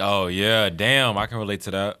 Oh yeah, damn, I can relate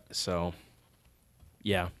to that. So,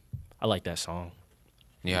 yeah, I like that song.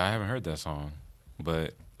 Yeah, I haven't heard that song,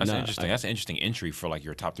 but that's interesting. That's an interesting entry for like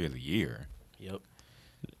your top 3 of the year. Yep.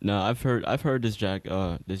 No, I've heard this Jack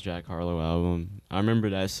Harlow album. I remember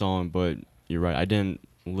that song, but you're right. I didn't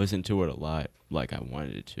listen to it a lot like I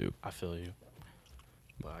wanted it to. I feel you.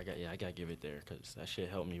 But I gotta give it there because that shit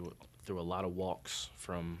helped me through a lot of walks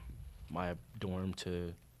from my dorm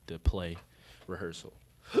to the play rehearsal.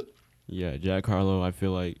 Yeah, Jack Harlow, I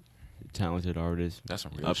feel like talented artist. That's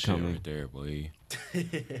some real upcoming shit right there, boy.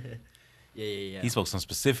 Yeah. He spoke some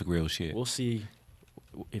specific real shit. We'll see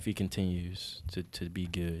if he continues to be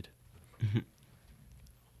good.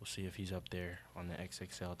 We'll see if he's up there on the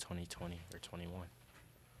XXL 2020 or 21.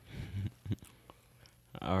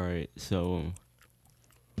 All right, so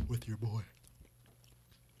with your boy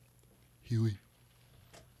Huey.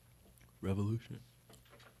 Revolution.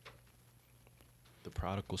 The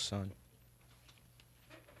Prodigal Son.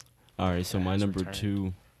 All right, so my number return.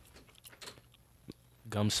 2.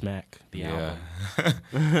 Gumsmack, the album.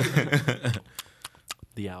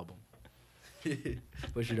 The album.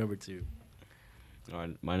 What's your number 2? All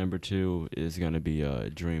right, my number 2 is gonna be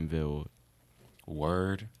Dreamville.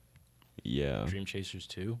 Word. Yeah. Dream Chasers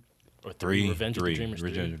 2? Or 3. Revenge of the Dreamers 3.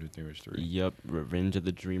 Revenge of the Dreamers 3. Yep, Revenge of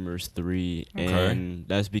the Dreamers 3. Okay. And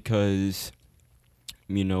that's because,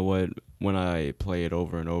 you know what, when I play it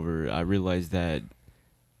over and over, I realized that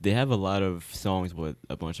they have a lot of songs with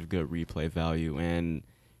a bunch of good replay value, and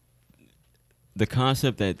the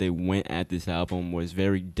concept that they went at this album was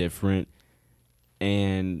very different,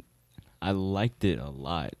 and I liked it a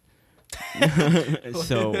lot.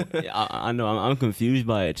 So I know I'm confused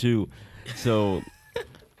by it too. So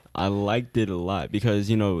I liked it a lot because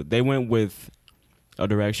they went with a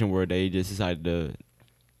direction where they just decided to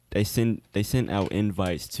they sent out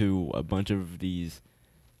invites to a bunch of these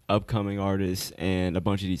upcoming artists and a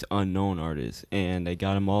bunch of these unknown artists, and they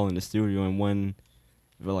got them all in the studio in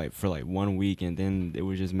for 1 week, and then it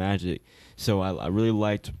was just magic. So I really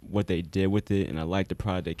liked what they did with it, and I liked the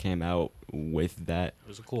product that came out with that. It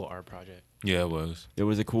was a cool art project. Yeah, it was. It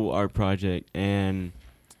was a cool art project, and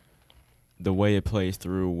the way it plays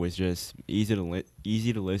through was just easy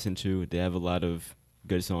to listen to. They have a lot of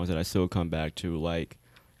good songs that I still come back to, like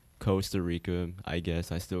Costa Rica, I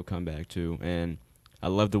guess I still come back to, and I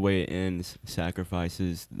love the way it ends.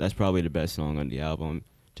 Sacrifices, that's probably the best song on the album,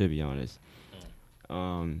 to be honest.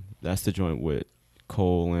 That's the joint with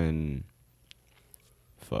Cole and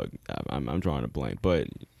I'm drawing a blank, but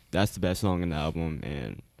that's the best song on the album,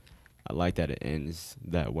 and I like that it ends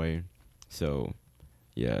that way. So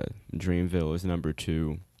yeah, Dreamville is number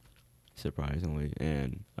 2, surprisingly,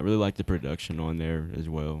 and I really like the production on there as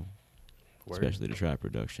well. Word. Especially the trap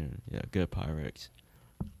production. Yeah, good Pyrex.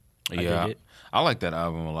 Yeah, I like that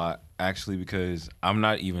album a lot, actually, because I'm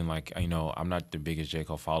not even like, I'm not the biggest J.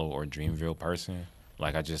 Cole follower or Dreamville person.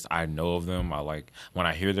 Like, I know of them. When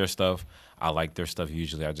I hear their stuff, I like their stuff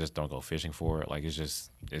usually. I just don't go fishing for it. Like,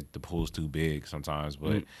 the pool's too big sometimes.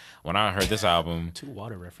 But when I heard this album. 2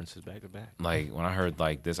 water references back to back. Like, when I heard,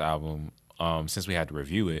 this album, since we had to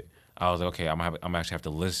review it, I was like, okay, I'm actually have to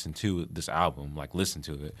listen to this album, listen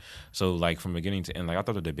to it. So, from beginning to end, I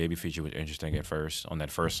thought that the Baby feature was interesting at first on that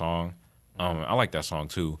first song. I like that song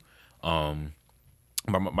too. But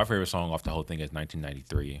my favorite song off the whole thing is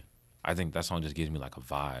 1993. I think that song just gives me a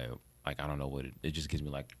vibe. I don't know what it just gives me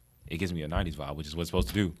it gives me a 90s vibe, which is what it's supposed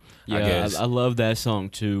to do. Yeah, I guess. I love that song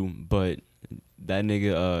too, but that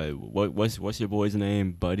nigga, what's your boy's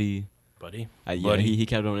name, Buddy? Buddy. Yeah, Buddy. he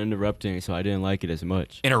kept on interrupting, so I didn't like it as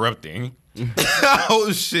much. Interrupting.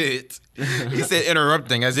 Oh shit! He said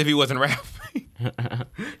interrupting as if he wasn't rapping.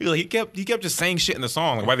 he kept just saying shit in the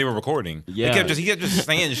song like while they were recording. Yeah. He kept just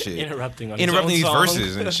saying shit. Interrupting These song.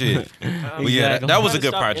 verses and shit. But yeah, Exactly. that was a Gotta good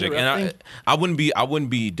stop project, and interrupting. I wouldn't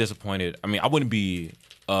be disappointed. I mean, I wouldn't be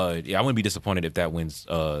disappointed if that wins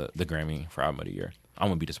the Grammy for album of the year. I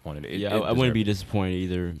wouldn't be disappointed. I wouldn't be disappointed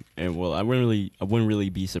either, and well, I wouldn't really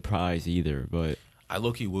be surprised either. But I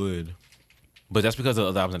low-key would. But that's because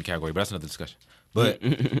of the albums in the category, but that's another discussion. But,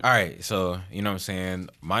 all right, so, you know what I'm saying?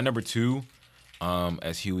 My number 2,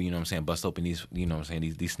 as Huey, you know what I'm saying, bust open these, you know what I'm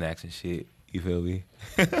saying, these snacks and shit. You feel me?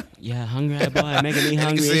 yeah, hungry boy, making me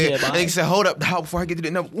hungry. Nigga said, hold up, how before I get to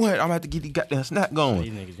the number 1, I'm going to have to get these goddamn snack going.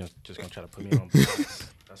 These niggas just gonna try to put me on blast.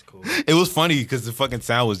 That's cool. It was funny because the fucking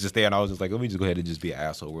sound was just there, and I was just like, let me just go ahead and just be an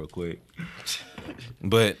asshole real quick.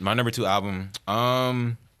 But my number 2 album,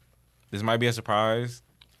 this might be a surprise.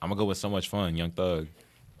 I'm going to go with So Much Fun, Young Thug.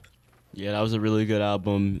 Yeah, that was a really good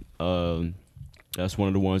album. That's one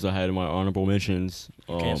of the ones I had in my honorable mentions.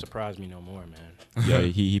 Can't surprise me no more, man. Yeah,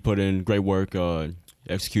 he put in great work.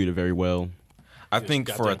 Executed very well. I think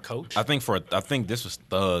goddamn coach. I think this was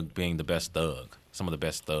Thug being the best Thug. Some of the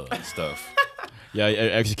best Thug stuff. Yeah,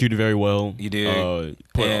 executed very well. You did.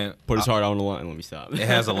 Put his heart on the line. Let me stop. It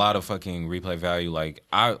has a lot of fucking replay value. Like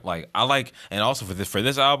I like, and also for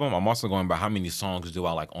this album, I'm also going by how many songs do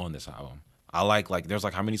I like on this album. I like there's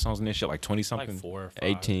like how many songs in this shit? Like 20 something. Like 4 or 5.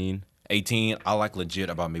 18. 18. I like legit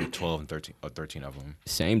about maybe 12 and 13 of them.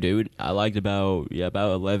 Same, dude. I liked about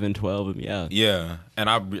 11, 12 of them. Yeah. Yeah, and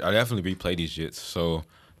I definitely replay these shits. So,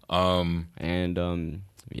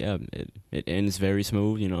 yeah, it ends very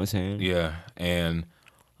smooth. You know what I'm saying? yeah, and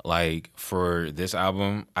like for this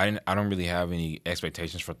album, I don't really have any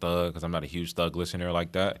expectations for Thug because I'm not a huge Thug listener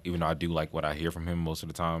like that. Even though I do like what I hear from him most of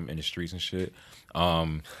the time in the streets and shit.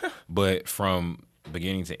 But from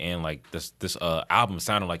beginning to end, like this album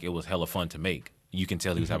sounded like it was hella fun to make. You can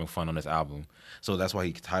tell he was having fun on this album, so that's why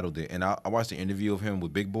he titled it. And I watched the interview of him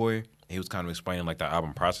with Big Boy. He was kind of explaining like the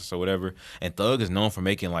album process or whatever. And Thug is known for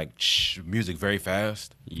making like music very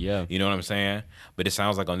fast. Yeah. You know what I'm saying? But it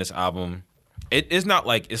sounds like on this album, it's not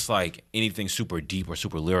like it's like anything super deep or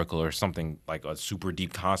super lyrical or something like a super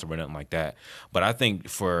deep concept or nothing like that. But I think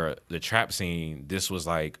for the trap scene, this was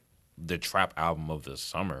like the trap album of the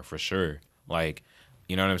summer for sure. Like,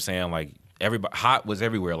 you know what I'm saying? Like everybody, Hot was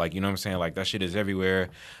everywhere. Like, you know what I'm saying? Like that shit is everywhere.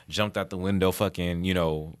 Jumped out the window, fucking, you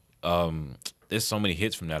know. There's so many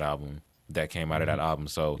hits from that album that came out of that album.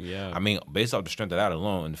 So, Yeah. I mean, based off the strength of that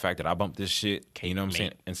alone and the fact that I bumped this shit, you know what I'm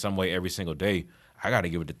saying, in some way every single day, I got to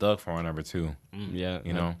give it to Thug for my number 2. Yeah.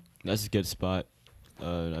 You know? That's a good spot.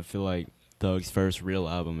 I feel like Thug's first real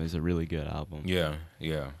album is a really good album. Yeah.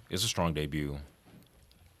 It's a strong debut.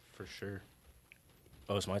 For sure.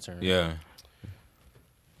 Oh, it's my turn. Yeah.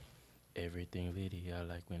 Everything video I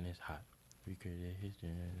like when it's hot. We could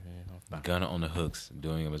Gunna on the hooks,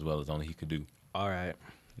 doing him as well as only he could do. All right.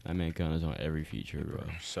 I mean, Gunna's on every feature, bro.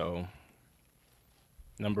 So,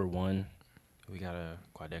 number 1, we got a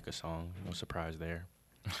Quadeca song. No surprise there.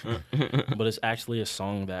 But it's actually a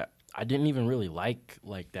song that I didn't even really like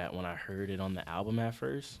that when I heard it on the album at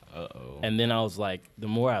first. Uh-oh. And then I was like, the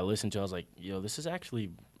more I listened to it, I was like, yo, this is actually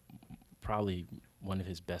probably one of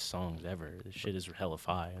his best songs ever. This shit is hella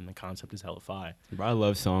fi, and the concept is hella fi. Bro, I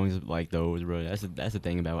love songs like those, bro. That's the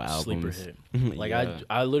thing about albums. Sleeper hit. Like, Yeah.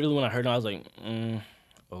 I literally, when I heard it, I was like,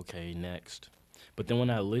 okay, next. But then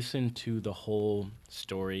when I listened to the whole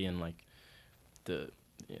story and, like,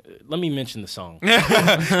 let me mention the song.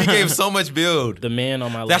 He gave so much build. The Man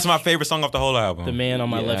on My Left. That's my favorite song off the whole album. The Man on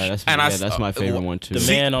My Left. That's my favorite one, too.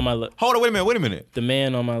 The Man on My Left. Hold on, wait a minute. The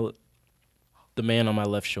Man on My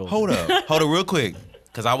Left shoulder. Hold up real quick.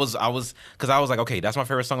 Cause I was like, okay, that's my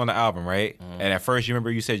favorite song on the album, right? And at first, you remember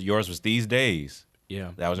you said yours was These Days.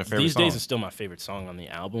 Yeah. That was your favorite These song. Days is still my favorite song on the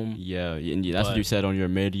album. Yeah, and that's what But- you said on your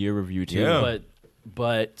mid-year review, too. Yeah.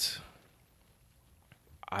 But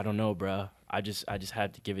I don't know, bruh. I just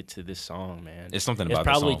had to give it to this song, man. It's something about It's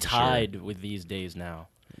this probably song for sure. tied with These Days now.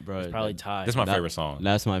 Bro, It's probably tied. This is my favorite song.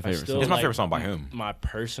 That's my favorite still song. It's my like- favorite song by him. My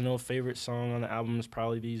personal favorite song on the album is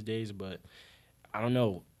probably These Days, but I don't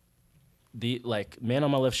know. Man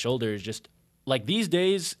on My Left Shoulder is just like These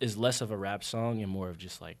Days is less of a rap song and more of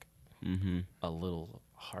just like a little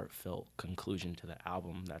heartfelt conclusion to the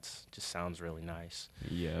album that's just sounds really nice.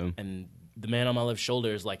 Yeah. And The Man on My Left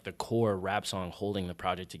Shoulder is like the core rap song holding the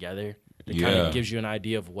project together. It kind Yeah. of gives you an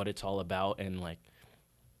idea of what it's all about and like,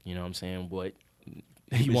 you know what I'm saying, what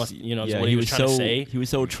he wants, you know, yeah, what he was trying to say. He was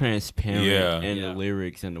so transparent in Yeah. the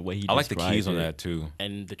lyrics and the way he I like the described keys on it. that too.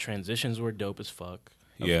 And the transitions were dope as fuck.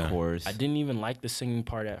 Yeah. Of course. I didn't even like the singing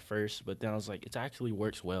part at first, but then I was like, it actually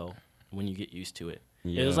works well when you get used to it.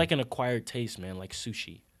 It was Yeah. like an acquired taste, man, like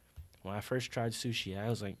sushi. When I first tried sushi, I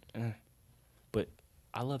was like, but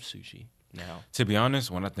I love sushi now. To be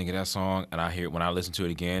honest, when I think of that song and when I listen to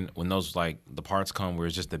it again, when those like the parts come where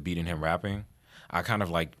it's just the beat and him rapping, I kind of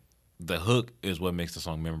like the hook is what makes the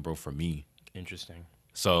song memorable for me. Interesting.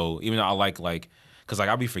 So even though I like, cause like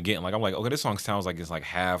I'll be forgetting, like I'm like, okay, this song sounds like it's like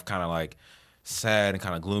half kind of like sad and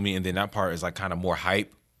kind of gloomy, and then that part is like kind of more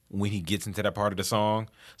hype when he gets into that part of the song.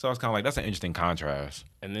 So I was kind of like, that's an interesting contrast.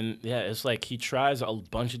 And then, yeah, it's like he tries a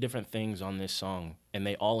bunch of different things on this song, and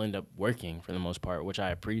they all end up working for the most part, which I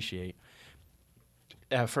appreciate.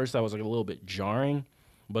 At first, I was like a little bit jarring,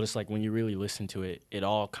 but it's like when you really listen to it, it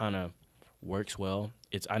all kind of works well.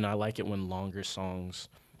 And I like it when longer songs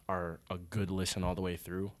are a good listen all the way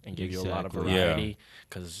through and give you a lot of Exactly. variety,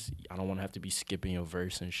 because I don't want to have to be skipping a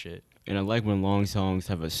verse and shit. And I like when long songs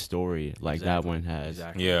have a story like that Exactly. one has.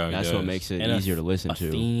 Exactly. Yeah, it That's what does. makes it And easier to listen a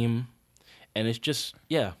to. theme, and it's just,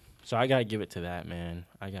 yeah. So I gotta give it to that, man.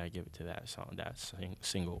 I gotta give it to that song, that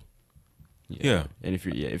single. Yeah. And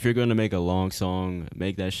if you're gonna make a long song,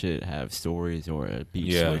 make that shit have stories or a beat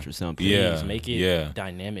Yeah. switch or something. Yeah. Please make it yeah.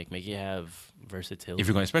 dynamic. Make it have versatility. If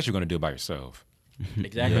you're going, especially going to do it by yourself.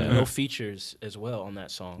 exactly, Yeah. no features as well on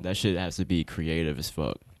that song. That shit has to be creative as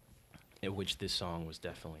fuck. In which this song was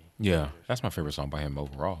definitely. Yeah, that's my favorite song by him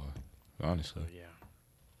overall. Honestly. So yeah,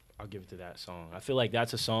 I'll give it to that song. I feel like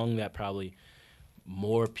that's a song that probably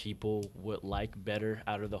more people would like better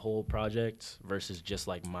out of the whole project versus just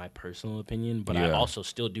like my personal opinion. But I Yeah. also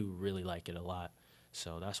still do really like it a lot.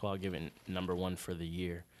 So that's why I'll give it number one for the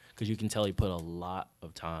year, because you can tell he put a lot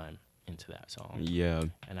of time into that song, Yeah.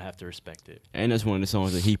 and I have to respect it. And that's one of the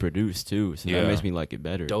songs that he produced too, so Yeah. that makes me like it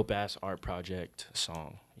better. Dope ass art project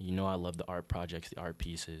song. You know I love the art projects, the art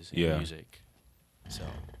pieces, and Yeah. music. So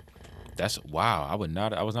That's wow. I was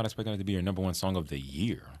not expecting it to be your number one song of the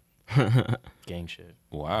year. gang shit.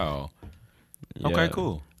 Wow. Yeah. Okay,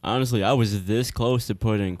 cool. Honestly, I was this close to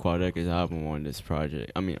putting Quadeca's album on this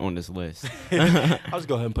project. I mean, on this list. I'll just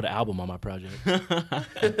go ahead and put an album on my project.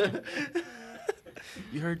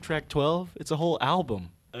 You heard track 12? It's a whole album.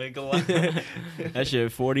 That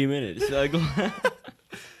shit 40 minutes.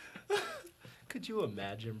 Could you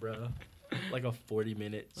imagine, bro? Like a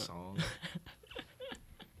 40-minute song.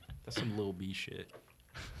 That's some Lil B shit.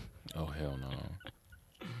 Oh hell no,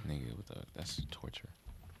 nigga. That's torture.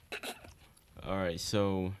 All right,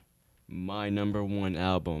 so my number one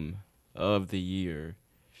album of the year,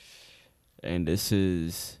 and this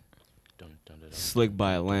is Dun, dun, dun, dun, Slick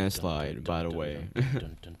by a dun, Landslide, dun, by the dun, way. dun,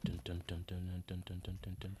 dun, dun, dun, dun, dun, dun, dun, dun, dun,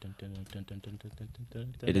 dun, dun, dun, dun, dun, dun, dun,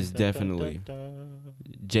 dun, dun, It is dun, dun, definitely dun,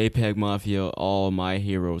 JPEG Mafia, All My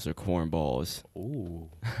Heroes Are Cornballs. dun. Ooh.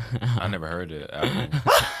 I never heard it. I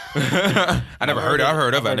never heard it. I've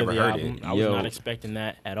heard of it. I never the heard album. it. I was Yo. not expecting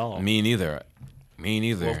that at all. Me neither. Me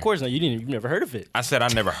neither. Well, of course not. You've never heard of it. I said I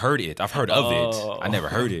never heard it. I've heard of it. I never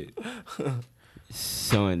heard it.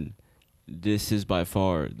 Son, this is by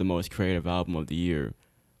far the most creative album of the year.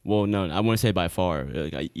 Well, no, I wouldn't say by far.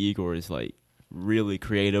 Like, Igor is like really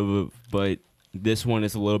creative, but this one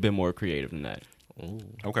is a little bit more creative than that.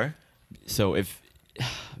 Okay. So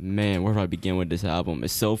man, where do I begin with this album?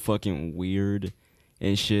 It's so fucking weird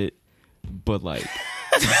and shit. But like,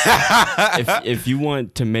 if you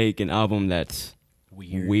want to make an album that's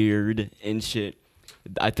weird and shit,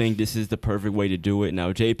 I think this is the perfect way to do it.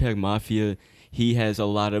 Now, JPEG Mafia, he has a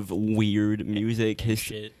lot of weird music.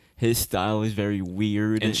 His style is very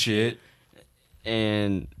weird And shit.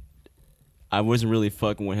 and I wasn't really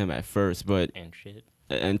fucking with him at first, but And shit.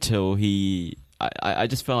 until I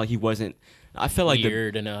just felt like he wasn't. I felt like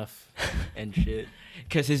Weird enough. And shit.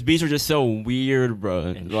 because his beats are just so weird, bro.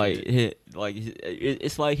 And Like, shit.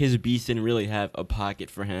 it's like his beats didn't really have a pocket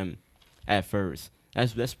for him at first.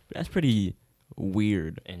 That's pretty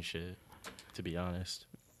weird. And shit. To be honest.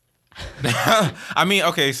 I mean,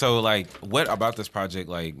 okay, so like, what about this project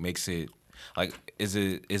like makes it like? Is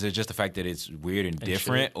it just the fact that it's weird and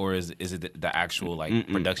different, shit. or is it the actual like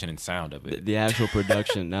production and sound of it? The actual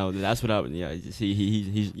production. Now that's what I would. Yeah, see,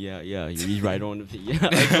 he's right on the.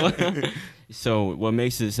 Yeah. So what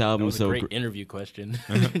makes this That album was a so great interview question.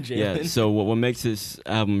 yeah, Jalen. so what makes this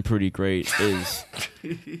album pretty great is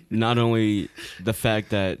not only the fact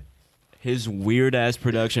that his weird ass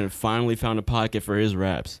production finally found a pocket for his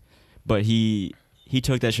raps, but he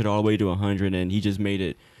took that shit all the way to 100 and he just made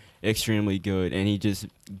it extremely good, and he just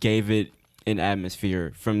gave it an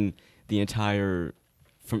atmosphere from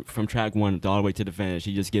from track 1 all the way to the finish.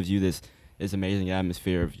 He just gives you this amazing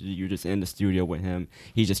atmosphere. You're just in the studio with him.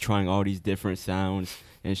 He's just trying all these different sounds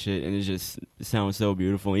and shit, and it sounds so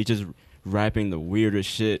beautiful. He's just rapping the weirdest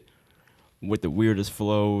shit with the weirdest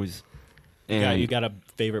flows. And You got a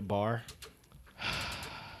favorite bar?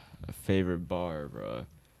 A favorite bar, bro.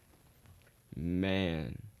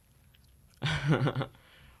 Man.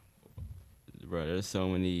 Bro, there's so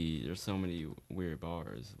many weird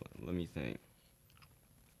bars. Let me think.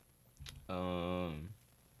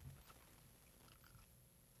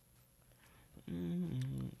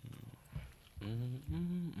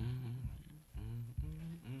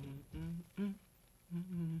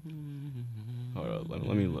 Hold up,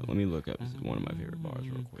 let me look up one of my favorite bars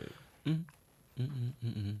real quick.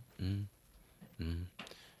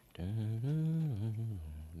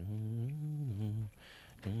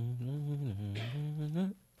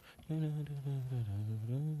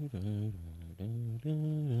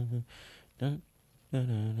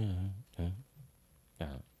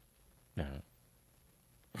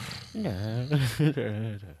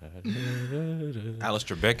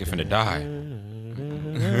 Alistair Beckett finna die.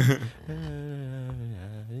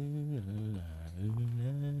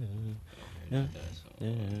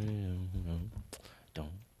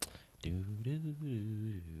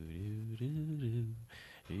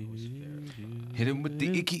 Hit him with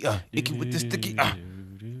the icky with the sticky.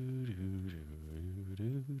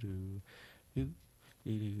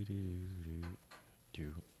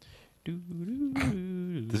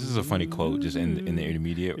 This is a funny quote, just in the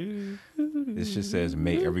intermediate. This just says,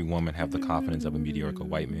 "May every woman have the confidence of a mediocre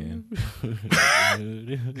white man."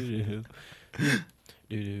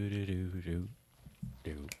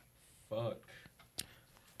 Fuck.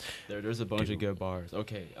 There's a bunch of good bars.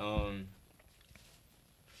 Okay. All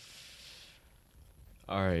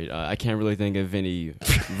right. I can't really think of any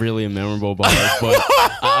really memorable bars, but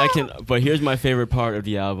I can. But here's my favorite part of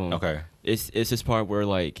the album. Okay. It's this part where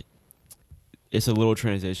like, it's a little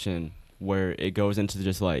transition where it goes into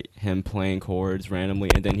just like him playing chords randomly,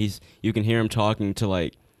 and then you can hear him talking to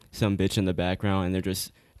like some bitch in the background, and they're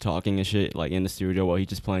just talking and shit like in the studio while he's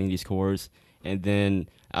just playing these chords, and then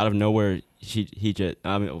out of nowhere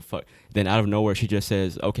Then out of nowhere she just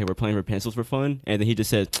says, "Okay, we're playing with pencils for fun," and then he just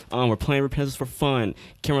says, "We're playing with pencils for fun.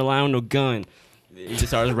 Can't rely on no gun." He just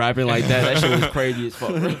starts rapping like that. That shit was crazy as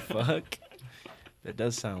fuck. Fuck. That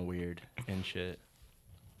does sound weird and shit.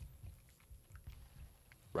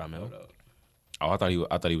 Ramil? Oh, I thought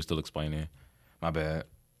he was still explaining. My bad.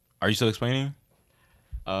 Are you still explaining?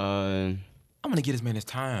 I'm gonna get this man his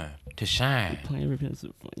time to shine. Playing with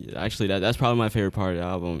pencils for fun. Yeah, actually, that's probably my favorite part of the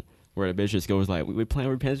album, where the bitch just goes like, "We're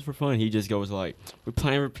playing with pencils for fun." He just goes like, "We're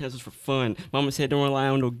playing with pencils for fun. Mama said don't rely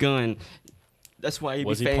on no gun." That's why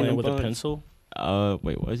Was he playing with a pencil?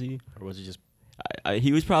 Wait, was he? Or was he just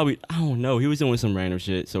He was probably, I don't know. He was doing some random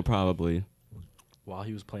shit, so probably. while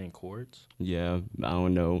he was playing chords? Yeah, I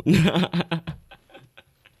don't know.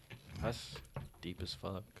 That's deep as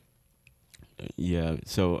fuck. Yeah,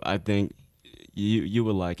 so I think you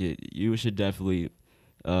would like it. You should definitely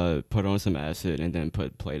put on some acid and then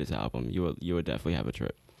play this album. You would definitely have a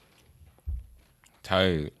trip.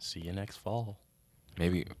 Tight. See you next fall.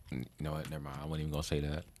 Maybe, you know what? Never mind. I wasn't even gonna say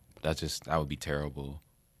that. That would be terrible.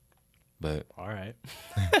 But All right.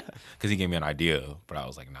 because he gave me an idea, but I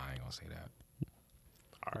was like, nah, I ain't gonna say that.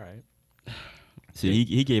 All right. See,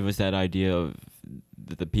 he gave us that idea of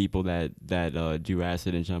the people that do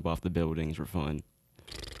acid and jump off the buildings for fun.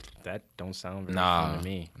 That don't sound very fun to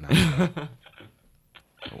me. Nah.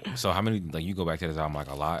 So how many, like, you go back to this album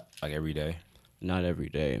like a lot, like every day? Not every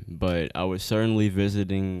day, but I was certainly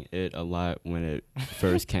visiting it a lot when it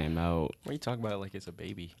first came out. Why you talk about it like it's a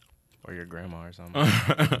baby or your grandma or something?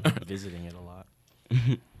 Visiting it a lot.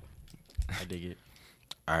 I dig it.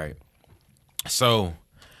 All right. So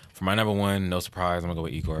for my number one, no surprise, I'm gonna go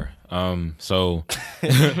with Igor. So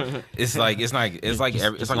it's like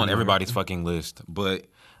on everybody's fucking list, but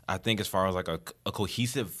I think as far as like a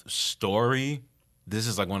cohesive story, this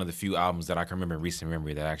is like one of the few albums that I can remember in recent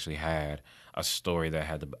memory that actually had a story that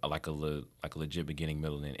had like a legit beginning,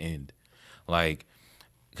 middle, and end. Like,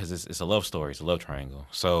 because it's a love story, it's a love triangle.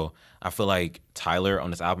 So I feel like Tyler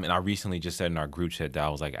on this album, and I recently just said in our group chat that I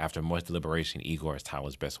was like, after much deliberation, Igor is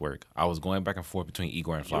Tyler's best work. I was going back and forth between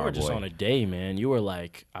Igor and Flower You were just Boy. on a day, man. You were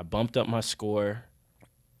like, I bumped up my score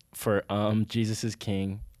for Jesus is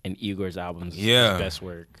King and Igor's album's his best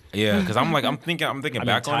work. Yeah, because I'm thinking I mean,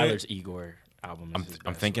 back Tyler's on it. Igor album is his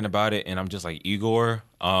I'm best thinking about it, and I'm just like, Igor,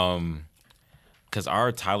 because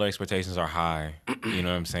our Tyler expectations are high. You know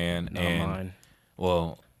what I'm saying? Not mine.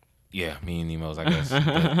 Well, yeah, me and Nemo's, I guess.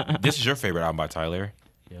 But this is your favorite album by Tyler.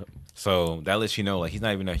 Yep. So that lets you know, like, he's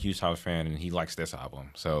not even a huge Tyler fan, and he likes this album.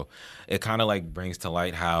 So it kind of like brings to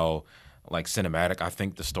light how like cinematic I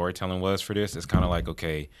think the storytelling was for this. It's kind of like,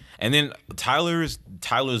 okay, and then Tyler's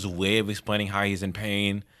way of explaining how he's in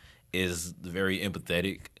pain is very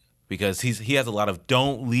empathetic, because he has a lot of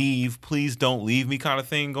 "don't leave, please don't leave me" kind of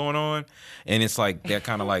thing going on, and it's like that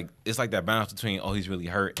kind of like, it's like that balance between, oh, he's really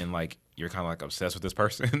hurt, and like you're kind of like obsessed with this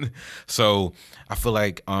person. So I feel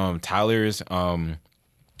like Tyler's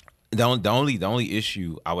the only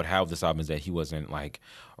issue I would have with this album is that he wasn't like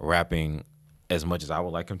rapping as much as I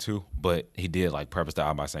would like him to, but he did like preface the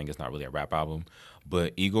album by saying it's not really a rap album.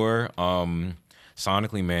 But Igor,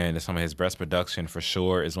 sonically, man, it's some of his best production for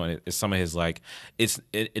sure. It's some of his like,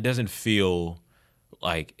 it doesn't feel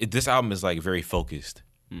like this album is like very focused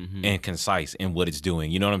and concise in what it's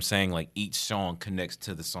doing. You know what I'm saying? Like each song connects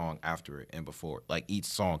to the song after it and before. Like each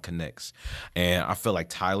song connects, and I feel like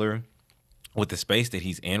Tyler, with the space that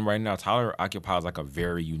he's in right now, Tyler occupies like a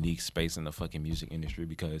very unique space in the fucking music industry,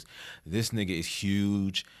 because this nigga is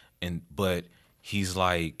huge, but he's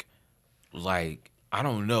like I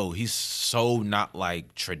don't know, he's so not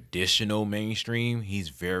like traditional mainstream. He's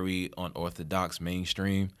very unorthodox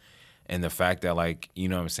mainstream. And the fact that, like, you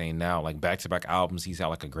know what I'm saying now, like back-to-back albums, he's had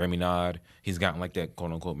like a Grammy nod. He's gotten like that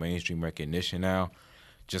quote-unquote mainstream recognition now,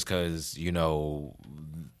 just because, you know,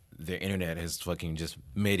 the internet has fucking just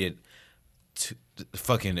made it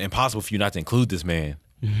fucking impossible for you not to include this man.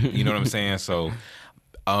 You know what I'm saying? So,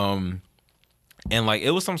 and like,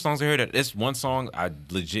 it was some songs I heard that this one song I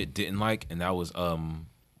legit didn't like, and that was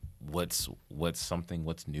what's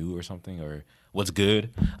new or something, or what's good.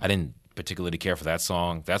 I didn't particularly care for that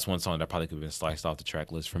song. That's one song that probably could have been sliced off the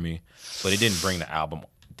track list for me, but it didn't bring the album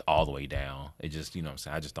all the way down. It just, you know what I'm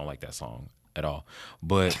saying, I just don't like that song at all.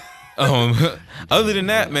 But other than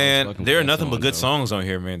that, man, there are nothing but good songs on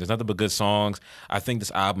here, man. There's nothing but good songs. I think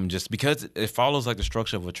this album, just because it follows like the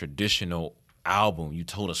structure of a traditional album, you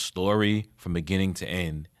told a story from beginning to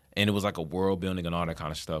end, and it was like a world building and all that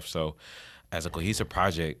kind of stuff. So as a cohesive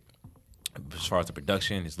project, as far as the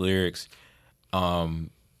production, his lyrics,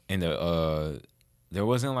 and there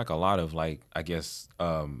wasn't like a lot of like, I guess,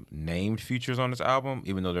 named features on this album,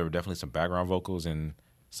 even though there were definitely some background vocals and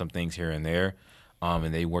some things here and there,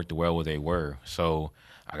 and they worked well where they were. So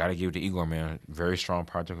I gotta give it to Igor, man. Very strong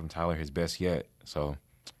project from Tyler, his best yet. So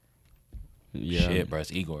yeah, shit, bro,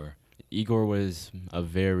 it's Igor. Igor was a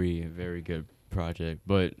very, very good project,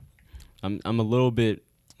 but I'm a little bit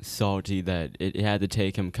salty that it had to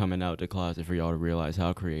take him coming out the closet for y'all to realize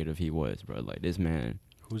how creative he was, bro. Like, this man.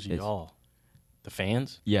 Who's y'all? The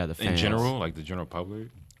fans? Yeah, the fans. In general, like the general public?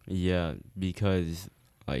 Yeah, because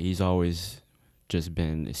like he's always just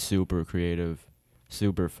been super creative,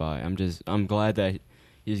 super fire. I'm glad that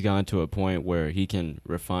he's gotten to a point where he can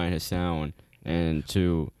refine his sound and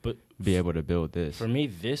be able to build this. For me,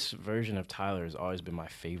 this version of Tyler has always been my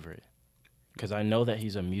favorite, because I know that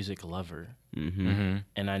he's a music lover, and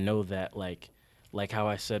I know that like how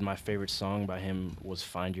I said my favorite song by him was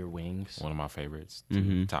 "Find Your Wings." One of my favorites,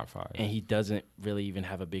 top 5. And he doesn't really even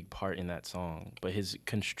have a big part in that song, but his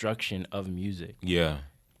construction of music. Yeah.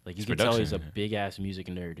 Like, you can tell he's a big-ass music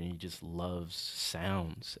nerd, and he just loves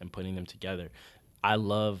sounds and putting them together.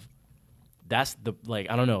 That's the, like,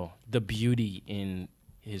 I don't know, the beauty in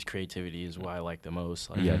his creativity is what I like the most.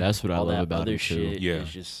 Like, yeah, that's what I love about other him, too. shit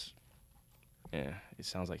is just, it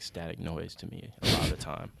sounds like static noise to me a lot of the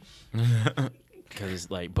time. Because,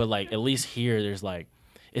 like, but, like, at least here, there's, like,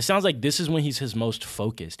 it sounds like this is when he's his most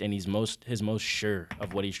focused and he's his most sure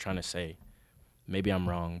of what he's trying to say. Maybe I'm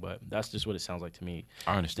wrong, but that's just what it sounds like to me.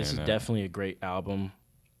 I understand This is definitely a great album.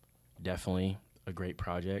 Definitely a great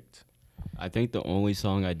project. I think the only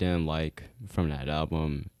song I didn't like from that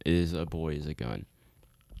album is "A Boy Is a Gun."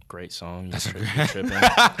 Great song. You're tripping.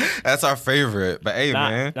 That's our favorite. But hey,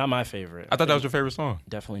 man. Not my favorite. I thought that was your favorite song.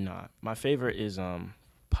 Definitely not. My favorite is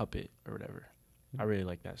Puppet or whatever. I really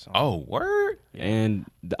like that song. Oh, word? Yeah. And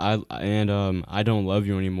I Don't Love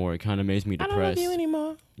You Anymore. It kind of makes me depressed. I don't love you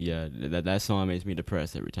anymore. Yeah, that song makes me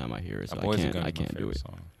depressed every time I hear it. So I can't do it.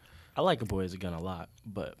 Song. I like "A Boy Is a Gun" a lot,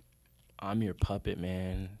 but "I'm Your Puppet,"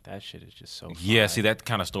 man, that shit is just so fun. Yeah, see, that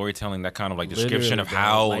kind of storytelling, that kind of like description of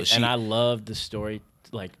how like, and I love the story.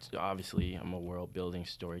 Like, obviously, I'm a world-building,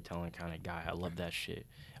 storytelling kind of guy. I love that shit.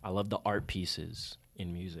 I love the art pieces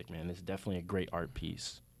in music, man. It's definitely a great art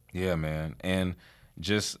piece. Yeah, man. And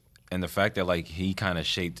the fact that, like, he kind of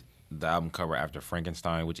shaped the album cover after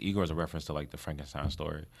Frankenstein, which Igor is a reference to, like, the Frankenstein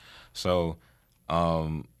story. So,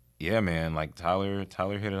 yeah, man, like, Tyler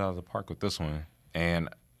hit it out of the park with this one. And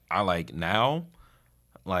I like now,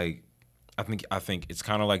 like, I think it's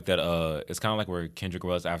kind of like that, it's kind of like where Kendrick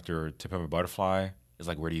was after To Pimp a Butterfly. It's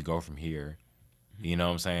like, where do you go from here? You know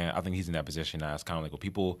what I'm saying? I think he's in that position now. It's kind of like, well,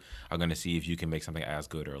 people are going to see if you can make something as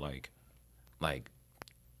good or like,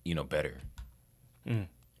 better.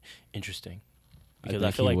 Interesting. Because I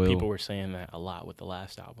think feel he like will. people were saying that a lot with the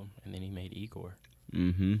last album, and then he made Igor.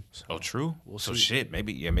 Mm-hmm. So, Oh, true? We'll So see. shit,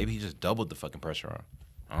 maybe he just doubled the fucking pressure on.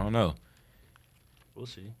 I don't know. We'll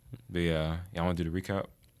see. But y'all want to do the recap?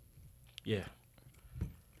 Yeah.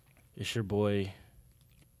 It's your boy,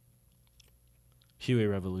 Huey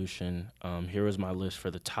Revolution. Here was my list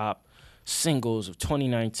for the top singles of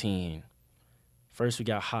 2019. First, we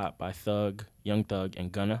got Hot by Thug, Young Thug,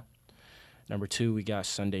 and Gunna. Number 2, we got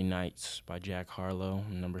Sunday Nights by Jack Harlow.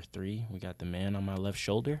 And number 3, we got The Man on My Left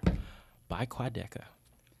Shoulder by Quadeca.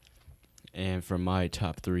 And for my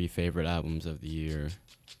top 3 favorite albums of the year,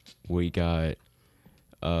 we got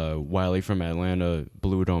Wiley from Atlanta,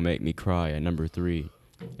 Blue Don't Make Me Cry at number 3.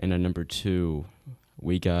 And at number 2,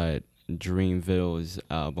 we got Dreamville's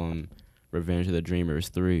album, Revenge of the Dreamers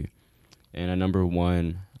 3. And at number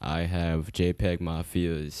 1, I have JPEG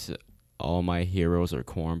Mafia's All My Heroes Are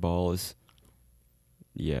Cornballs.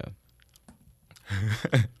 Yeah.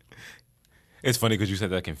 It's funny because you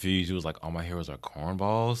said that confused. You was like, all my heroes are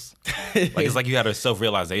cornballs. Like, it's like you had a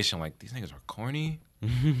self-realization, like, these niggas are corny.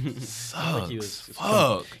 Sucks. Like he was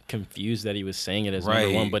Fuck. confused that he was saying it as Right.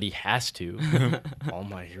 number 1, but he has to. All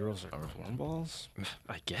my heroes are cornballs?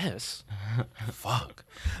 I guess. Fuck.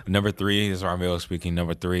 Number 3 is Ramil speaking.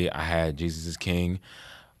 Number 3, I had Jesus is King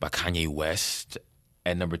by Kanye West.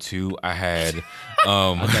 At number 2, I had I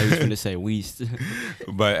thought he was going to say Weast.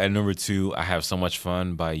 but at number 2, I have So Much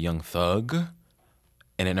Fun by Young Thug.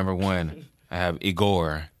 And at number 1, I have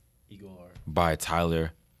Igor by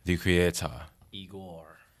Tyler, the Creator. Igor.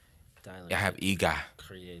 I have Iga.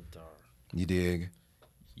 Creator. You dig?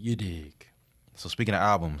 You dig. So speaking of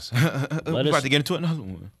albums, we're us- about to get into another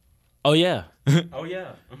one. Oh, yeah.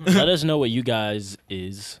 Let us know what you guys'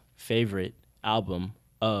 favorite album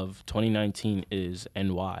of 2019 is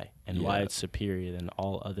and why Yeah. it's superior than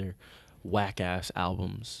all other whack-ass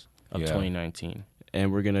albums of Yeah. 2019.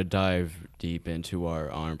 And we're going to dive deep into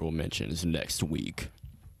our honorable mentions next week.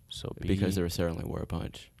 So Because there certainly were a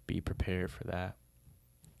bunch. be prepared for that.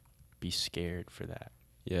 Be scared for that.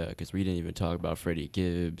 Yeah, because we didn't even talk about Freddie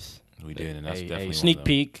Gibbs. We did, and that's Hey, definitely sneak one of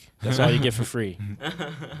them. peek. That's all you get for free.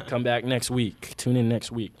 Come back next week. Tune in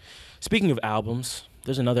next week. Speaking of albums,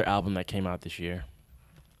 there's another album that came out this year.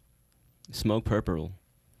 Smoke Purple.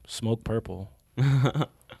 Smoke Purple.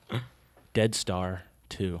 Dead Star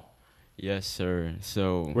 2. Yes, sir.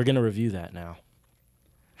 So, We're going to review that now.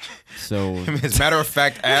 As matter of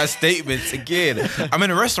fact, ass statements again. I'm in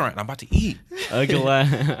a restaurant. I'm about to eat.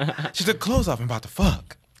 She took clothes off. I'm about to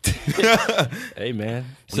fuck. Hey, man.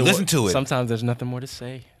 Listen to it. Sometimes there's nothing more to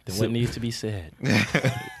say than what needs to be said.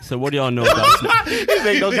 So what do y'all know about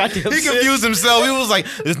Make no goddamn He sense. confused himself. He was like,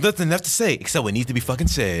 "There's nothing left to say except what needs to be fucking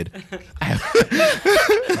said."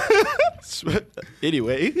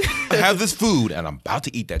 Anyway. I have this food and I'm about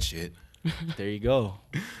to eat that shit. There you go.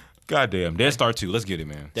 Goddamn, Dead Star 2. Let's get it,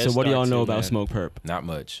 man. Dead So what do Star y'all know 2, about man. Smoke Perp? Not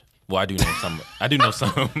much. Well, I do know some. I do know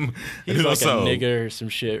some. He's like a nigga or some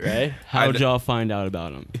shit, right? How'd y'all find out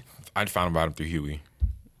about him? I found about him through Huey.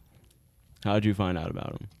 How'd you find out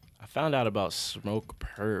about him? I found out about Smoke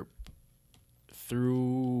Perp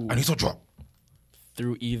through I need some drop.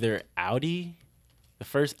 either Audi, the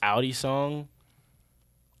first Audi song,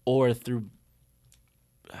 or through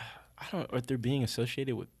or through being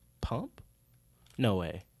associated with Pump. No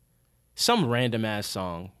way. Some random ass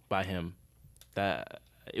song by him. That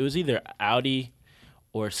it was either Audi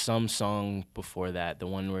or some song before that. The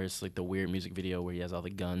one where it's like the weird music video where he has all the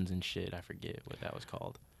guns and shit. I forget what that was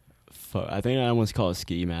called. I think that one's called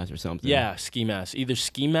Ski Mask or something. Yeah, Ski Mask. Either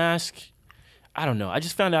Ski Mask. I don't know. I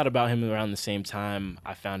just found out about him around the same time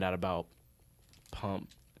I found out about Pump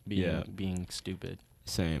being stupid.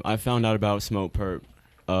 Same. I found out about Smoke Perp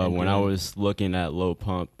when I was looking at Lil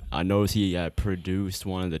Pump. I noticed he had produced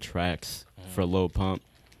one of the tracks for Lil Pump.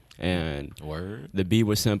 And Word. the beat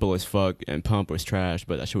was simple as fuck and Pump was trash,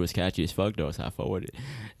 but that shit was catchy as fuck though, so I forwarded it.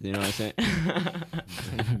 You know what I'm saying?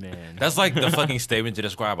 Man, That's like the fucking statement to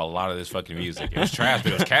describe a lot of this fucking music. It was trash,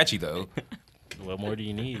 but it was catchy though. what more do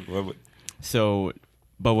you need? So,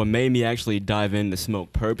 but what made me actually dive into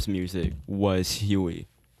Smoke Perp's music was Huey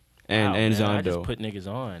and Wow, man, I Zondo. just put niggas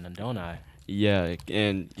on, don't I?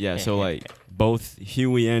 So like both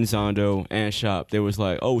Huey and Zondo and Shop, they was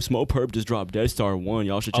like, oh, Smoke Perp just dropped Dead Star 1.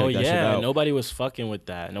 Y'all should check that shit yeah, out. nobody was fucking with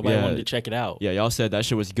that. Nobody Yeah. wanted to check it out. Yeah, y'all said that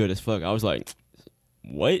shit was good as fuck. I was like,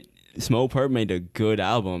 what? Smoke Perp made a good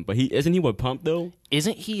album, but isn't he with Pump though?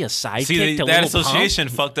 Isn't he a sidekick See, to that Lil association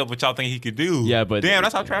fucked up what y'all think he could do. Yeah, but damn,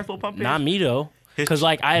 that's how trash Lil Pump Pump? is. Not me though. Because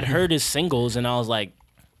like I had heard his singles and I was like,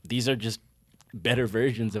 these are just better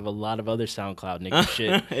versions of a lot of other SoundCloud nigga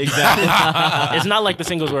shit. Exactly. It's not like the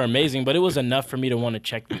singles were amazing, but it was enough for me to want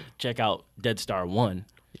to check out Dead Star 1.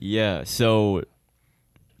 Yeah. So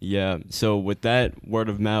with that word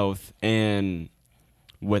of mouth and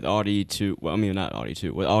with Audi 2, well, I mean not Audi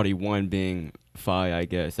 2, with Audi 1 being fire, I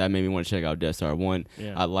guess that made me want to check out Dead Star 1.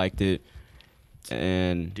 Yeah. I liked it.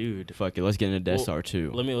 And Dude, fuck it, let's get into Dead Well, Star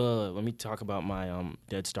 2. Let me talk about my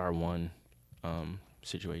Dead Star 1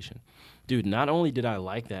 situation. Dude, not only did I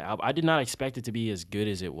like that album, I did not expect it to be as good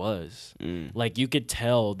as it was. Like you could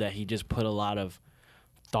tell that he just put a lot of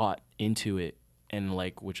thought into it, and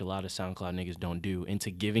like which a lot of SoundCloud niggas don't do, into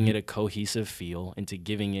giving it a cohesive feel, into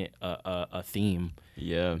giving it a theme.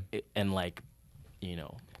 Yeah. And like, you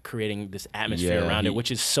know, creating this atmosphere Yeah, around it, which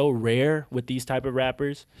is so rare with these type of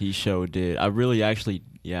rappers. He sure did. I really actually,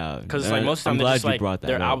 yeah. Because like most of the time, I'm they're glad just you like brought that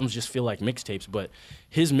their up. albums just feel like mixtapes, but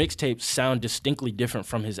his mixtapes sound distinctly different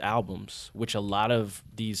from his albums, which a lot of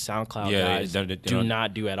these SoundCloud guys they do don't-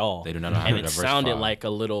 not do at all. They do not know how and to it sounded diversify. like a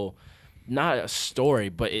little, not a story,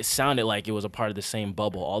 but it sounded like it was a part of the same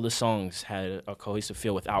bubble. All the songs had a cohesive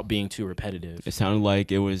feel without being too repetitive. It sounded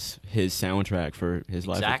like it was his soundtrack for his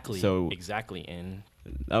life. Exactly. And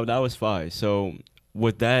That was fine. So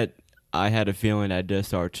with that, I had a feeling that Death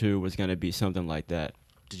Star 2 was gonna be something like that.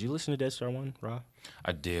 did you listen to Dead Star 1, Ra?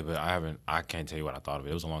 I did, but I can't tell you what I thought of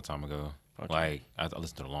it. It was a long time ago. Okay. Like I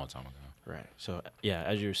listened to it a long time ago. Right. So yeah,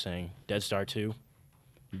 as you were saying, Dead Star 2.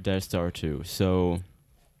 Death Star 2. So,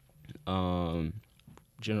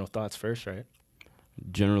 General thoughts first, right?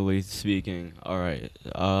 generally speaking, all right.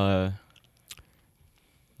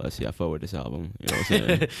 Let's see. I fuck with this album. You know what I'm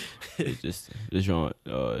saying? It's just this joint.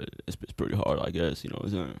 It's pretty hard, I guess. You know what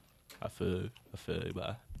I'm saying? I feel it,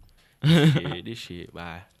 bye. This shit,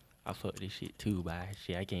 bye. I fuck this shit too, bye.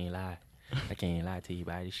 Shit, I can't lie to you,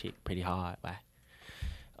 bye. This shit pretty hard,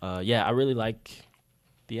 bye. Yeah, I really like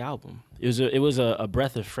the album. It was a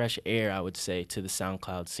breath of fresh air, I would say, to the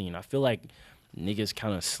SoundCloud scene. I feel like niggas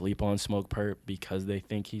kind of sleep on Smoke Perp because they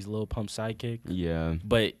think he's Lil Pump's sidekick. Yeah.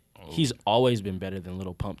 But he's always been better than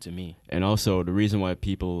Lil Pump to me. And also, the reason why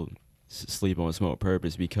people sleep on Smoke Perp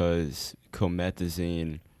is because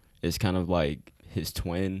Comethazine is kind of like his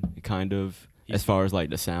twin, kind of, as far as like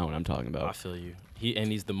the sound I'm talking I about. feel you.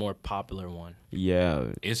 He's the more popular one.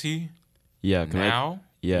 Yeah. Is he Yeah. now?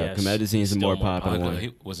 Yeah, Yes, Comedazine's the still more more popular Oh, one.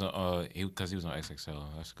 he wasn't. Because he was on XXL.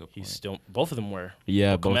 That's a good point. He's still, both of them were.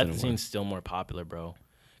 Yeah, But both of them were. Comethazine's still more popular, bro.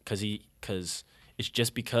 Cause it's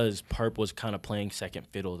just because Perp was kind of playing second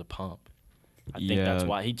fiddle to Pump. I think that's Yeah.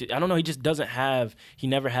 why I don't know. He just doesn't have. He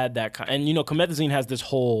never had that. And you know, Comethazine has this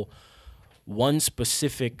whole one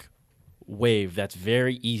specific wave that's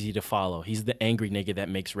very easy to follow. He's the angry nigga that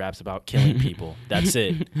makes raps about killing people. That's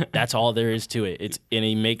it. That's all there is to it.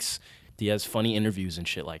 He has funny interviews and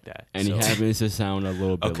shit like that. And he So- happens to sound a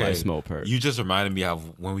little bit like Smoke Perp. You just reminded me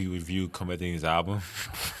of when we reviewed Comethazine's album.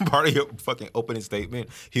 Part of your fucking opening statement,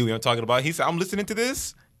 I'm talking about. He said, "I'm listening to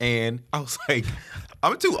this," and I was like,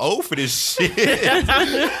 "I'm too old for this shit."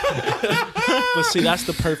 But see, that's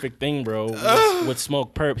the perfect thing, bro. With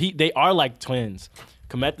Smoke Perp, they are like twins.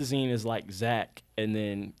 Comethazine is like Zach, and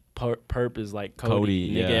then Perp is like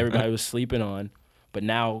Cody. Nigga, yeah. everybody was sleeping on, but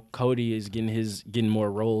now Cody is getting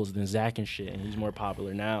more roles than Zach and shit, and he's more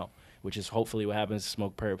popular now, which is hopefully what happens to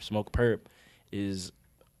Smoke Perp. Smoke Perp is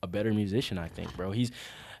a better musician, I think, bro. He's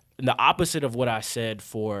the opposite of what I said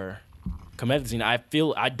for Comethazine. I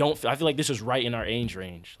feel like this is right in our age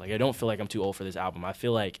range. Like I don't feel like I'm too old for this album. I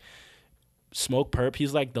feel like Smoke Perp,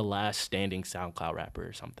 he's like the last standing SoundCloud rapper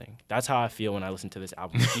or something. That's how I feel when I listen to this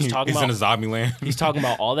album. He's talking He's in a about zombie land. he's talking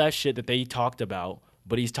about all that shit that they talked about,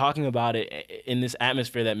 but he's talking about it in this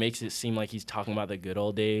atmosphere that makes it seem like he's talking about the good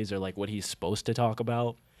old days or like what he's supposed to talk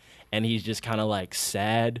about. And he's just kind of like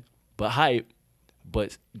sad but hype,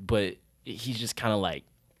 but he's just kind of like,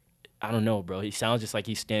 I don't know, bro. He sounds just like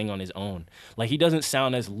he's standing on his own. Like he doesn't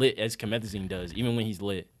sound as lit as Comethazine does, even when he's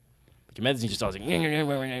lit. Comethazine just sounds like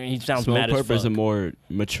he sounds Smoke mad as Perp fuck. is a more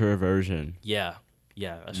mature version. Yeah,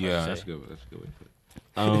 that's what Yeah, I that's say. good. That's a good way to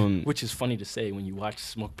put it. Which is funny to say when you watch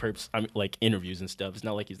Smoke Perp's like interviews and stuff. It's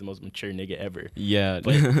not like he's the most mature nigga ever. Yeah.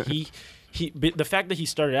 But but the fact that he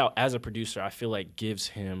started out as a producer, I feel like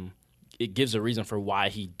gives a reason for why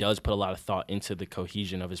he does put a lot of thought into the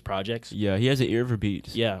cohesion of his projects. Yeah, he has an ear for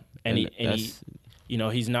beats. Yeah, and he that's- you know,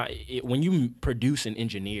 he's not when you produce an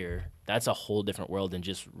engineer, that's a whole different world than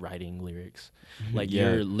just writing lyrics. Like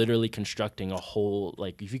Yeah. you're literally constructing a whole,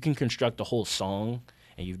 like if you can construct a whole song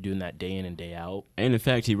and you're doing that day in and day out. And in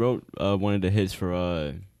fact, he wrote one of the hits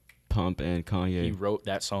for Pump and Kanye. He wrote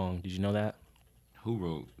that song. Did you know that? Who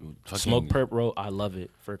wrote? Smoke Perp wrote "I Love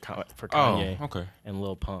It" for Kanye. Oh, okay. And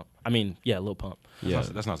Lil Pump. I mean, yeah, Lil Pump. Yeah,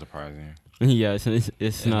 That's not surprising. yeah,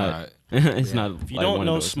 it's not. It's not. If you like don't one of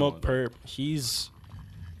know those Smoke songs. Perp, he's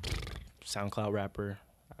SoundCloud rapper.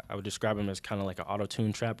 I would describe him as kind of like an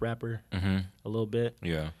auto-tune trap rapper, a little bit.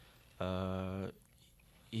 Yeah.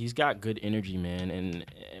 He's got good energy, man, and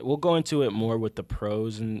we'll go into it more with the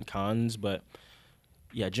pros and cons, but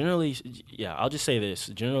yeah, I'll just say this.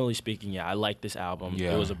 Generally speaking, yeah, I like this album.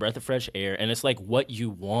 Yeah. It was a breath of fresh air, and it's like what you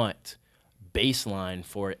want baseline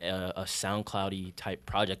for a SoundCloudy type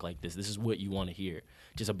project like this. This is what you want to hear.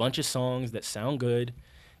 Just a bunch of songs that sound good,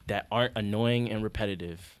 that aren't annoying and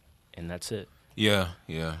repetitive, and that's it. Yeah.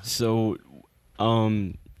 So,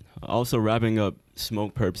 also wrapping up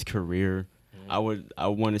Smoke Perp's career, I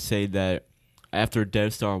want to say that after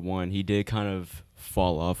Dead Star 1, he did kind of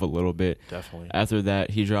fall off a little bit. Definitely. After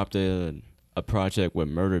that, he dropped a project with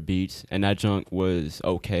Murder Beats, and that junk was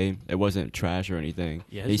okay. It wasn't trash or anything.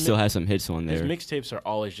 Yeah, he still has some hits on there. His mixtapes are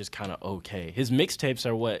always just kind of okay. His mixtapes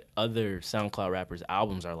are what other SoundCloud rappers'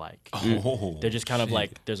 albums are like. Oh, They're just kind of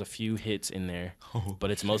like, there's a few hits in there,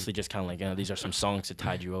 but it's mostly just kind of like, these are some songs to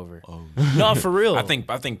tide you over. No, for real. I think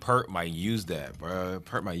Perp might use that, bro.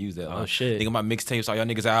 Perp might use that. Oh, shit. Think about mixtapes, all y'all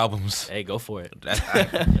niggas' albums. Hey, go for it.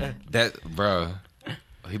 That, bro.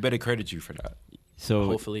 He better credit you for that. So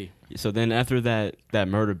Hopefully. So then after that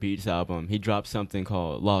Murder Beats album, he dropped something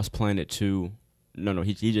called Lost Planet 2. No,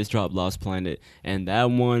 he just dropped Lost Planet, and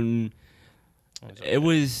that one, it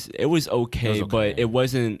was okay, but it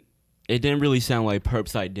didn't really sound like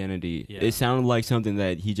Perp's identity. Yeah. It sounded like something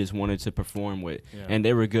that he just wanted to perform with, and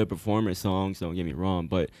they were good performance songs. Don't get me wrong,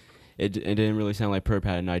 but it didn't really sound like Perp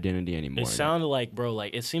had an identity anymore. It sounded like, bro,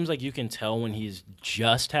 like, it seems like you can tell when he's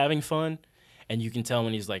just having fun, and you can tell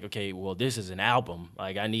when he's like, okay, well, this is an album.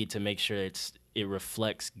 Like, I need to make sure it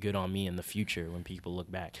reflects good on me in the future when people look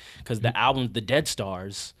back. Because the album, the Dead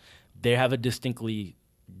Stars, they have a distinctly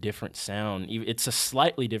different sound. It's a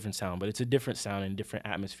slightly different sound, but it's a different sound and different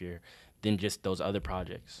atmosphere than just those other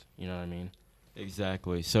projects. You know what I mean?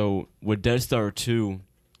 Exactly. So with Dead Star 2,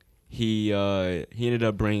 he ended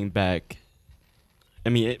up bringing back. I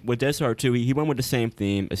mean, with Dead Star 2, he went with the same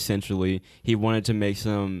theme essentially. He wanted to make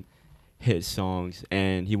some hit songs,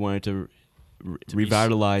 and he wanted to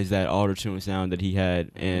revitalize that auto-tune sound that he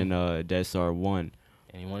had in Dead Star 1.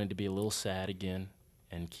 And he wanted to be a little sad again,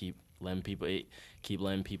 and keep letting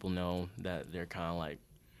people know that they're kind of like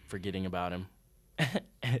forgetting about him.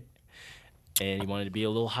 And he wanted to be a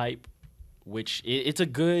little hype, which it's a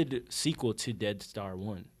good sequel to Dead Star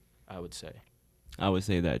 1, I would say. I would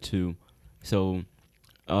say that too. So,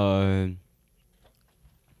 what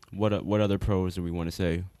other pros do we want to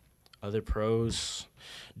say? Other pros,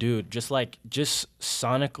 dude, just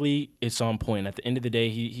sonically, it's on point. At the end of the day,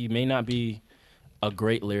 he may not be a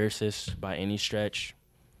great lyricist by any stretch,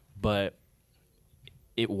 but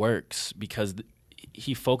it works because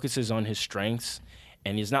he focuses on his strengths,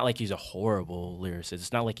 and it's not like he's a horrible lyricist.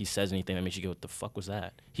 It's not like he says anything that makes you go, what the fuck was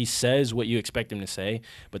that? He says what you expect him to say,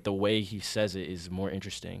 but the way he says it is more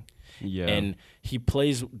interesting. Yeah. And he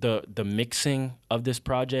plays the mixing of this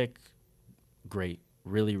project great.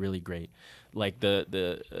 Really, really great. Like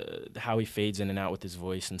the how he fades in and out with his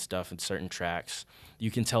voice and stuff in certain tracks. You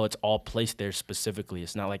can tell it's all placed there specifically.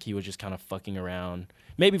 It's not like he was just kind of fucking around.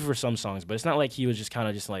 Maybe for some songs, but it's not like he was just kind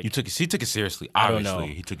of just like. He took it seriously. I don't know.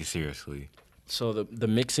 Obviously, he took it seriously. So the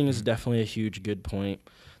mixing is definitely a huge good point.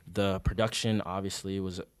 The production obviously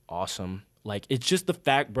was awesome. Like, it's just the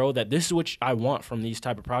fact, bro, that this is what I want from these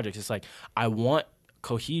type of projects. It's like, I want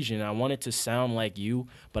cohesion. I want it to sound like you,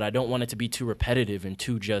 but I don't want it to be too repetitive and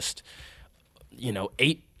too just,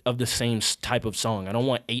 8 of the same type of song. I don't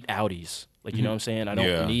want 8 Audis. Like, you know what I'm saying? I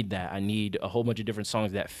don't need that. I need a whole bunch of different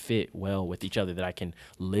songs that fit well with each other that I can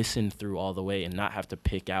listen through all the way and not have to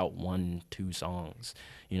pick out 1-2 songs.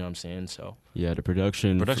 You know what I'm saying? So yeah, the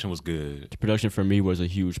production was good. The production for me was a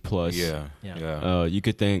huge plus. Yeah. You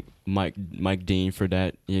could thank Mike Dean for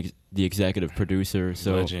that, the executive producer.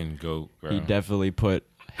 So legend, GOAT, bro. He definitely put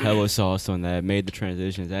hella sauce on that, made the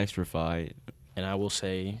transitions extra fire. And I will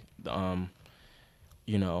say, when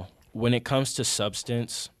it comes to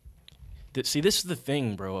substance, this is the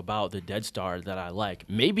thing, bro, about the Dead Star that I like.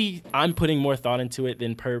 Maybe I'm putting more thought into it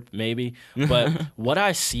than Perp, maybe. But what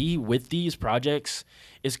I see with these projects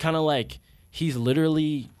is kind of like he's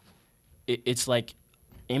literally, it's like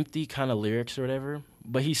empty kind of lyrics or whatever.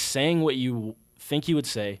 But he's saying what you think he would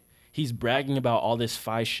say. He's bragging about all this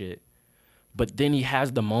fi shit. But then he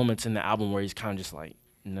has the moments in the album where he's kind of just like,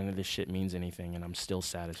 none of this shit means anything, and I'm still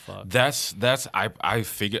sad as fuck. I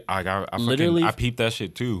figured Literally- I peeped that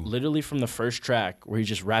shit too. Literally from the first track where he's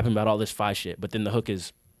just rapping about all this Phi shit, but then the hook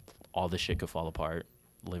is all this shit could fall apart,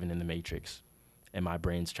 living in the Matrix, and my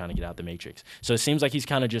brain's trying to get out the Matrix. So it seems like he's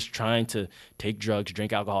kind of just trying to take drugs,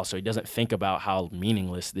 drink alcohol, so he doesn't think about how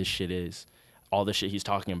meaningless this shit is, all the shit he's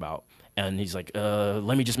talking about. And he's like,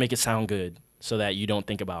 let me just make it sound good so that you don't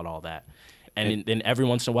think about all that. And then every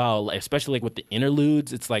once in a while, especially like with the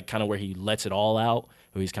interludes, it's like kind of where he lets it all out,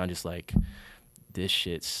 where he's kind of just like, this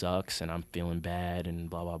shit sucks and I'm feeling bad and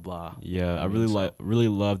blah, blah, blah. Yeah, I really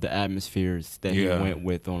love the atmospheres that he went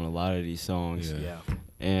with on a lot of these songs. Yeah.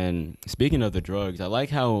 And speaking of the drugs, I like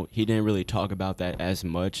how he didn't really talk about that as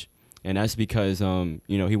much. And that's because,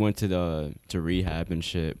 he went to rehab and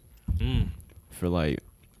shit for like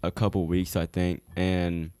a couple weeks, I think.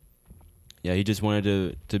 And yeah, he just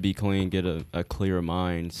wanted to be clean, get a clearer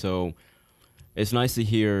mind. So it's nice to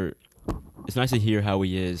hear how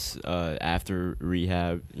he is after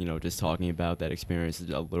rehab, just talking about that experience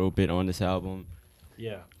a little bit on this album.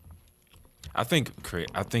 Yeah. I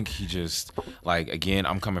think he just, like, again,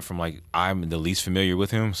 I'm coming from, like, I'm the least familiar with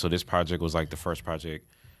him, so this project was like the first project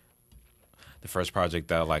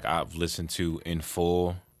that, like, I've listened to in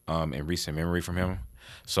full in recent memory from him.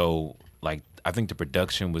 So, like, I think the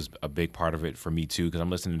production was a big part of it for me too, because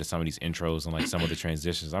I'm listening to some of these intros and like some of the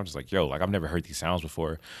transitions. I'm just like, yo, like I've never heard these sounds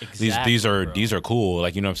before. Exactly, these are cool.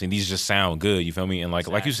 Like, you know what I'm saying? These just sound good. You feel me? And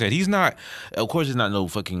like you said, he's not. Of course, he's not no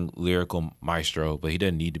fucking lyrical maestro, but he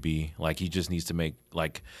doesn't need to be. Like, he just needs to make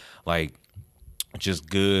like just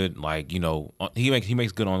good. Like, he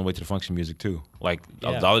makes good on the way to the function music too. Like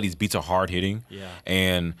all of these beats are hard hitting. Yeah.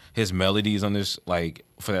 And his melodies on this, like,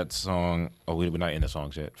 for that song, we're not in the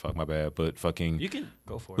songs yet. Fuck, my bad. But fucking, You can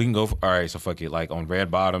go for it. we can go. All right, so fuck it. Like on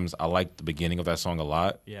Red Bottoms, I like the beginning of that song a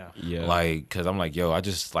lot. Yeah. Yeah. Like, cause I'm like, yo, I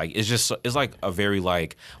just like it's like a very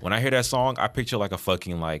like when I hear that song, I picture like a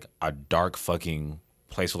fucking like a dark fucking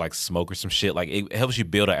place with like smoke or some shit. Like it helps you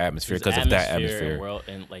build an atmosphere because of that atmosphere.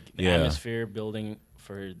 And like the atmosphere building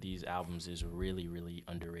for these albums is really, really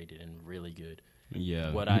underrated and really good.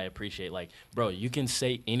 Yeah. What I appreciate, like, bro, you can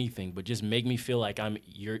say anything, but just make me feel like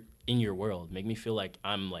you're in your world. Make me feel like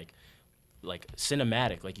I'm like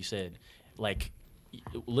cinematic, like you said. Like,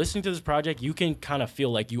 listening to this project, you can kind of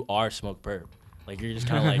feel like you are Smoke Perp. Like, you're just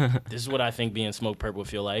kind of like, this is what I think being Smoke Perp would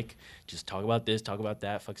feel like. Just talk about this, talk about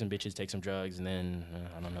that, fuck some bitches, take some drugs, and then,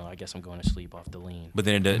 I don't know, I guess I'm going to sleep off the lean. But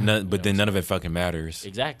then none of it fucking matters.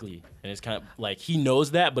 Exactly. And it's kind of like, he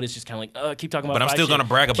knows that, but it's just kind of like, keep talking about But I'm Phi still shit. gonna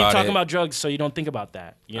brag about Keep talking it. about drugs so you don't think about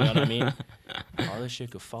that. You know what I mean? All this shit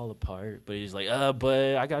could fall apart. But he's like,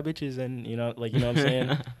 but I got bitches and, you know what I'm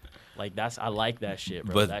saying? Like, I like that shit,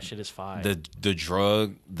 bro. But that shit is fire. The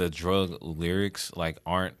drug lyrics, like,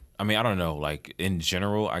 aren't, I mean, I don't know. Like, in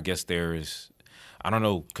general, I guess I don't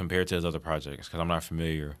know compared to his other projects because I'm not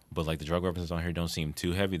familiar. But, like, the drug references on here don't seem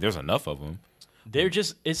too heavy. There's enough of them. They're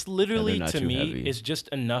just, it's literally, not to too me, heavy. it's just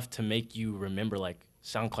enough to make you remember, like,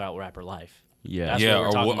 SoundCloud rapper life. Yeah. That's Yeah, what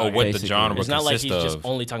we're talking or about what here. the genre It's not like consists he's just of.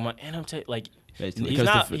 only talking about, and I'm like, Basically, he's 'cause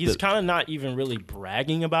not, the- he's kind of not even really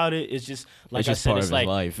bragging about it. It's just, like It's I just said, part it's of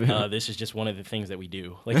like, his life. this is just one of the things that we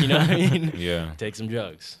do. Like, you know what I mean? Yeah. Take some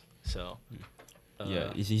drugs. So,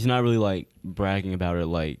 Yeah, he's not really like bragging about it.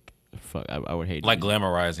 Like, fuck, I would hate Like to-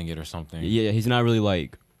 glamorizing it or something. Yeah, he's not really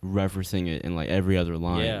like referencing it in like every other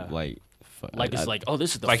line. Yeah. Like, fuck, like, it's like, oh,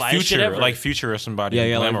 this is the Like finest shit ever. Future or somebody.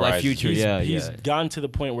 Yeah, like glamorizes Future, it. He's gotten to the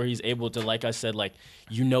point where he's able to, like I said, like,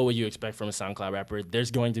 you know what you expect from a SoundCloud rapper.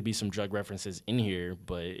 There's going to be some drug references in here,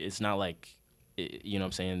 but it's not like, you know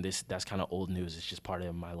what I'm saying? That's kind of old news. It's just part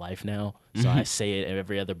of my life now. So I say it at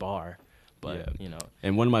every other bar. But, you know.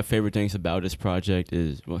 And one of my favorite things about this project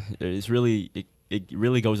is, well, it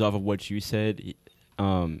really goes off of what you said.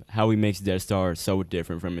 How he makes Dead Star so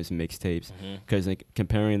different from his mixtapes. Because like,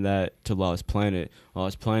 comparing that to Lost Planet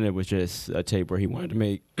was just a tape where he wanted to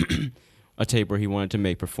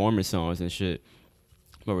make performance songs and shit.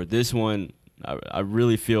 But with this one, I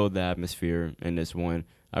really feel the atmosphere in this one.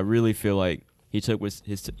 I really feel like he took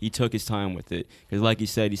his time with it. Because like he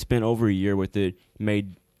said, he spent over a year with it,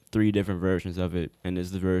 made 3 different versions of it, and this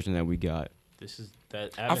is the version that we got. This is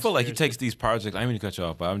that. I feel like he atmosphere takes these projects. I didn't mean to cut you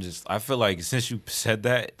off, but I feel like since you said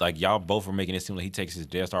that, like y'all both were making it seem like he takes his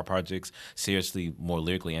Dead Star projects seriously, more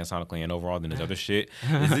lyrically and sonically and overall than his other shit.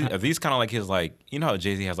 Are these kind of like his, like, you know how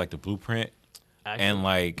Jay-Z has like the blueprint? Actually, And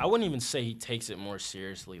like, I wouldn't even say he takes it more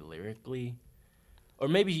seriously lyrically, or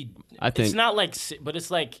maybe I think- it's not like, but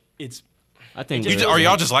it's like I think Or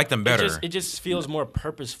y'all just like them better? It just feels more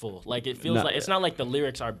purposeful. Like it feels like it's not like the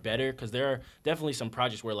lyrics are better, because there are definitely some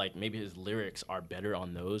projects where like maybe his lyrics are better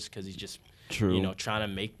on those because he's just trying to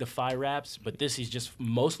make the fire raps. But this, he's just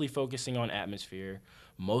mostly focusing on atmosphere,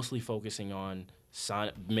 mostly focusing on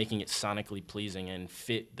making it sonically pleasing and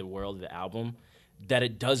fit the world of the album. That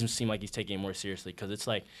it doesn't seem like he's taking it more seriously, because it's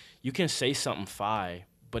like you can say something fire,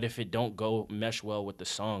 but if it don't go mesh well with the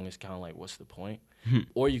song, it's kind of like, what's the point?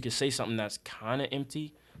 Or you could say something that's kind of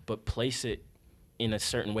empty, but place it in a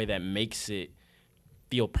certain way that makes it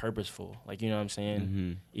feel purposeful. Like, you know what I'm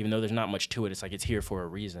saying? Even though there's not much to it, it's like it's here for a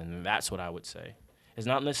reason. And that's what I would say. It's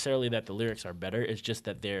not necessarily that the lyrics are better. It's just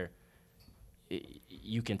that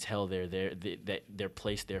you can tell that they're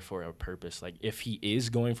placed there for a purpose. Like, if he is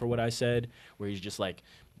going for what I said, where he's just like,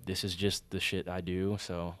 this is just the shit I do,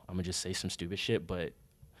 so I'm gonna just say some stupid shit, but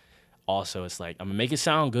also it's like I'm gonna make it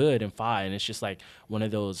sound good and fine. And it's just like one of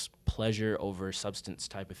those pleasure over substance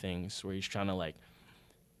type of things where he's trying to like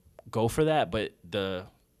go for that, but the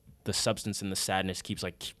substance and the sadness keeps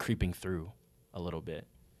like creeping through a little bit,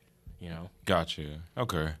 you know? Gotcha.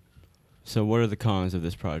 Okay. So what are the cons of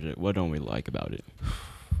this project? What don't we like about it?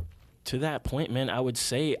 To that point, man, I would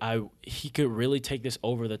say he could really take this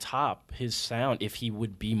over the top, his sound, if he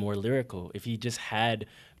would be more lyrical, if he just had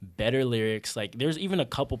better lyrics. Like, there's even a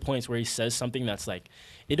couple points where he says something that's like,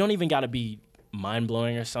 it don't even got to be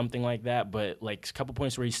mind-blowing or something like that, but like a couple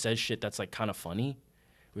points where he says shit that's like kind of funny,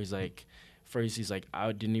 where he's like, first he's like,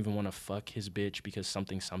 I didn't even want to fuck his bitch because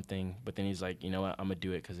something, but then he's like, you know what, I'm gonna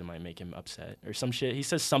do it because it might make him upset or some shit. He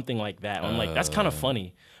says something like that. I'm like, that's kind of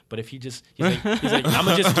funny. But if he's like, I'm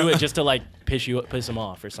gonna just do it just to like piss him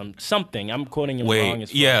off or something. I'm quoting him wrong as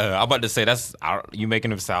fuck. Yeah, I'm about to say you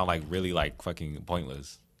making him sound like really like fucking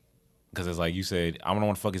pointless. Because it's like you said, I don't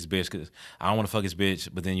want to fuck his bitch because I don't want to fuck his bitch,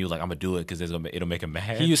 but then you like, I'm going to do it because it'll make him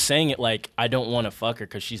mad. He was saying it like, I don't want to fuck her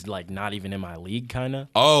because she's like not even in my league, kind of.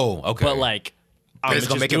 Oh, okay. But like, I'm going to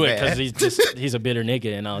just do it because he's a bitter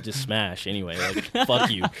nigga and I'll just smash anyway. Like,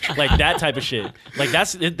 fuck you. Like that type of shit. Like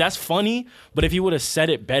that's funny, but if he would have said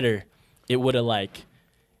it better, it would have like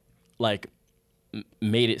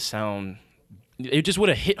made it sound, it just would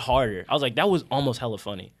have hit harder. I was like, that was almost hella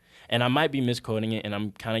funny. And I might be misquoting it, and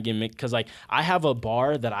I'm kind of getting mixed, because like I have a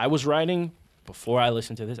bar that I was writing before I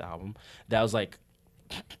listened to this album that was like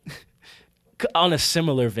on a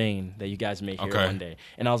similar vein that you guys may hear one day.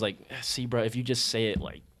 And I was like, see, bro, if you just say it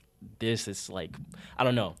like this, it's like, I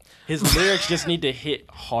don't know. His lyrics just need to hit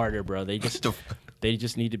harder, bro. They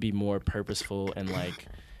just need to be more purposeful, and like,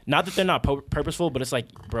 not that they're not purposeful, but it's like,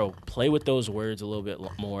 bro, play with those words a little bit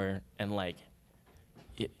more, and like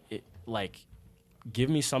it like,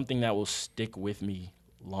 give me something that will stick with me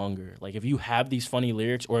longer. Like, if you have these funny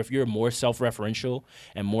lyrics, or if you're more self-referential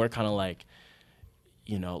and more kind of like,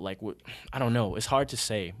 you know, like, I don't know. It's hard to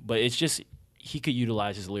say, but it's just, he could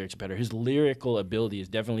utilize his lyrics better. His lyrical ability is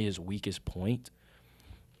definitely his weakest point.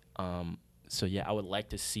 So yeah, I would like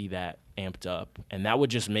to see that amped up, and that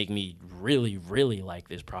would just make me really, really like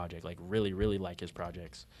this project. Like, really, really like his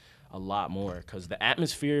projects a lot more, because the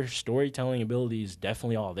atmosphere, storytelling ability is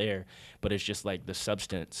definitely all there, but it's just like the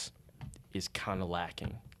substance is kind of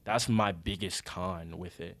lacking. That's my biggest con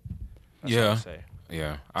with it. That's what I say.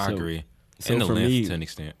 Yeah, I agree. So and the for length me, to an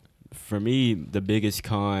extent. For me, the biggest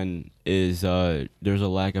con is there's a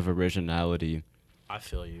lack of originality. I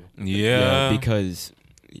feel you. Yeah, because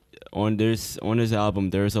on this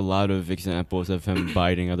album, there's a lot of examples of him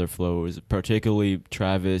biting other flows, particularly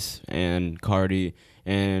Travis and Cardi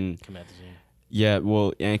and Comethazine. Yeah,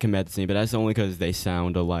 well, and Comethazine, but that's only because they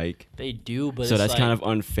sound alike. They do, but so it's that's like, kind of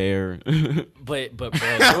unfair. But bro,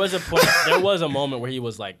 there was a moment where he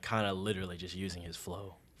was like kind of literally just using his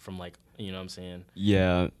flow from like, you know what I'm saying?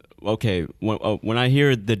 Yeah. Okay. When I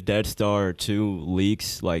hear the Dead Star 2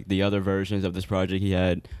 leaks, like the other versions of this project he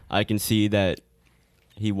had, I can see that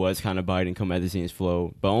he was kind of biting Comethazine's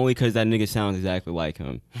flow, but only because that nigga sounds exactly like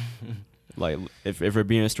him. Like, if we're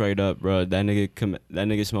being straight up, bro, that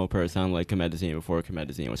nigga Smoke Purr sounded like Comethazine before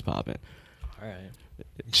Comethazine was popping. All right.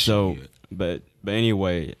 So, but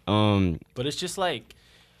anyway, But it's just like,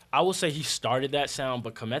 I will say he started that sound,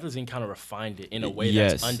 but Comethazine kind of refined it in a way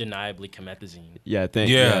that's undeniably Comethazine. Yeah, thank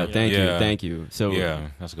you. So yeah,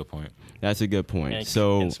 that's a good point. That's a good point. And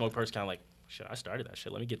Smoke Purr's kind of like, shit, I started that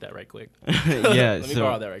shit. Let me get that right quick. Yeah, let me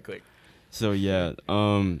borrow that right quick. So yeah,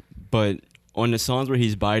 but on the songs where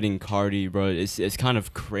he's biting Cardi, bro, it's kind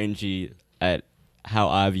of cringy at how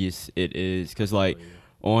obvious it is. Cause like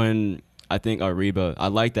on, I think Ariba, I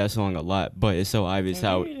like that song a lot, but it's so obvious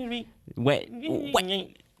how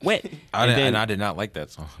Wait, And I did not like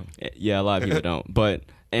that song. yeah, a lot of people don't. But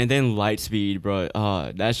and then Lightspeed, bro.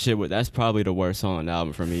 That's probably the worst song on the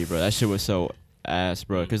album for me, bro. That shit was so ass,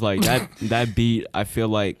 bro. Cause like that beat, I feel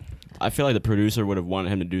like the producer would have wanted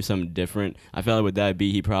him to do something different. I feel like with that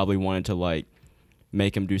beat, he probably wanted to like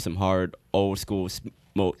make him do some hard old school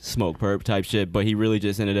smoke perp type shit, but he really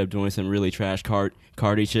just ended up doing some really trash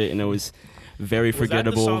Cardi shit, and it was very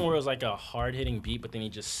forgettable. Was that the song where it was like a hard hitting beat, but then he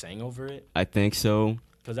just sang over it? I think so.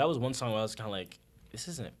 Because that was one song where I was kind of like, this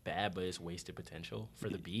isn't bad, but it's wasted potential for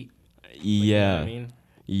the beat. Yeah. You know what I mean?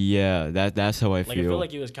 Yeah, that's how I feel. I feel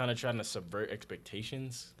like he was kind of trying to subvert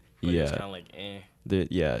expectations. But yeah. It's kind of like, eh.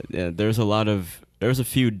 There's a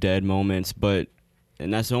few dead moments,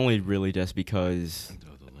 and that's only really just because.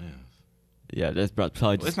 Yeah, that's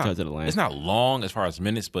probably just because of the length. It's not long as far as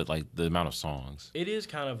minutes, but like the amount of songs. It is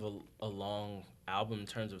kind of a long album in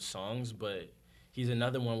terms of songs, but he's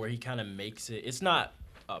another one where he kind of makes it. It's not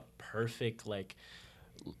a perfect like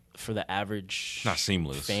for the average not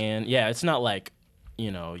seamless fan. Yeah, it's not like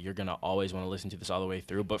you're gonna always want to listen to this all the way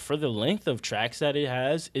through. But for the length of tracks that it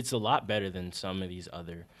has, it's a lot better than some of these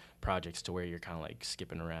other projects to where you're kind of like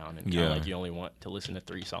skipping around and kind of like you only want to listen to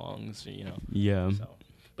 3 songs. Yeah. So.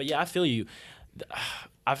 But yeah, I feel you.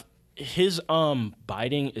 His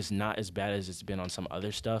biting is not as bad as it's been on some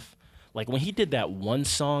other stuff. Like when he did that one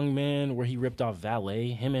song, man, where he ripped off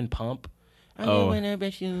Valet, him and Pump. Like,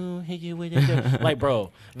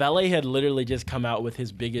 bro, Valet had literally just come out with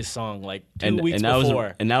his biggest song like 2 weeks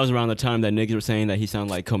before. And that was around the time that niggas were saying that he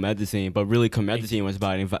sounded like Comedicine, but really Comedicine was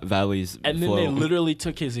biting Valet's and flow. Then they literally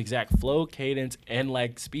took his exact flow, cadence, and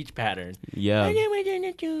like speech pattern. Yeah. And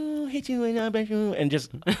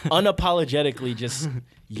just unapologetically just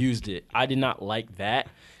used it. I did not like that.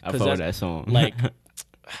 I followed that song. Like,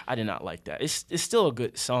 I did not like that. It's still a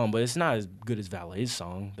good song, but it's not as good as Valet's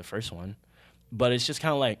song, the first one. But it's just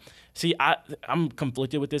kind of like, see, I'm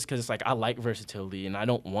conflicted with this because it's like I like versatility, and I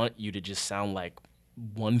don't want you to just sound like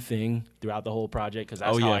one thing throughout the whole project because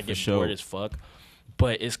that's how I get bored as fuck.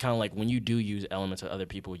 But it's kind of like when you do use elements of other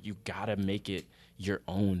people, you got to make it your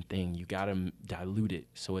own thing. You got to dilute it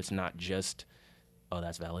so it's not just, oh,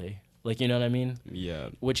 that's Valet. Like, you know what I mean?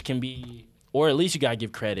 Yeah. Which can be, or at least you got to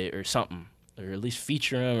give credit or something, or at least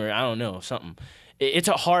feature him, or I don't know, something. It's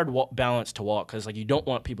a hard balance to walk because like you don't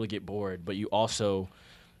want people to get bored, but you also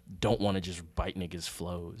don't want to just bite niggas'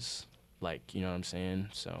 flows. Like, you know what I'm saying?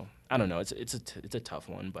 So I don't know. It's a tough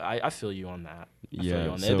one, but I feel you on that. I feel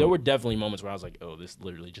you on that. There were definitely moments where I was like, oh, this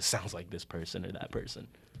literally just sounds like this person or that person.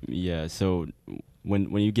 Yeah. So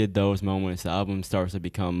when you get those moments, the album starts to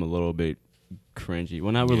become a little bit cringy.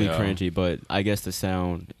 Well, not really cringy, but I guess the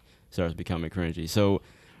sound starts becoming cringy. So.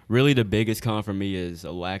 Really, the biggest con for me is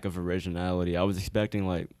a lack of originality. I was expecting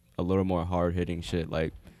like a little more hard-hitting shit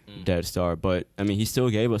like Dead Star, but I mean, he still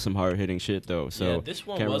gave us some hard-hitting shit though. So yeah, this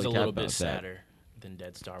one was really a little bit sadder than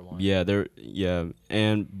Dead Star 1. Yeah,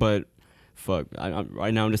 but fuck,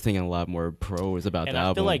 right now I'm just thinking a lot more pros about the album. And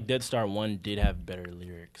I feel like Dead Star 1 did have better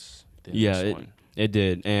lyrics than this one. It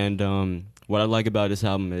did. And what I like about this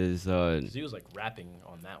album is he was like rapping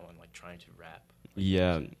on that one, like trying to rap.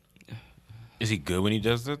 Yeah. Is he good when he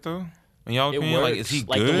does that though? In y'all opinion, like, is he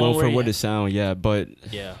like good? Well, for what it sound, yeah, but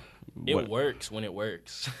it works when it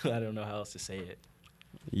works. I don't know how else to say it.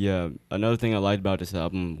 Yeah, another thing I liked about this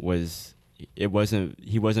album was he wasn't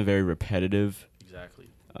very repetitive.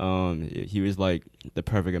 Exactly. He was like the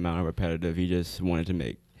perfect amount of repetitive. He just wanted to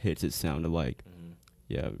make hits it sounded like. Mm-hmm.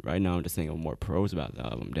 Yeah, right now I'm just thinking more pros about the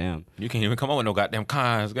album. Damn. You can't even come up with no goddamn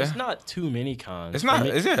cons, guy. It's not too many cons. It's not.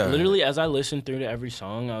 Is it? Literally, as I listened through to every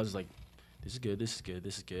song, I was like, this is good, this is good,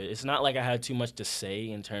 this is good. It's not like I had too much to say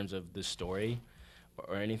in terms of the story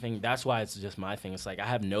or anything. That's why it's just my thing. It's like I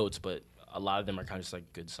have notes, but a lot of them are kind of just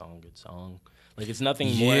like good song. Like it's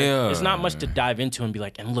nothing more. It's not much to dive into and be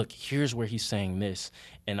like, and look, here's where he's saying this.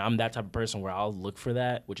 And I'm that type of person where I'll look for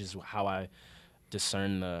that, which is how I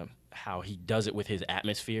discern how he does it with his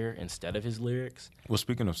atmosphere instead of his lyrics. Well,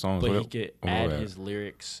 speaking of songs, but he could add his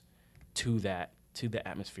lyrics to the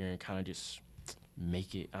atmosphere and kind of just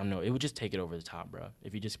make it, I don't know, it would just take it over the top, bro.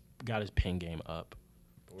 If he just got his pen game up.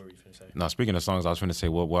 What were you finna say? No, speaking of songs, I was finna say,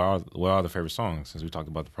 well, what are the favorite songs? Since we talked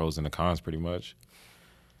about the pros and the cons pretty much.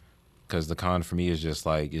 Because the con for me is just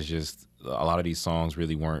like, it's just a lot of these songs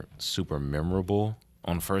really weren't super memorable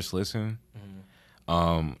on first listen.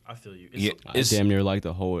 Mm-hmm. I feel you. I damn near like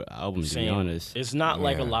the whole album, to be honest. It's not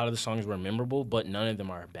like a lot of the songs were memorable, but none of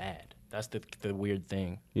them are bad. That's the weird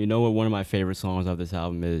thing. You know what one of my favorite songs of this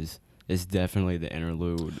album is It's definitely the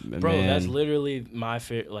interlude, Bro, man. that's literally my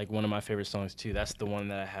one of my favorite songs too. That's the one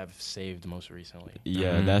that I have saved most recently.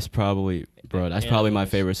 Yeah, that's probably, bro. That's probably my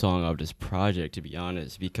Interludes. favorite song of this project, to be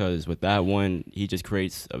honest. Because with that one, he just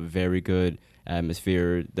creates a very good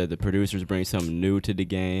atmosphere. That the producers bring something new to the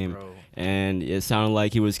game, Bro. and it sounded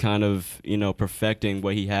like he was kind of, perfecting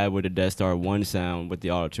what he had with the Death Star 1 sound with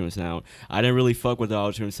the auto-tune sound. I didn't really fuck with the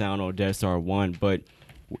auto-tune sound on Death Star 1, but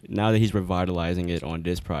now that he's revitalizing it on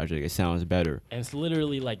this project, it sounds better. And it's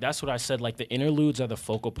literally like, that's what I said, like the interludes are the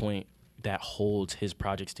focal point that holds his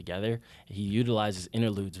projects together. He utilizes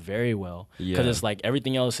interludes very well. Because it's like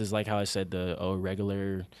everything else is like how I said, the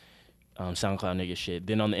regular SoundCloud nigga shit.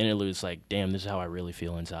 Then on the interlude, it's like, damn, this is how I really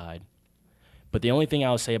feel inside. But the only thing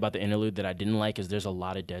I would say about the interlude that I didn't like is there's a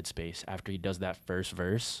lot of dead space after he does that first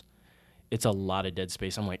verse. It's a lot of dead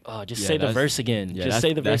space. I'm like, oh, just say the verse again. Yeah, just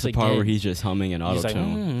say the verse again. That's the part again. where he's just humming and He's like,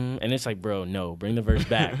 auto-tune. and it's like, bro, no, bring the verse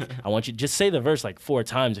back. I want you just say the verse like 4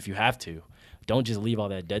 times if you have to. Don't just leave all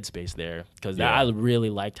that dead space there, because I really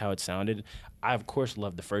liked how it sounded. I of course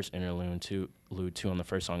loved the first interlude too on the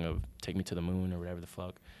first song of "Take Me to the Moon" or whatever the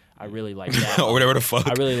fuck. I really liked that. Or whatever the fuck.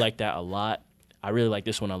 I really liked that a lot. I really like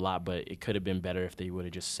this one a lot, but it could have been better if they would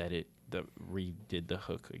have just said it, redid the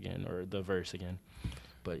hook again or the verse again.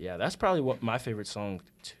 But yeah, that's probably what my favorite song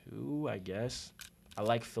too, I guess. I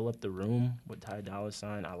like "Fill Up the Room" with Ty Dolla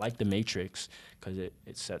 $ign. I like "The Matrix" because it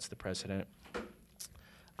sets the precedent.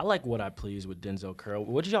 I like "What I Please" with Denzel Curry.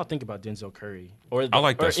 What did y'all think about Denzel Curry? Or I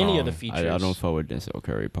like that any of song. the features? I don't fuck with Denzel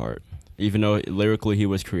Curry part. Even though lyrically he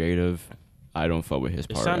was creative, I don't fuck with his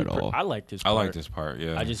It part sounded at all. I liked his I part. like this part,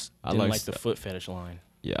 yeah. I just I didn't like like the foot fetish line.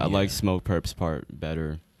 Yeah, I like Smoke Perp's part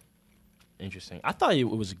better. Interesting. I thought it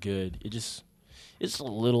was good. It's a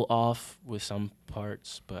little off with some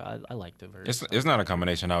parts, but I like the verse. It's not a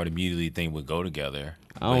combination I would immediately think would go together.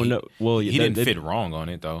 I don't know. Well, He they, didn't fit wrong on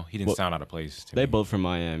it, though. He didn't sound out of place to They me. both from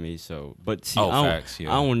Miami, so. But see, Oh, I don't, facts,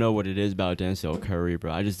 yeah. I don't know what it is about Denzel Curry,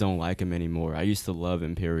 bro. I just don't like him anymore. I used to love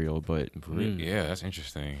Imperial, but Yeah, that's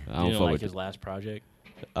interesting. I You don't didn't fuck like with his last project?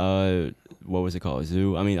 what was it called?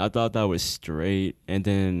 Zoo. I mean, I thought that was straight, and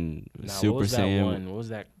then Nah, Super what was that Saiyan. one? What was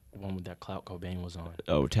that one with that Clout Cobain was on?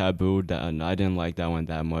 Oh, Taboo. I didn't like that one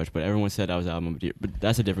that much, but everyone said that was the album of the year. But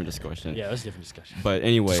that's a different discussion. Yeah, that's a different discussion. But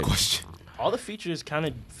anyway, Question. All the features kind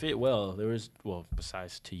of fit well. There was, well,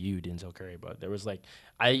 besides to you, Denzel Curry, but there was like,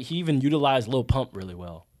 he even utilized Lil Pump really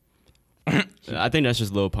well. I think that's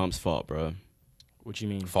just Lil Pump's fault, bro. What you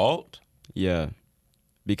mean? Fault? Yeah,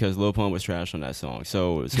 because Lil Pump was trash on that song.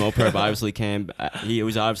 So Smoke Perp obviously he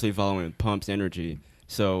was obviously following Pump's energy.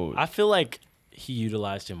 So I feel like he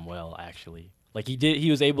utilized him well, actually. Like he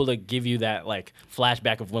was able to give you that like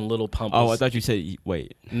flashback of when Lil Pump was. I thought you said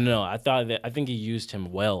wait. No, I think he used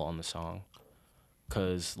him well on the song.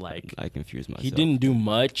 Cause like I confused myself. he didn't do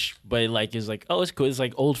much, but like it's like, oh, it's cool. It's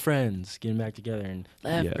like old friends getting back together and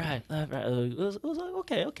left, right. It was like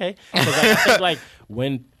okay. 'Cause, like, I think like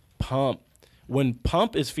when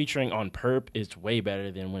Pump is featuring on Perp, it's way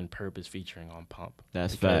better than when Perp is featuring on Pump.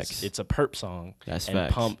 That's Because facts. It's a Perp song. That's and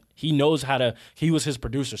facts. Pump, he knows how to. He was his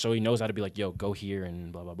producer, so he knows how to be like, yo, go here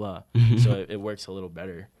and blah blah blah. So it works a little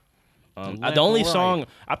better. The only song,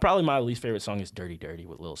 my least favorite song is "Dirty Dirty"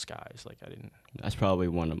 with Lil Skies. Like I didn't. That's probably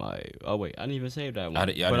one of my. Oh wait, I didn't even save that one. I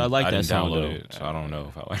like that didn't song download though. it, so I don't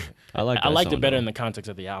know if I like it. I like. I liked song, it better though. in the context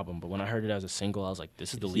of the album, but when I heard it as a single, I was like,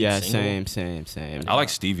 "This is the lead Yeah, single." same. I like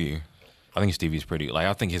Stevie. I think Stevie's pretty. Like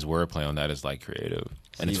I think his wordplay on that is like creative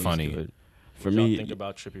and it's Stevie's funny. good. For What y'all me, think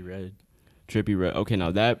about Trippie Redd? Trippie Redd. Okay,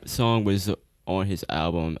 now that song was on his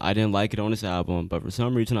album. I didn't like it on his album, but for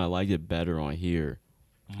some reason I liked it better on here.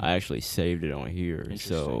 I actually saved it on here,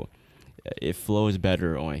 so it flows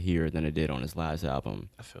better on here than it did on his last album.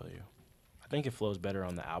 I feel you. I think it flows better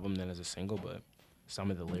on the album than as a single, but some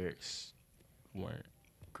of the lyrics weren't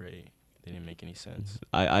great. They didn't make any sense.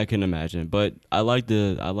 I can imagine, but I like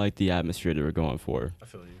the atmosphere that we're going for. I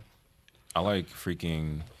feel you. I like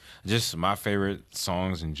freaking just my favorite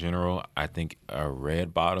songs in general. I think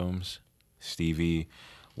Red Bottoms, Stevie,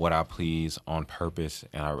 What I Please, On Purpose,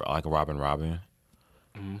 and I like Robin.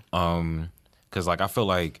 Cause like I feel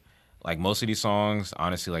like most of these songs,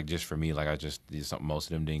 honestly, like just for me, like most of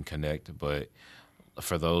them didn't connect, but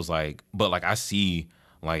for those but I see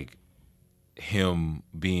like him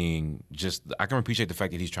being I can appreciate the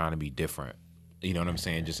fact that he's trying to be different. You know what I'm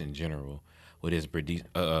saying? Just in general with his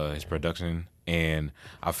production, and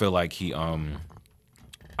I feel like he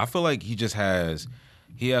just has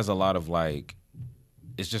a lot of like,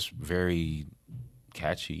 it's just very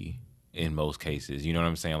catchy in most cases. You know what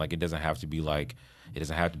I'm saying? Like it doesn't have to be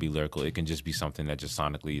lyrical. It can just be something that just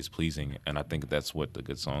sonically is pleasing, and I think that's what the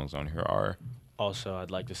good songs on here are. Also, I'd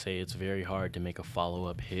like to say it's very hard to make a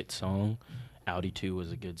follow-up hit song. Audi 2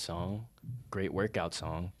 was a good song. Great workout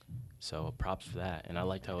song. So props for that. And I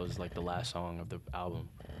liked how it was like the last song of the album.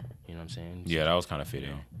 You know what I'm saying? Yeah, that was kind of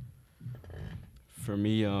fitting. For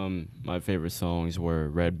me, my favorite songs were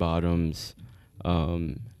Red Bottoms.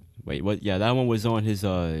 Wait, what? Yeah, that one was on his.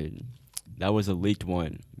 That was a leaked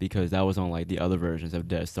one because that was on like the other versions of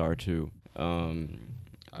Dead Star 2. I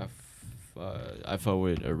fought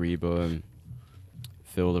with Ariba,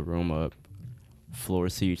 Fill the Room Up. Floor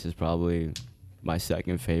Seats is probably my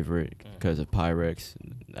second favorite because of Pyrex.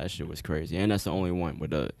 That shit was crazy, and that's the only one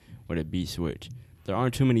with a beat switch. There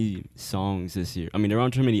aren't too many songs this year. I mean, there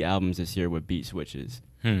aren't too many albums this year with beat switches.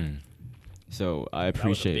 So I appreciate. That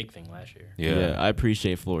was a big thing last year. Yeah, I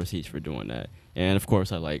appreciate Floor Seats for doing that, and of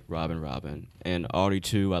course I like Robin, and Audi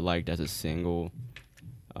 2 I liked as a single.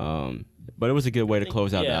 But it was a good way to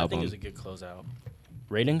close out the album. I think it was a good closeout.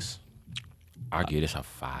 Ratings? I'll give this a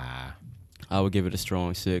 5. I would give it a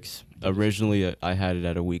strong 6. Originally, I had it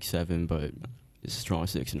at a weak 7, but it's a strong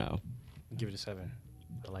 6 now. Give it a 7.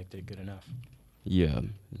 I liked it good enough. Yeah,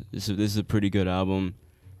 this is a pretty good album.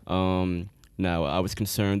 Now, I was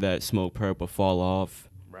concerned that Smoke Perp would fall off.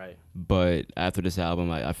 Right. But after this album,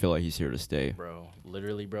 I feel like he's here to stay. Bro,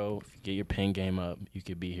 literally, bro, if you get your pen game up, you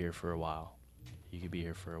could be here for a while.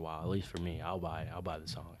 At least for me. I'll buy the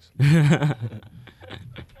songs.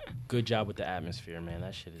 Good job with the atmosphere, man.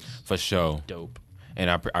 That shit is for sure dope. And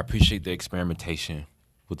I appreciate the experimentation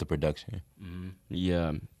with the production. Mm-hmm.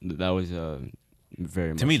 Yeah, that was very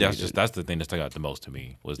much to me. needed. That's the thing that stuck out the most to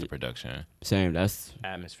me was the production. Same. That's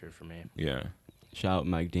atmosphere for me. Yeah. Shout out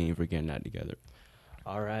Mike Dean for getting that together.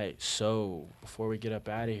 All right, so before we get up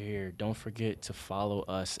out of here, don't forget to follow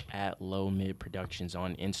us at Low Mid Productions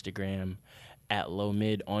on Instagram, at Low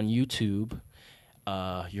Mid on YouTube.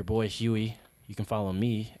 Your boy Huey. You can follow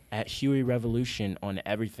me at Huey Revolution on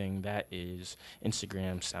everything. That is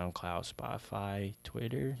Instagram, SoundCloud, Spotify,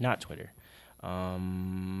 Twitter. Not Twitter.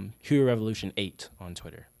 Huey Revolution 8 on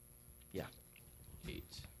Twitter. Yeah. 8.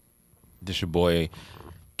 This your boy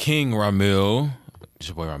King Ramil. This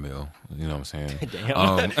your boy Ramil. You know what I'm saying?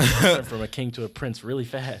 Damn. Went from a king to a prince really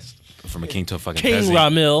fast. From a king to a fucking King peasant.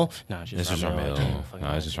 Ramil. Nah, it's This just is Ramil. Ramil.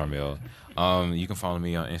 No, it's just Ramil. You can follow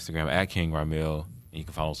me on Instagram at King Ramil. And you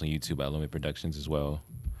can follow us on YouTube at Low Mid Productions as well.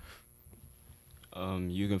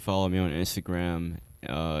 You can follow me on Instagram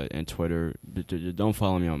and Twitter. Don't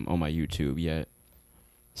follow me on my YouTube yet.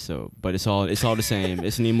 So, but it's all the same.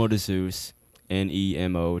 It's Nemo the Zeus,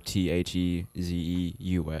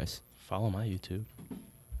 NEMOTHEZEUS. Follow my YouTube.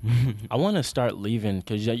 I want to start leaving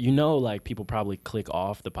because like people probably click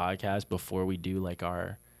off the podcast before we do like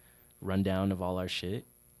our rundown of all our shit,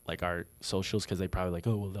 like our socials, because they probably like,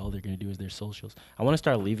 oh well, all they're gonna do is their socials. I want to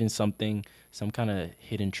start leaving some kind of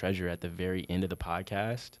hidden treasure at the very end of the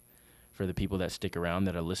podcast for the people that stick around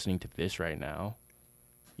that are listening to this right now.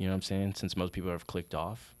 You know what I'm saying? Since most people have clicked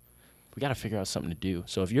off, we got to figure out something to do.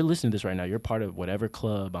 So if you're listening to this right now, you're part of whatever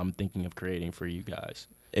club I'm thinking of creating for you guys.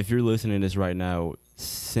 If you're listening to this right now,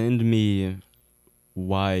 send me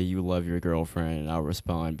why you love your girlfriend, and I'll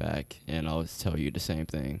respond back, and I'll tell you the same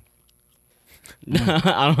thing.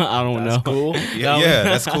 I don't know. Cool. Yeah,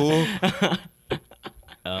 that's cool.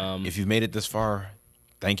 If you've made it this far,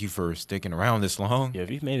 thank you for sticking around this long. Yeah, if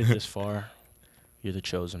you've made it this far, you're the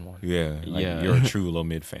chosen one. Yeah, Yeah. You're a true Low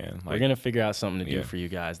Mid fan. We're gonna figure out something to do Yeah. for you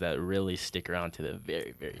guys that really stick around to the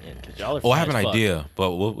very, very end. 'Cause y'all are I have fun an as fuck. idea,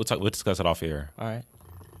 but we'll discuss it off air. All right.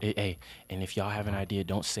 Hey, and if y'all have an idea,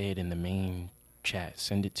 don't say it in the main chat.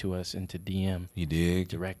 Send it to us into DM You dig?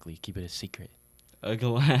 directly. Keep it a secret. A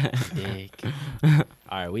glass. Dig. All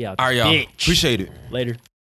right, we out. All right, y'all. Bitch. Appreciate it. Later.